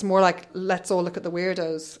 It's more like, let's all look at the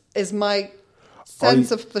weirdos, is my sense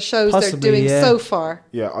of the shows they're doing so far.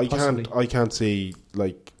 Yeah, I can't see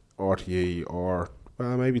like RTE or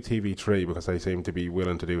maybe TV3 because they seem to be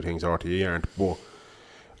willing to do things RTE aren't, but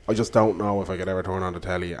I just don't know if I could ever turn on the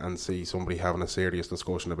telly and see somebody having a serious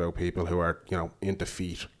discussion about people who are, into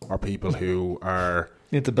feet or people who are...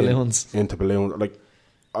 into balloons. Into balloons, like...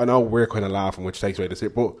 I know we're kind of laughing, which takes away the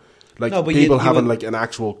sit, but people having like an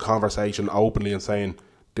actual conversation openly and saying,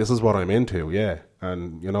 "This is what I'm into,"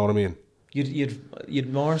 and you know what I mean.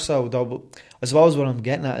 You'd more so though. But I suppose what I'm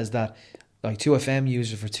getting at is that like 2FM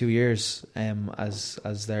used it for 2 years, as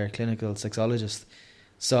their clinical sexologist,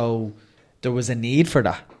 so there was a need for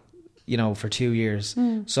that, for 2 years.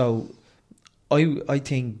 So I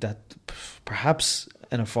think that perhaps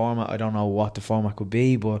in a format, I don't know what the format could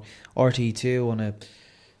be, but RT2 on a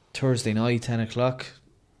Thursday night, 10 o'clock,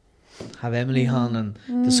 have Emily on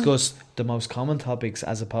and discuss the most common topics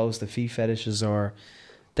as opposed to feet fetishes, or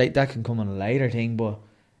that can come on a later thing. But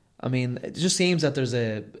I mean, it just seems that there's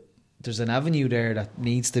an avenue there that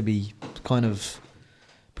needs to be kind of,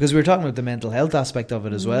 because we were talking about the mental health aspect of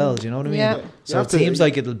it as well. Do you know what I mean? Yeah. So it seems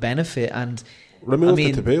like it'll benefit and remove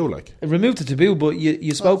the taboo, remove the taboo. But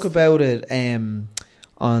you spoke about it on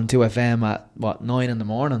 2FM at 9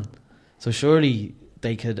 a.m. So surely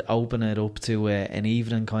they could open it up to an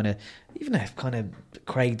evening even a kind of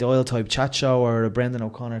Craig Doyle type chat show or a Brendan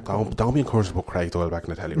O'Connor. Don't be encouraged to put Craig Doyle back in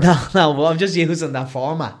the telly. Right? No, well, I'm just using that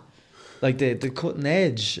format, like the cutting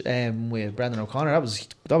edge with Brendan O'Connor.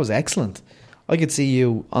 That was excellent. I could see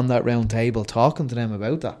you on that round table talking to them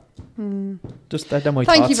about that. Just that.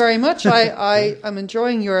 Thank you very much. I am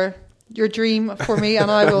enjoying your dream for me, and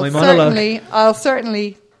I will I'll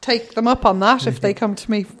certainly take them up on that if they come to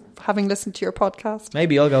me. Having listened to your podcast,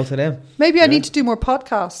 maybe I'll go to them. Maybe I need to do more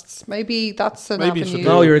podcasts. Maybe that's an avenue.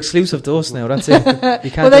 No, you're exclusive to us now. That's it.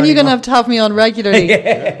 You can't. Well, then you're going to have me on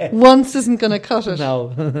regularly. Once isn't going to cut it.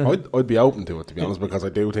 No, I'd be open to it, to be honest, because I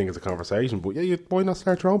do think it's a conversation. But why not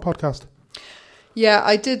start your own podcast? Yeah,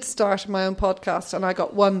 I did start my own podcast, and I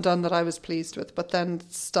got one done that I was pleased with. But then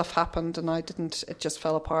stuff happened, and I didn't. It just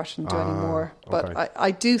fell apart and do any more. But okay.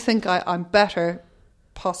 I do think I'm better,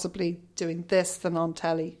 possibly doing this than on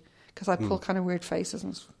telly. Because I pull kind of weird faces.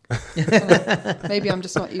 And maybe I'm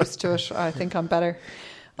just not used to it. I think I'm better.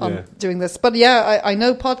 on doing this. But yeah, I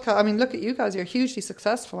know podcast. I mean, look at you guys. You're hugely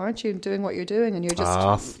successful, aren't you, in doing what you're doing? And you're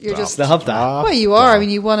just love that. Well, you are. I mean,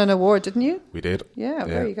 you won an award, didn't you? We did. Yeah,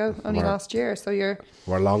 there you go. Only last year. So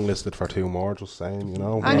we're longlisted for 2 more, just saying, you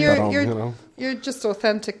know. And you're just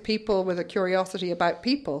authentic people with a curiosity about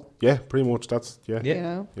people. Yeah, pretty much. That's, you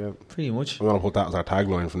know. Yeah. Pretty much. I'm going to put that as our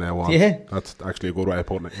tagline from now on. Yeah. That's actually a good way of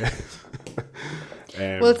putting it.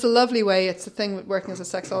 Well, it's a lovely way. It's the thing with working as a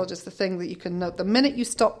sexologist, the thing that you can know. The minute you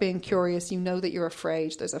stop being curious, you know that you're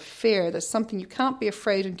afraid. There's a fear. There's something. You can't be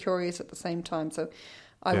afraid and curious at the same time. So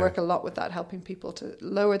I work a lot with that, helping people to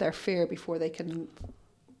lower their fear before they can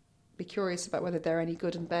be curious about whether they're any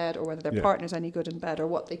good in bed or whether their partner's any good in bed or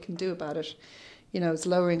what they can do about it. You know, it's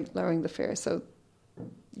lowering the fear. So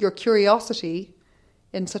your curiosity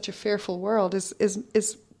in such a fearful world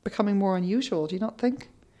is becoming more unusual, do you not think?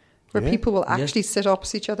 Where people will actually sit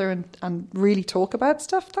opposite each other and really talk about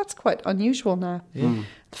stuff. That's quite unusual now. Yeah.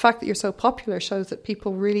 The fact that you're so popular shows that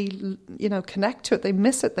people really, you know, connect to it. They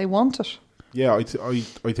miss it. They want it. Yeah, I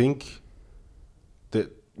think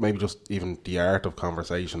that maybe just even the art of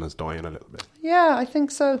conversation is dying a little bit. Yeah, I think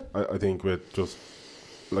so. I think with just,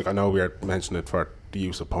 like, I know we are mentioning it for the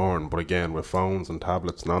use of porn, but again, with phones and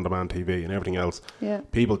tablets and on-demand TV and everything else,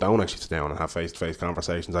 people don't actually sit down and have face-to-face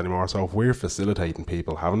conversations anymore. So if we're facilitating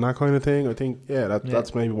people having that kind of thing, I think,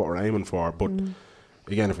 that's maybe what we're aiming for. But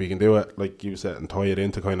again, if we can do it, like you said, and tie it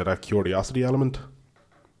into kind of that curiosity element,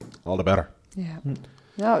 all the better. Yeah.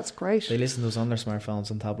 No, it's great. They listen to us on their smartphones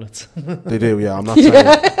and tablets. They do, yeah. I'm not saying...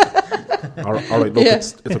 All right, look,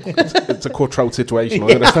 it's a cutthroat situation.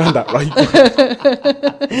 I understand that, right?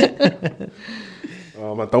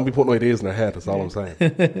 Oh man, don't be putting ideas in their head. That's all I'm saying.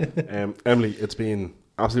 Emily, it's been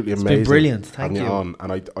absolutely amazing. It's been brilliant. Thank you. On,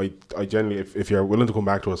 and I genuinely, if you're willing to come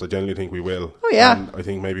back to us, I genuinely think we will. Oh yeah. And I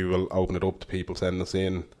think maybe we'll open it up to people sending us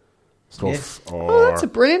in stuff. Yeah. That's a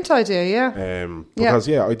brilliant idea. Yeah. Because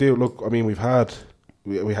I do. Look, I mean, we had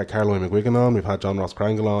Caroline McGuigan on, we've had John Ross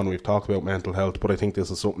Krangle on, we've talked about mental health, but I think this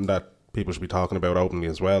is something that people should be talking about openly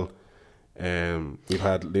as well. We've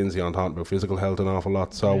had Lindsay on talking about physical health an awful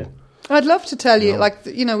lot. So. I'd love to tell you, like,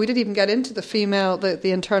 you know, we didn't even get into the female,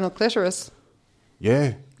 the internal clitoris.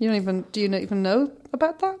 Yeah. Do you even know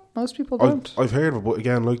about that? Most people don't. I've heard of it, but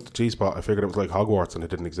again, like the G-spot, I figured it was like Hogwarts and it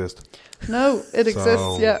didn't exist. No, it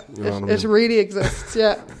exists, yeah. You know it really exists,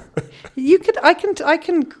 yeah. You can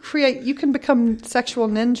become sexual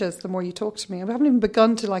ninjas the more you talk to me. I haven't even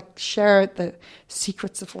begun to, like, share the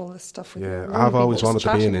secrets of all this stuff with you. Yeah, I've always wanted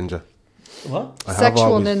to be a ninja. What?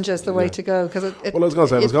 Sexual ninja is the way to go, because I was going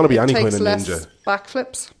to say, it was going to be any kind of ninja.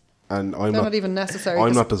 Backflips. And they're not even necessary.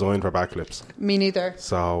 I'm not designed for backflips. Me neither.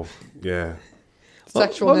 So, yeah.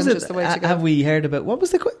 Sexual ninja is the way to go. Have we heard about, what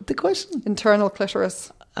was the question? Internal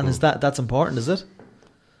clitoris. And is that's important, is it?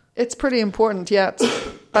 It's pretty important, yeah. It's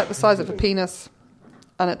about the size of a penis.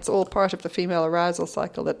 And it's all part of the female arousal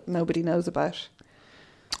cycle that nobody knows about.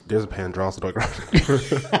 There's a pen, draws the diagram.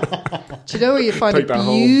 Do you know where you find a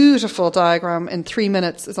beautiful diagram in 3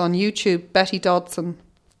 minutes? It's on YouTube. Betty Dodson.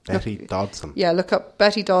 Dodson. Yeah, look up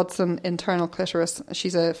Betty Dodson, internal clitoris.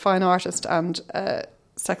 She's a fine artist and a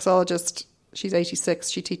sexologist. She's 86.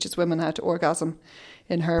 She teaches women how to orgasm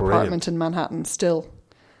in her apartment in Manhattan still.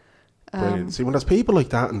 Brilliant. See, when there's people like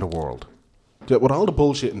that in the world, with all the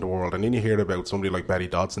bullshit in the world, and then you hear about somebody like Betty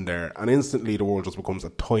Dodson there, and instantly the world just becomes a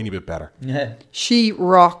tiny bit better. Yeah. She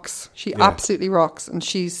rocks. She absolutely rocks. And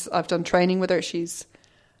I've done training with her. She's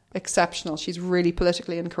exceptional. She's really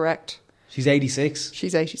politically incorrect. She's 86.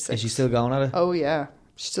 She's 86. Is she still going at it? Oh, yeah.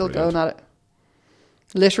 She's still going at it.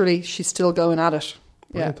 Literally, she's still going at it.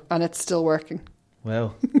 Brilliant. Yeah, and it's still working.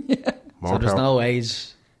 Well. Yeah. So there's no age.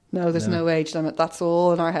 No, there's no age limit. That's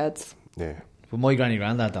all in our heads. Yeah. But my granny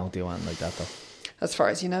granddad don't do anything like that, though. As far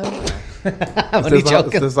as you know.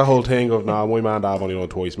 There's the whole thing of, my mum and dad only know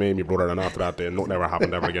twice, me and my brother, and after that, then nothing ever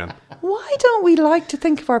happened ever again. Why don't we like to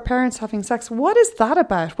think of our parents having sex? What is that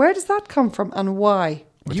about? Where does that come from and why?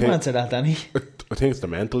 You answer that, Danny. I think it's the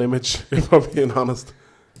mental image, if I'm being honest.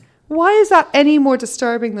 Why is that any more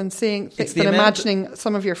disturbing than imagining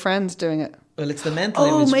some of your friends doing it? Well, it's the mental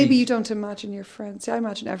image. Oh, maybe you don't imagine your friends. Yeah, I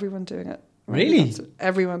imagine everyone doing it. Really?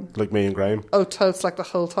 Everyone. Like me and Graham? Oh, totes, like the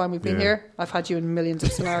whole time we've been here. I've had you in millions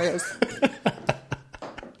of scenarios.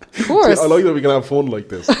 Of course. See, I like that we can have fun like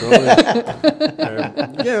this. You know what I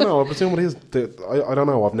mean? Yeah, no, I presume it is. I don't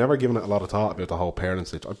know. I've never given it a lot of thought about the whole parent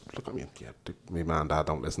situation. My mum and dad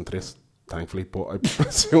don't listen to this, thankfully, but I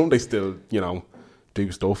presume they still,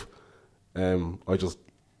 do stuff. I just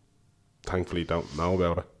thankfully don't know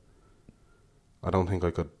about it. I don't think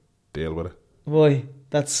I could deal with it. Why?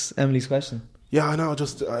 That's Emily's question. Yeah, I know. I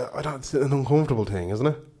don't. It's an uncomfortable thing, isn't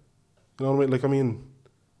it? You know what I mean? Like,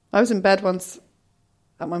 I was in bed once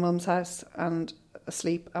at my mum's house and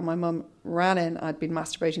asleep, and my mum ran in. I'd been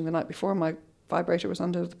masturbating the night before. My vibrator was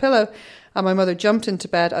under the pillow, and my mother jumped into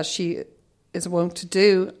bed, as she is wont to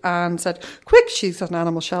do, and said, quick, she's at an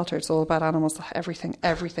animal shelter, it's all about animals,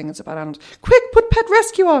 everything is about animals, quick, put Pet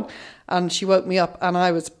Rescue on. And she woke me up, and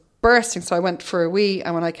I was bursting, so I went for a wee,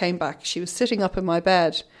 and when I came back, she was sitting up in my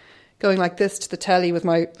bed going like this to the telly with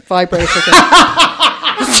my vibrator.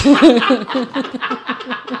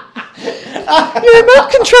 Your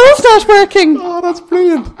remote control's not working. Oh, that's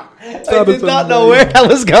brilliant. I did not know where that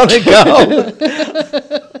was going to go.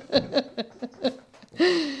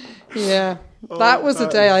 Yeah, that was a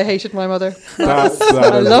day I hated my mother.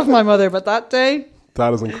 I love my mother, but that day...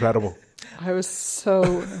 That is incredible. I was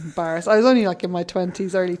so embarrassed. I was only like in my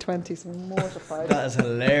 20s, early 20s, mortified. That is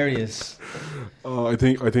hilarious. Oh, I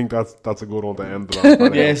think that's a good one to end it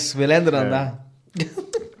on. Yes, we'll end it on that.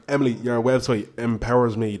 Emily, your website,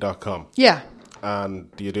 empowersme.com. Yeah.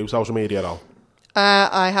 And do you do social media at all?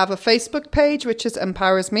 I have a Facebook page, which is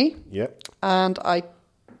Empowers Me. Yeah. And I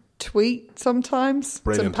tweet sometimes.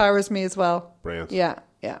 Brilliant. It empowers me as well. Brilliant. Yeah.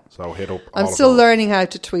 So hit up. I'm still learning how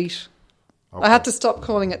to tweet. Okay. I had to stop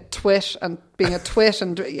calling it twit and being a twit,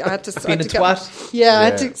 and I had to being a twat. I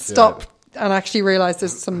had to stop and actually realise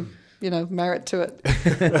there's some merit to it.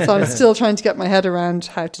 So I'm still trying to get my head around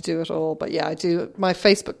how to do it all. But yeah, I do. My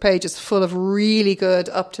Facebook page is full of really good,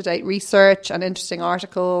 up-to-date research and interesting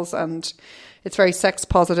articles, and it's very sex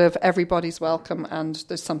positive. Everybody's welcome, and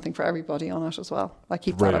there's something for everybody on it as well. I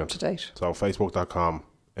keep that up to date. So facebook.com,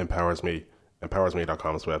 empowersme,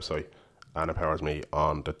 empowersme.com is the website, and empowers me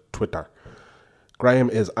on the Twitter. Graham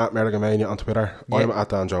is at Merrigamania on Twitter. Yep. I'm at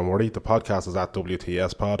Dan John Murray. The podcast is at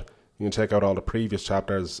WTS Pod. You can check out all the previous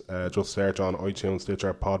chapters. Just search on iTunes,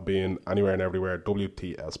 Stitcher, Podbean, anywhere and everywhere,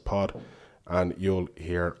 WTS Pod, and you'll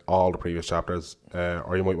hear all the previous chapters.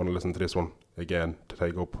 Or you might want to listen to this one again to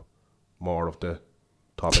take up more of the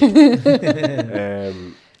topic.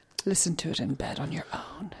 Listen to it in bed on your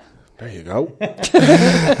own. There you go.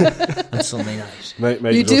 On Sunday night.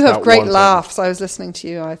 You do have great laughs. I was listening to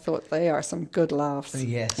you. I thought they are some good laughs.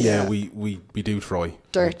 Yes. Yeah, we do try.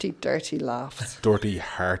 Dirty laughs. Dirty,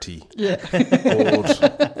 hearty. Yeah.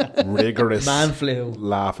 Good, rigorous. Man flu.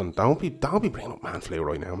 Laughing. Don't be bringing up man flu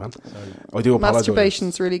right now, man. I do apologise.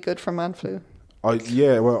 Masturbation's really good for man flu.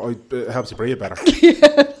 It helps you breathe better.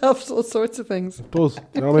 Yeah, it helps all sorts of things. It does.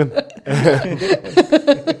 You know what I mean?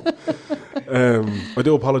 I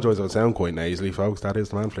do apologise. I sound quite nasally, folks. That is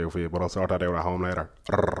the man flu for you, but I'll sort that out at home later.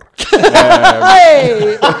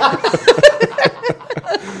 Hey!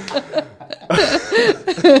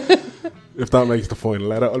 If that makes the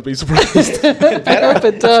final edit, I'll be surprised. Better if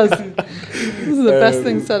it does. This is the best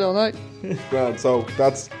thing said all night. Well, so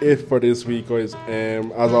that's it for this week, guys.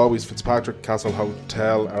 As always, Fitzpatrick Castle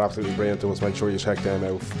Hotel are absolutely brilliant to us. Make sure you check them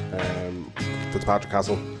out.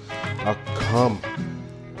 FitzpatrickCastle.com.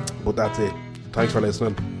 But that's it. Thanks for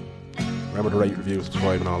listening. Remember to rate, review,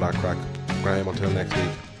 subscribe and all that crack. Graham, until next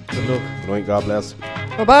week. Good luck. Good night. God bless.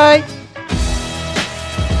 Bye-bye.